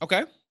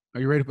 Okay. Are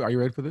you ready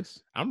for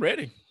this? I'm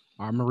ready.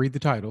 I'm gonna read the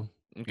title.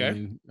 Okay.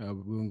 And,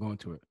 we're gonna go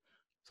into it.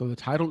 So the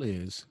title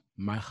is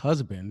 "My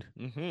Husband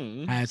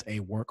Has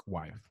a Work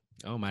Wife."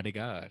 Oh mighty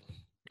God.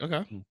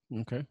 Okay.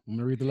 Okay. I'm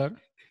gonna read the letter.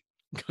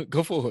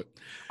 Go for it.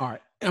 All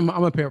right. I'm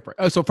gonna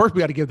paraphrase. So first, we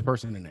got to give the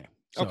person a name.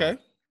 So, okay.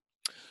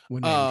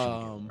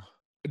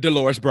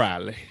 Dolores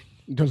Bradley.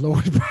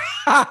 Dolores.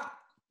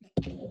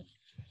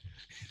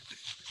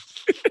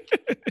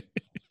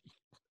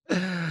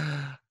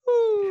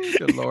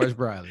 Dolores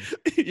Bradley.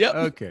 Yep.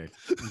 Okay.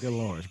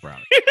 Dolores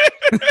Bradley.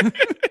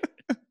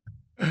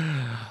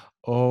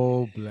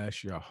 Oh,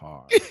 bless your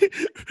heart.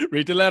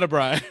 Read the letter,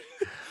 Brian.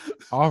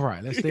 All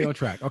right. Let's stay on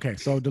track. Okay.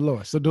 So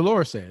Dolores. So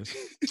Dolores says,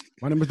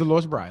 my name is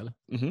Dolores Bradley.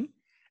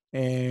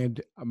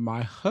 And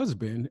my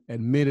husband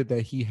admitted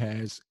that he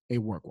has a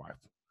work wife.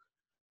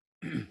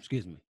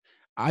 Excuse me.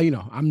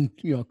 I'm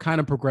kind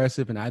of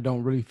progressive, and I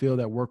don't really feel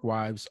that work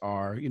wives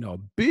are, a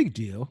big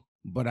deal.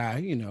 But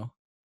I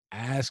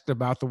asked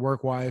about the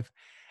work wife,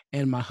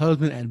 and my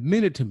husband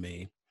admitted to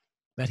me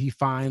that he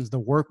finds the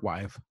work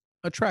wife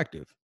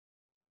attractive.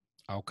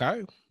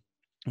 Okay.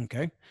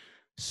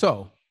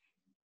 So,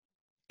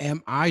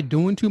 am I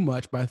doing too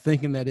much by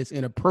thinking that it's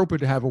inappropriate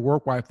to have a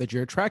work wife that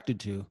you're attracted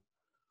to?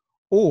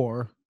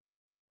 Or,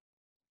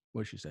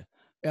 what did she say?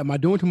 Am I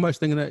doing too much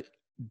thinking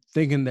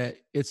that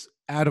it's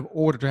out of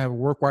order to have a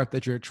work wife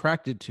that you're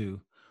attracted to?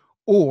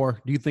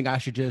 Or do you think I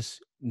should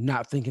just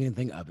not think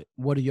anything of it?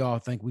 What do y'all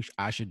think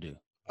I should do?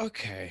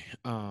 Okay.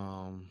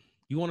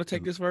 You want to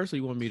take this first, or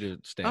you want me to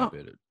stab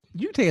at it?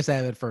 You take a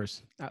stab at it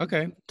first.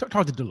 Okay.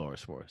 Talk to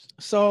Dolores for us.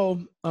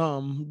 So,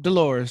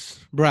 Dolores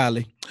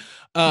Bradley.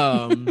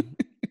 Well,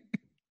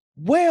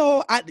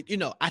 I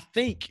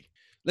think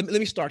let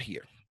me start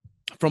here.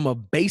 From a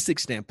basic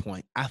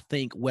standpoint, I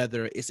think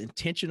whether it's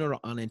intentional or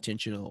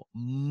unintentional,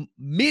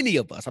 many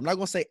of us, I'm not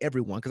going to say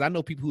everyone, because I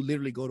know people who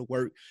literally go to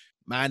work,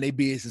 mind their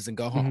business, and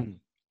go home.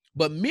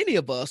 But many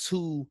of us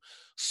who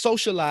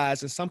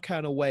socialize in some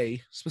kind of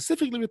way,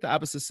 specifically with the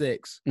opposite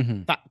sex,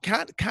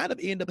 kind of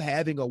end up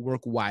having a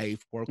work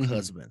wife, work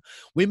husband.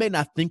 We may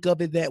not think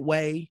of it that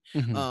way.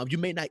 You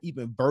may not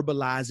even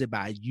verbalize it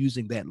by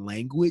using that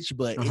language,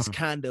 but it's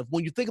kind of,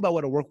 when you think about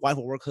what a work wife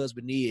or work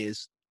husband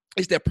is,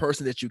 it's that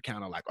person that you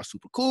kind of like are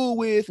super cool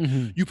with.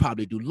 You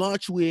probably do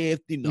lunch with,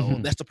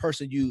 that's the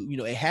person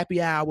you at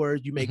happy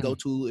hours you may go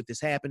to if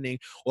it's happening,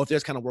 or if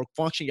there's kind of work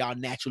function, y'all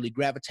naturally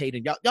gravitate,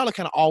 and y'all are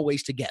kind of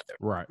always together.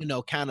 Right.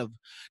 Kind of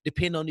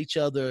depend on each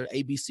other,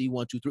 ABC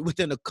 1, 2, 3,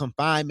 within the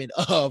confinement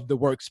of the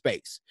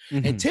workspace.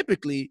 And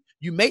typically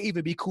you may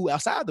even be cool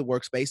outside the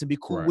workspace and be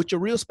cool with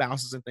your real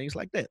spouses and things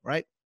like that,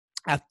 right?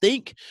 I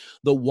think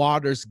the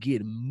waters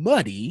get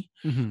muddy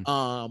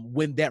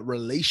when that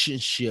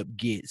relationship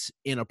gets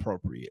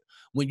inappropriate,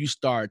 when you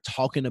start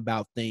talking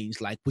about things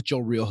like with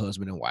your real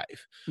husband and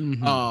wife.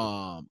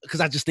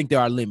 Because I just think there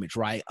are limits,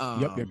 right?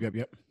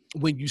 Yep.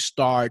 When you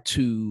start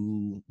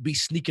to be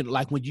sneaking,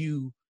 like when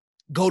you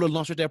go to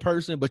lunch with that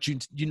person, but you're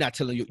not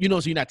telling so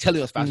you're not telling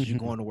your spouse that you're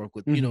going to work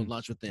with,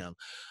 lunch with them.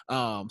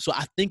 So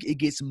I think it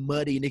gets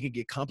muddy and it can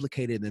get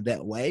complicated in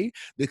that way,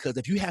 because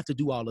if you have to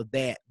do all of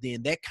that,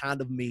 then that kind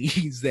of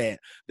means that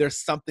there's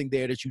something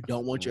there that you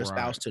don't want your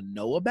spouse to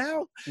know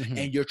about,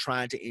 and you're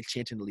trying to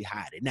intentionally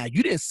hide it. Now,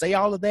 you didn't say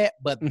all of that,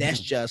 but that's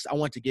just, I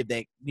want to give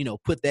that,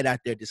 put that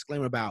out there,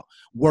 disclaimer about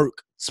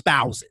work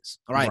spouses.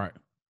 All right.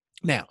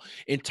 Now,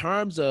 in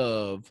terms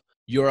of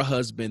your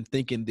husband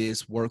thinking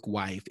this work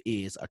wife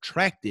is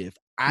attractive,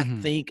 I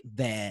think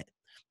that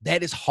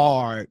is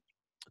hard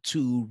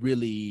to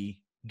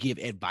really give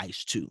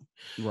advice to.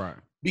 Right.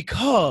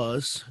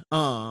 Because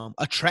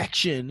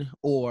attraction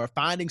or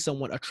finding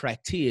someone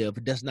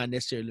attractive does not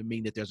necessarily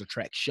mean that there's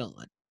attraction.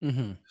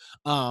 And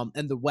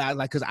the way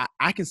because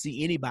I can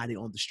see anybody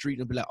on the street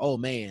and be like, oh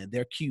man,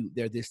 they're cute,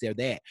 they're this, they're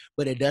that,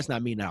 but it does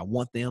not mean that I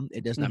want them.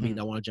 It does not mean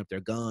I want to jump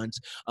their guns.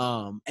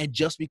 And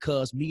just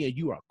because me and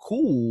you are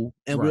cool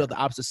and we're the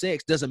opposite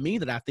sex doesn't mean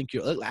that I think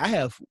you're ugly. I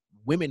have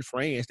women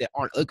friends that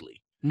aren't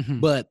ugly,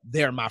 but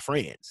they're my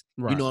friends.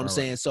 You know what I'm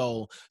saying?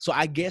 So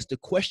I guess the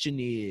question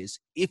is,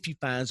 if he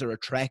finds her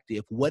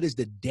attractive, what is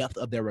the depth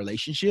of their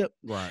relationship?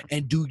 Right.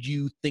 And do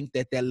you think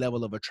that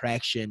level of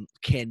attraction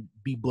can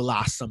be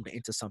blossomed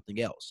into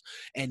something else?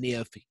 And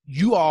if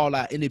you all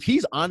are, and if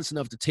he's honest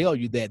enough to tell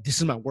you that this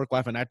is my work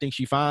wife and I think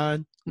she's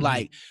fine,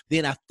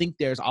 then I think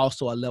there's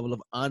also a level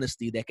of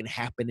honesty that can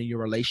happen in your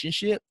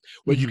relationship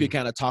where you can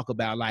kind of talk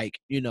about, like,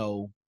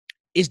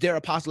 is there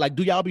a possible, like,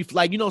 do y'all be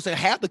like, you know what I'm saying,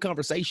 have the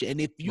conversation. And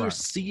if you're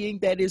seeing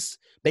that it's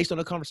based on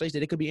the conversation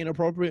that it could be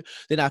inappropriate,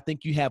 then I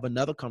think you have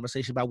another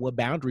conversation about what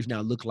boundaries now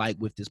look like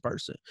with this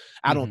person.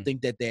 I don't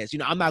think that that's, you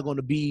know, I'm not going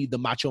to be the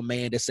macho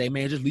man that say,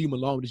 man, just leave him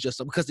alone. It's just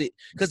something,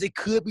 because it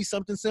could be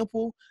something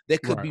simple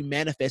that could be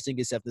manifesting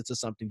itself into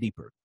something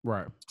deeper.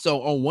 Right.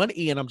 So on one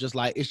end, I'm just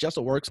like, it's just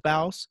a work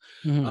spouse.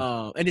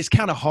 And it's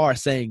kind of hard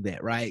saying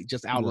that, right?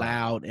 Just out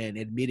loud and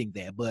admitting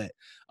that. But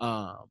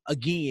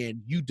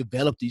again, you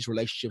develop these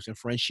relationships and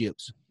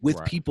friendships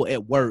with people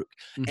at work.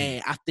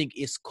 And I think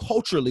it's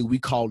culturally, we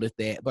call it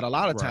that. But a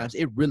lot of times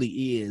it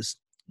really is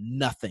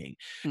nothing.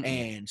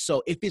 And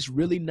so if it's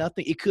really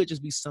nothing, it could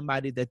just be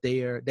somebody the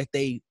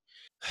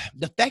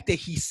fact that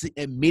he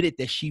admitted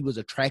that she was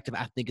attractive,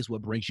 I think is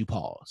what brings you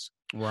pause.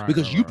 Right.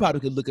 Because you probably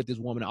could look at this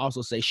woman and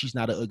also say she's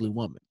not an ugly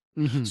woman.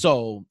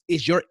 So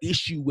is your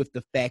issue with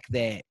the fact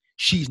that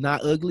she's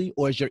not ugly,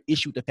 or is your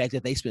issue with the fact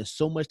that they spend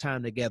so much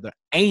time together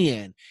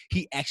and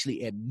he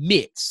actually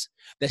admits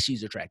that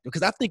she's attractive?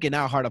 Because I think in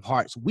our heart of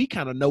hearts, we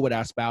kind of know what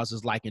our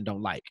spouses like and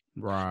don't like.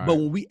 Right. But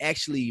when we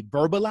actually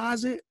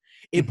verbalize it,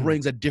 it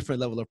brings a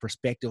different level of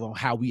perspective on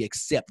how we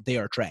accept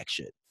their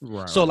attraction.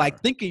 Right. So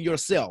like thinking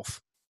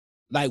yourself,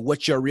 like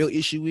what your real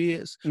issue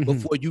is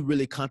before you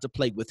really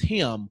contemplate with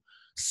him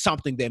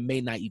something that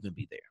may not even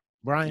be there.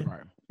 Brian?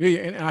 Right. Yeah,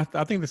 and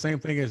I think the same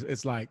thing is,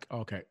 it's like,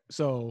 okay,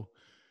 so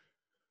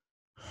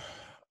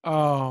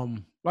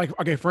like,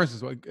 okay, for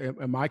instance, like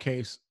in my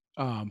case,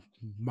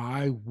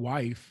 my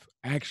wife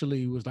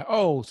actually was like,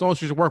 oh, so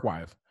she's a work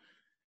wife.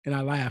 And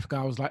I laughed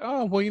because I was like,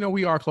 oh, well, you know,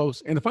 we are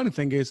close. And the funny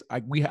thing is, I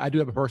do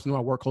have a person who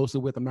I work closely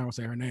with. I'm not gonna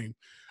say her name.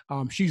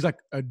 She's like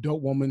a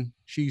dope woman.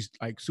 She's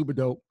like super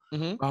dope.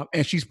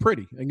 And she's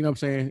pretty. And you know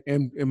what I'm saying?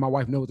 And my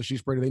wife knows that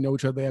she's pretty. They know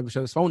each other. They have each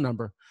other's phone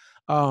number.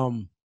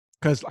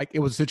 Because like it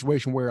was a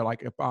situation where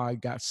like if I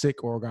got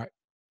sick or got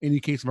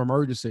any case of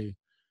emergency,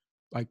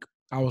 like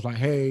I was like,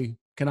 hey,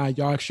 can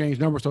y'all exchange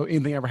numbers so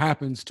anything ever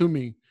happens to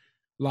me,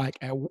 like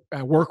at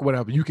work or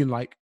whatever, you can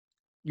like,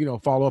 you know,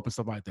 follow up and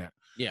stuff like that.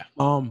 Yeah.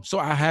 So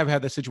I have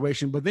had that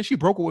situation, but then she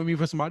broke it with me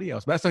for somebody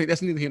else. But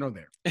that's neither here nor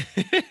there.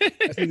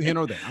 That's neither here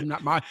nor there. I'm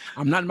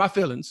not in my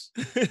feelings.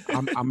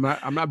 I'm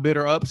not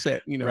bitter or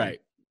upset, you know. Right.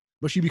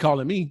 But she be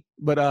calling me.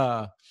 But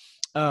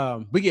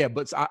yeah,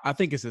 but I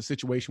think it's a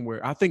situation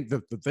where I think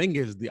the thing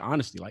is the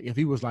honesty. Like if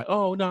he was like,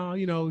 oh no,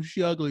 you know,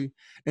 she ugly,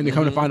 and they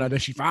come to find out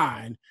that she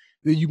fine,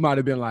 then you might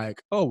have been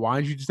like, oh, why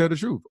didn't you just tell the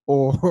truth?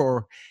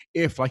 Or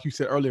if, like you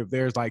said earlier, if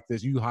there's like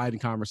this, you hiding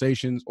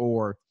conversations,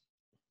 or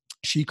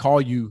she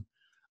calls you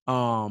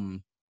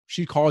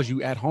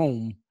at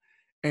home,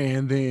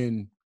 and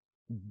then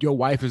your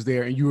wife is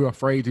there and you're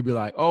afraid to be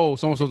like, oh,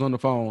 so-and-so's on the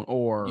phone,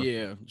 or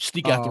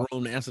sneak out the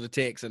room to answer the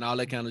text and all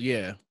that kind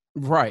of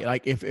right.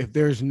 Like if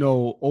there's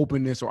no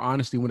openness or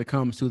honesty when it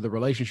comes to the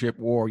relationship,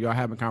 or y'all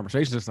having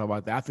conversations and stuff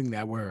like that, I think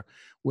that where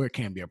it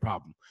can be a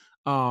problem.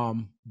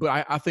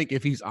 But I think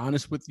if he's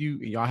honest with you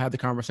and y'all have the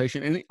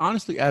conversation, and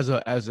honestly, as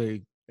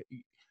a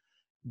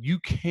you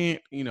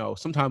can't, you know,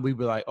 sometimes we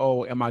be like,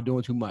 oh, am I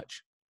doing too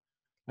much?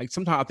 Like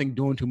sometimes I think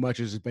doing too much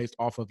is based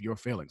off of your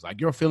feelings.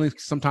 Like your feelings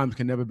sometimes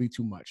can never be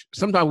too much.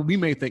 Sometimes we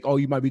may think, oh,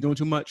 you might be doing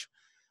too much.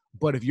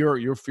 But if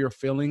your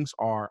feelings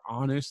are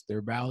honest,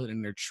 they're valid,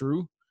 and they're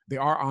true. They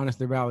are honest,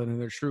 they're valid,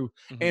 and they're true.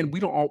 And we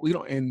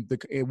don't, and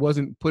it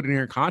wasn't put in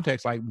here in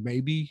context. Like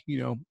maybe, you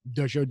know,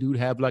 does your dude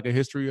have like a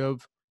history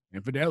of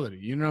infidelity?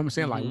 You know what I'm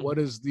saying? Like what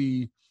is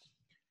the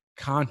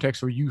context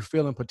for you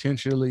feeling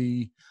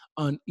potentially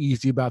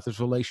uneasy about this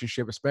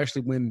relationship,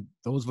 especially when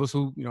those of us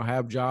who, you know,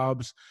 have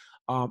jobs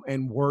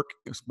and work,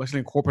 especially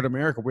in corporate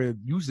America, we're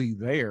usually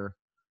there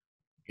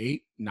 8-9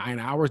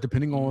 hours,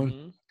 depending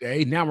on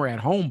day. Now we're at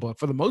home, but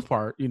for the most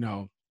part, you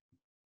know,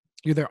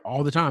 you're there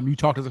all the time. You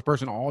talk to this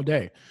person all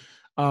day.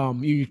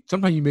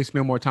 Sometimes you may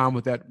spend more time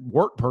with that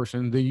work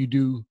person than you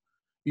do,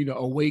 you know,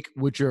 awake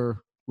with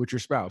your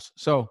spouse.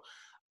 So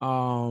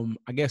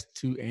I guess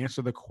to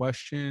answer the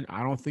question,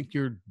 I don't think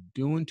you're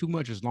doing too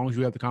much as long as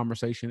you have the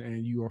conversation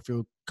and you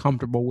feel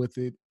comfortable with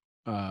it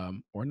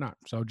or not.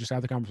 So just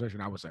have the conversation,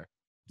 I would say.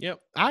 Yep,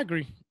 I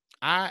agree.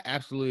 I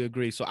absolutely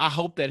agree. So I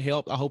hope that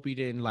helped. I hope he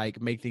didn't like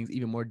make things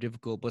even more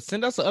difficult. But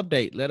send us an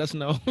update. Let us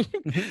know.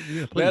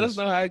 Let us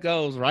know how it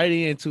goes. Right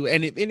into.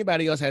 And if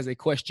anybody else has a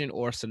question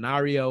or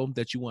scenario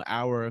that you want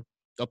our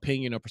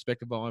opinion or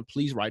perspective on,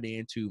 please write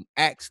into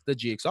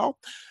axthejigsaw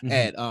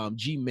at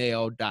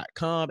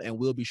gmail.com, and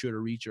we'll be sure to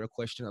read your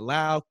question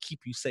aloud, keep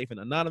you safe and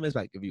anonymous,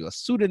 like give you a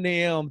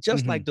pseudonym,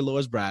 just like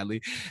Dolores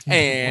Bradley.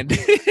 And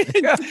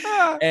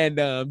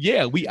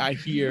yeah, we are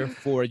here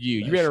for you.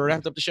 You ready to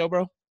wrap up the show,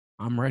 bro?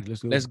 I'm ready.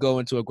 Let's go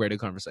into a greater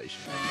conversation.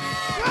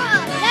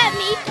 Let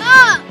me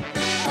talk.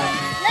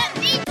 Let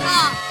me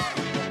talk.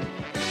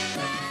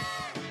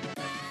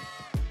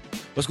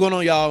 What's going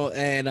on, y'all?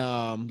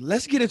 And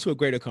let's get into a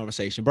greater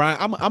conversation. Brian,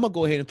 I'm gonna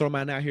go ahead and throw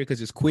mine out here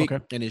because it's quick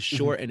and it's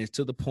short and it's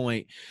to the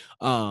point.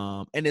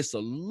 And it's a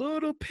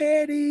little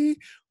petty,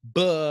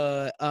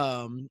 but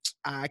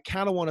I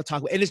kind of want to talk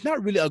about, and it's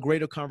not really a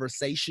greater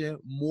conversation,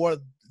 more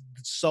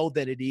so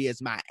that it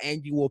is my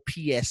annual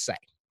PSA.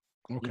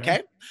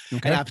 Okay.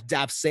 And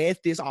I've said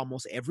this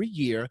almost every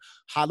year.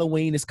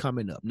 Halloween is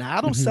coming up. Now,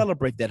 I don't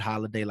celebrate that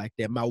holiday like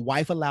that. My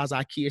wife allows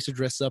our kids to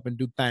dress up and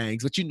do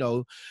things, but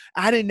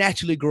I didn't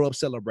actually grow up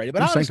celebrating,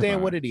 but I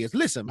understand what it is.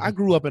 Listen, I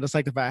grew up in a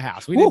sanctified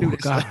house. We didn't do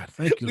this. God,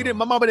 thank you. We didn't.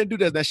 My mama didn't do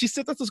this. Now, she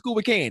sent us to school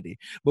with candy,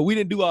 but we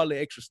didn't do all the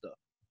extra stuff.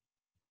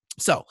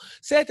 So,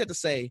 said that to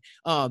say,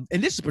 and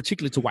this is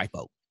particularly to white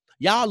folk.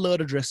 Y'all love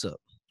to dress up.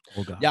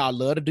 Y'all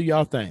love to do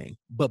y'all thing,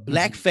 but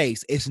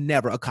blackface is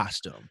never a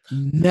costume.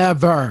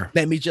 Never.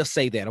 Let me just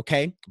say that,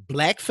 okay?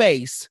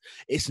 Blackface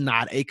is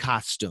not a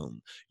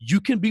costume.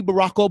 You can be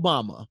Barack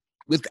Obama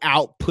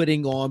without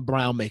putting on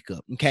brown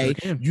makeup, okay?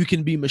 Sure You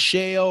can be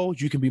Michelle,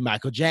 you can be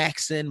Michael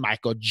Jackson,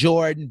 Michael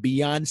Jordan,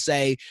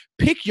 Beyonce.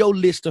 Pick your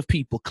list of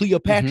people.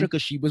 Cleopatra,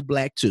 because she was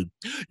black too.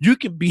 You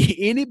can be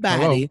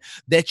anybody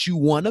that you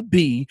want to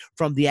be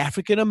from the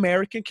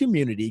African-American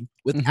community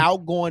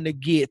without going to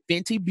get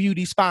Fenty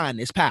Beauty's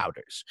finest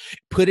powders,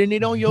 putting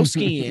it on your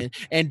skin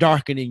and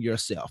darkening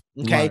yourself,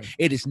 okay? Right.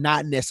 It is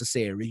not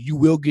necessary. You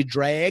will get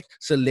dragged.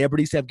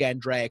 Celebrities have gotten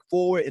dragged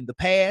forward in the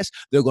past.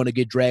 They're going to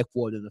get dragged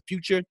forward in the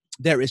future.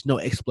 There is no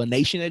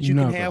explanation that you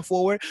can have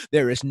for it.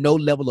 There is no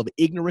level of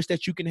ignorance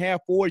that you can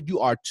have for it.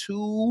 You are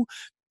too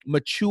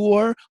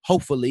mature,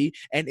 hopefully,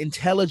 and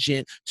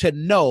intelligent to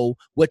know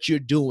what you're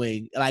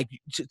doing. Like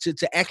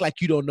to act like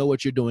you don't know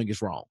what you're doing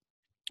is wrong.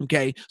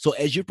 Okay, so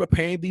as you're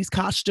preparing these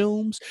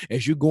costumes,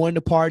 as you're going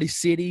to Party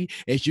City,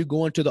 as you're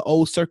going to the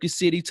old Circus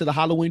City, to the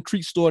Halloween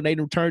treat store and they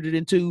turned it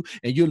into,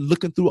 and you're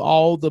looking through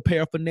all the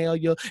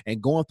paraphernalia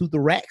and going through the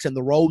racks and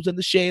the robes and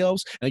the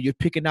shelves, and you're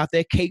picking out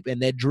that cape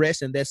and that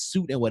dress and that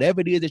suit and whatever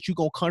it is that you're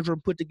going to conjure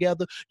and put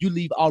together, you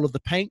leave all of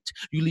the paint,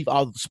 you leave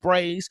all of the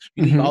sprays,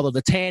 you leave all of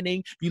the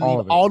tanning, you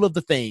leave all of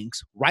the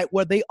things right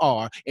where they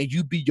are, and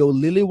you be your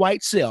lily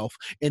white self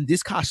in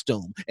this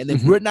costume. And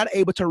if we're not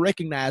able to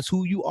recognize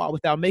who you are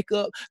without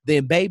makeup,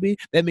 then baby,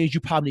 that means you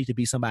probably need to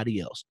be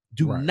somebody else.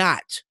 Do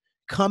not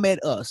come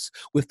at us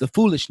with the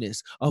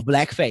foolishness of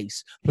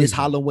blackface. This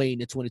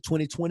Halloween in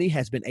 2020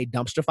 has been a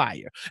dumpster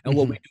fire. And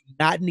what we do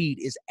not need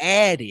is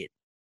added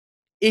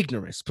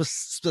ignorance,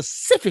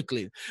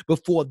 specifically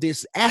before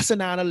this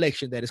asinine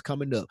election that is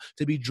coming up,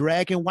 to be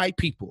dragging white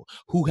people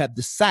who have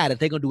decided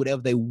they're gonna do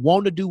whatever they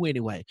want to do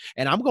anyway.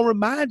 And I'm gonna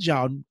remind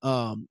y'all,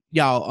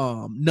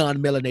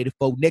 non-melanated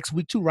folk, next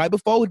week too, right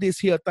before this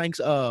here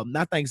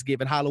not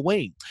Thanksgiving,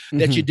 Halloween,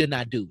 that you did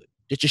not do it,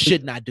 that you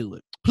should not do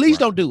it. Please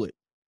don't do it.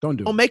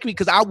 Don't make me,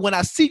 because when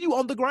I see you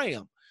on the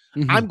gram,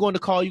 I'm going to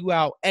call you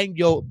out and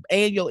your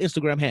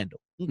Instagram handle.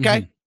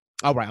 Okay.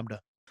 All right, I'm done.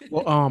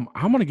 Well,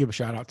 I'm gonna give a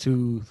shout out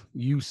to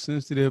you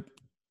sensitive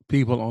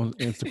people on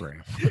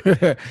Instagram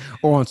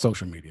or on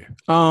social media.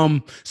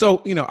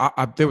 So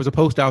there was a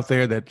post out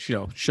there that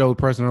showed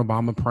President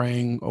Obama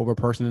praying over a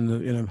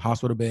person in a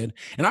hospital bed,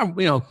 and I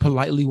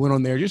politely went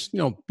on there, just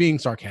being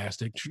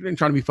sarcastic and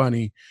trying to be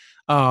funny.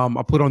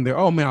 I put on there,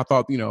 oh man, I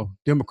thought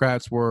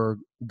Democrats were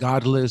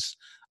godless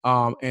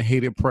and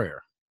hated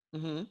prayer.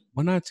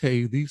 When I tell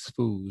you, these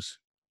fools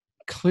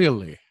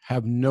clearly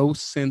have no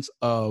sense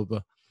of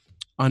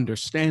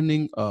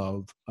understanding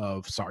of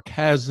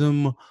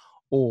sarcasm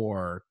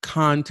or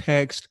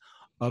context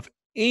of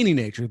any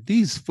nature.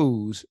 These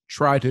fools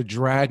try to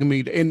drag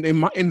me, and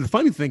the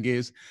funny thing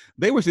is,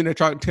 they were sitting there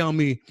trying to tell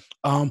me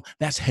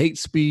that's hate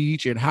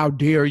speech and how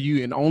dare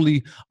you, and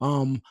only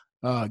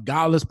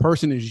godless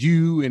person is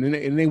you,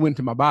 and they went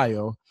to my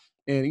bio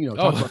and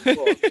talk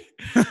about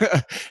and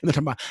they're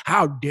talking about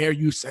how dare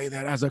you say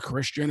that as a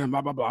Christian and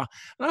blah blah blah.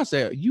 And I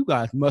said, you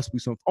guys must be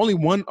only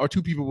one or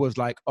two people was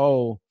like,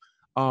 oh,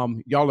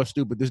 y'all are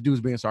stupid. This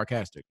dude's being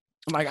sarcastic.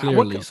 I'm like,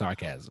 clearly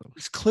sarcasm.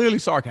 It's clearly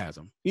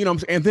sarcasm. You know what I'm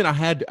saying? And then I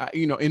had,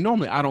 and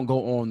normally I don't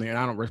go on there and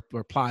I don't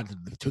reply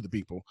to the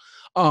people.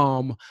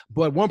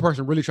 But one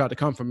person really tried to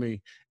come for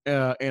me,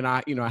 and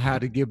I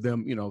had to give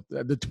them,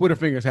 the Twitter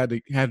fingers had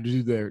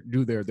to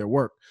do their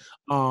work.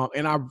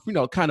 And I,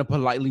 kind of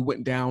politely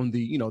went down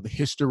the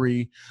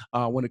history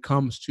when it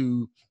comes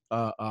to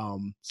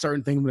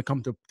certain things when it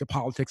comes to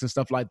politics and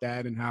stuff like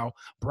that, and how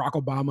Barack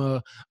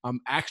Obama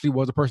actually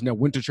was a person that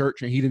went to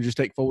church and he didn't just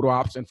take photo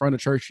ops in front of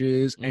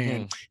churches.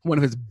 And one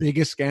of his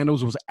biggest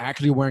scandals was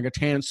actually wearing a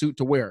tan suit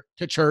to wear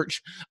to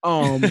church,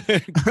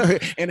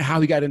 and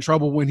how he got in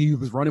trouble when he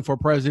was running for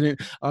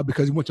president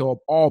because he went to an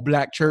all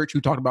black church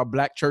who talked about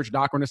black church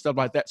doctrine and stuff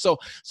like that. So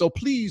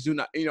please do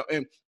not,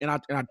 and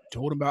I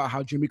told him about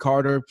how Jimmy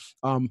Carter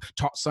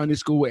taught Sunday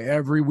school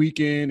every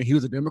weekend and he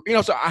was a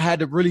Democrat, so I had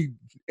to really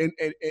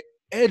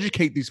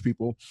educate these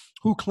people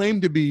who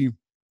claim to be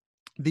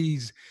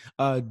these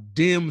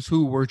Dems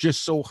who were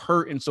just so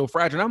hurt and so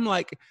fragile. And I'm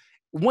like,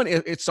 one,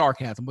 it's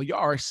sarcasm, but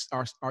y'all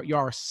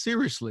are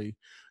seriously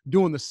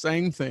doing the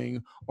same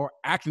thing or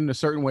acting a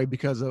certain way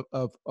because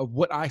of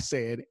what I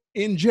said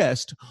in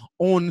jest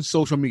on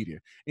social media.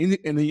 And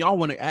then y'all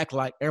want to act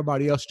like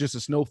everybody else just a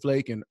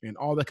snowflake and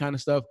all that kind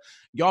of stuff.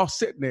 Y'all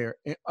sitting there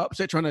and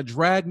upset trying to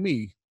drag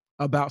me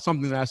about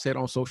something that I said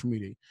on social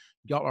media.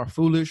 Y'all are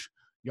foolish.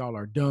 Y'all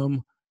are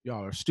dumb.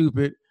 Y'all are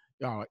stupid.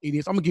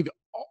 idiots. I'm gonna give you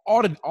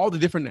all the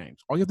different names.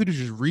 All you have to do is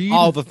just read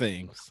all the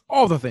things.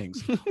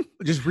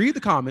 Just read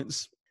the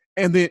comments,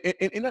 and then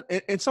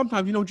and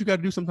sometimes you know what you got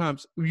to do.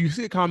 Sometimes you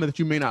see a comment that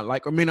you may not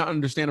like or may not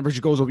understand, or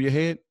just goes over your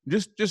head.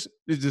 Just this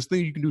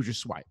thing you can do is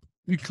just swipe.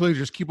 You can clearly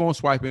just keep on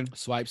swiping,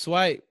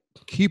 swipe,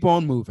 keep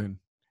on moving,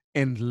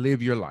 and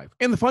live your life.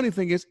 And the funny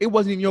thing is, it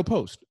wasn't even your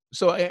post.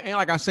 So ain't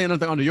like I saying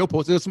nothing under your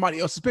post. It was somebody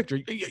else's picture.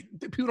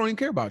 People don't even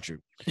care about you.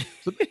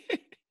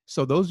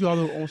 So those of y'all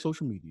that are on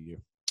social media,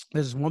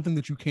 there's one thing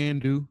that you can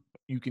do.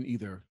 You can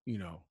either,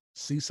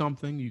 see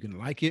something, you can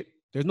like it.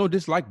 There's no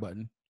dislike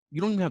button.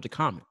 You don't even have to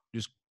comment.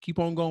 Just keep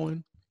on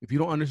going. If you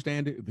don't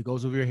understand it, if it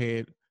goes over your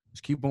head,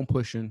 just keep on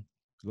pushing.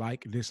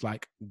 Like,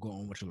 dislike, go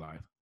on with your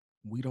life.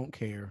 We don't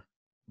care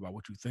about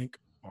what you think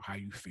or how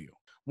you feel.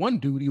 One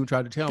dude even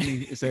tried to tell me,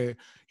 he said,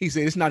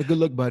 it's not a good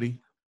look, buddy,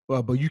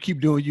 but you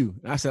keep doing you.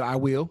 And I said, I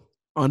will.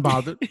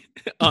 Unbothered.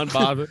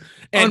 Unbothered.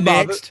 And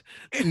Unbothered.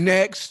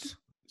 Next.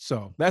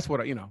 So that's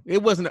what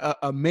it wasn't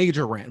a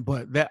major rant,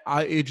 but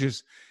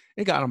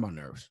it got on my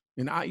nerves.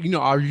 And I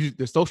use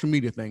the social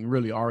media thing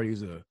really already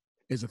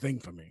is a thing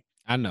for me.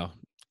 I know.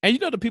 And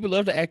the people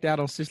love to act out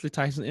on Cicely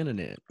Tyson's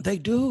internet. They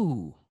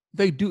do.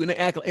 And they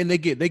act, and they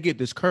get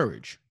this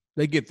courage.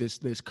 They get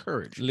this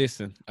courage.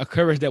 Listen, a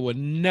courage that would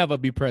never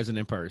be present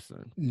in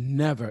person.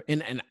 Never.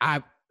 And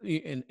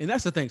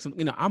that's the thing. So,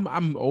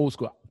 I'm old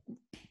school.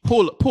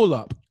 Pull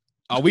up.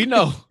 Oh, we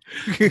know.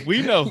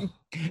 We know.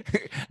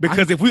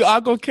 Because if we are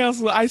gonna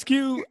cancel Ice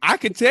Cube, I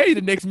can tell you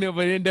the next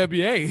member of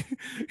NWA.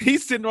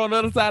 He's sitting on the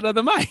other side of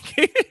the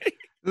mic.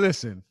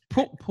 Listen,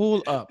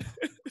 pull up.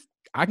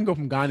 I can go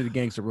from Gandhi to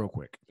gangster real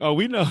quick. Oh,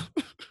 we know.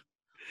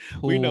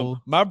 We know.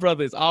 My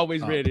brother is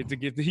always ready to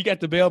get. He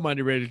got the bail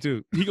money ready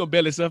too. He gonna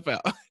bail himself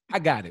out. I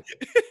got it.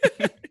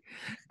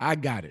 I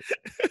got it.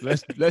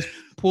 Let's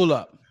pull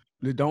up.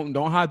 Don't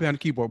hide behind the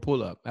keyboard.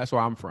 Pull up. That's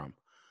where I'm from.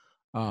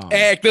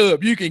 Act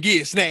up. You can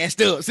get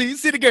snatched up. See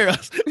the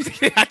girls.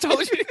 I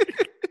told you.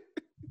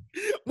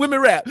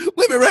 Women rap.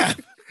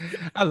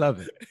 I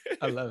love it.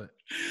 But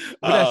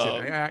that's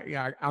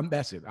it.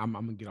 That's it. I'm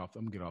gonna get off.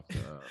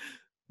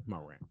 My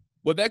rant.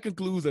 Well, that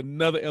concludes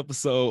another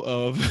episode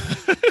of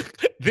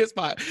this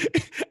pod.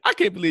 I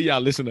can't believe y'all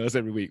listen to us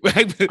every week,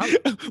 but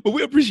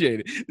we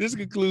appreciate it. This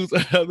concludes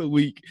another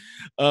week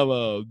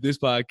of this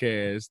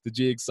podcast, The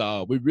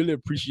Jigsaw. We really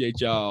appreciate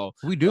y'all.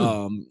 We do.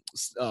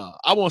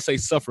 I won't say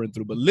suffering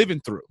through, but living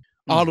through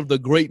all of the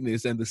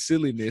greatness and the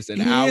silliness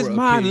and our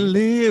my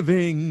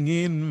living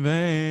in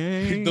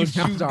vain.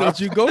 Don't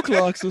you go,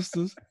 Clark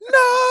sisters?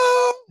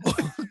 No.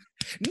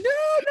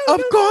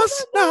 Of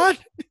course not.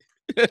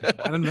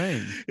 Not in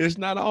vain. It's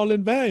not all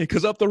in vain,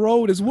 because up the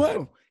road is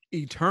what?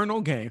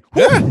 Eternal gain.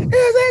 Is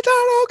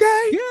eternal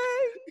gain.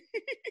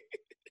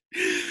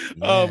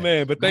 Oh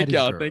man, but thank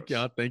y'all.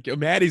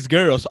 Maddie's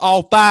girls,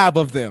 all 5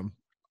 of them.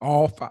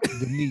 All 5.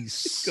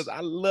 Denise. Because I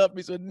love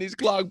me some Denise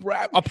Clark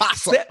Brad.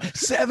 Apostle.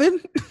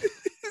 7?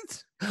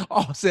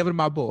 All 7 of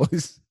my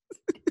boys.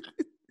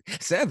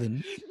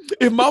 7?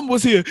 If Mom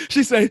was here,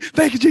 she'd say,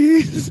 thank you,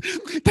 Jesus.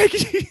 Thank you,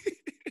 Jesus.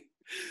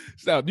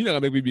 Stop. You're not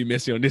gonna make me be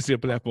messy on this here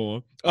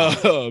platform.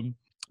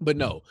 But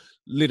no,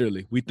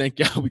 literally, we thank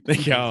y'all. We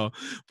thank y'all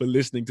for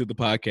listening to the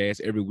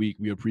podcast every week.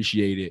 We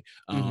appreciate it.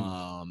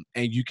 And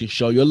you can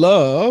show your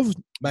love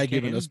by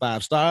giving us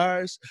 5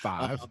 stars.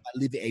 5. By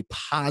leaving a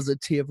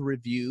positive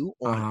review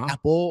on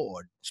Apple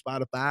or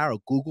Spotify or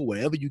Google,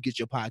 wherever you get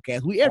your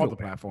podcast. We everywhere. All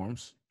the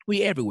platforms.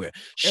 We everywhere.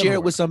 Share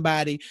it with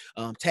somebody,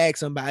 tag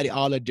somebody,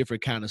 all that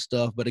different kind of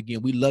stuff. But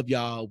again, we love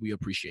y'all. We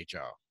appreciate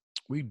y'all.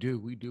 We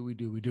do.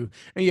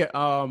 And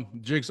yeah,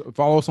 Jigsaw,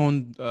 follow us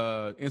on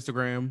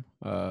Instagram,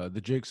 the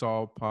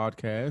Jigsaw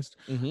Podcast.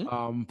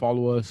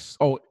 Follow us.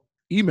 Oh,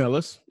 email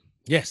us.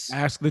 Yes.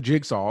 Ask the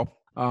Jigsaw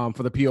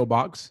for the PO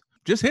box.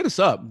 Just hit us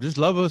up. Just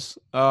love us.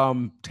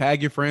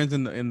 Tag your friends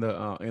in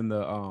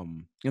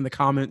the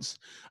comments.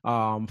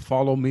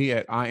 Follow me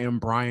at I am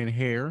Brian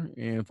Hare,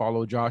 and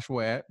follow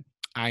Joshua at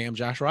I am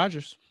Josh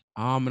Rogers.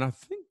 And I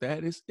think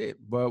that is it.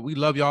 But we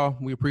love y'all.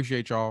 We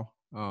appreciate y'all.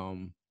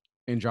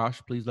 And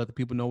Josh, please let the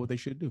people know what they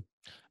should do.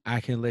 I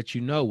can let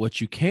you know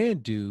what you can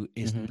do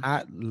is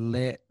not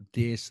let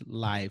this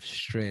life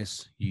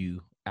stress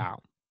you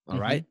out. All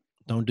right?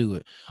 Don't do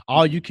it.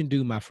 All you can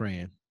do, my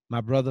friend,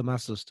 my brother, my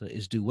sister,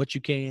 is do what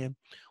you can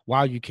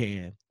while you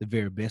can, the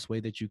very best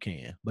way that you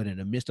can. But in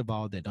the midst of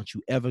all that, don't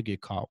you ever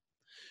get caught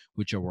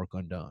with your work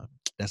undone.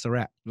 That's a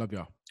wrap. Love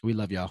y'all. We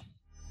love y'all.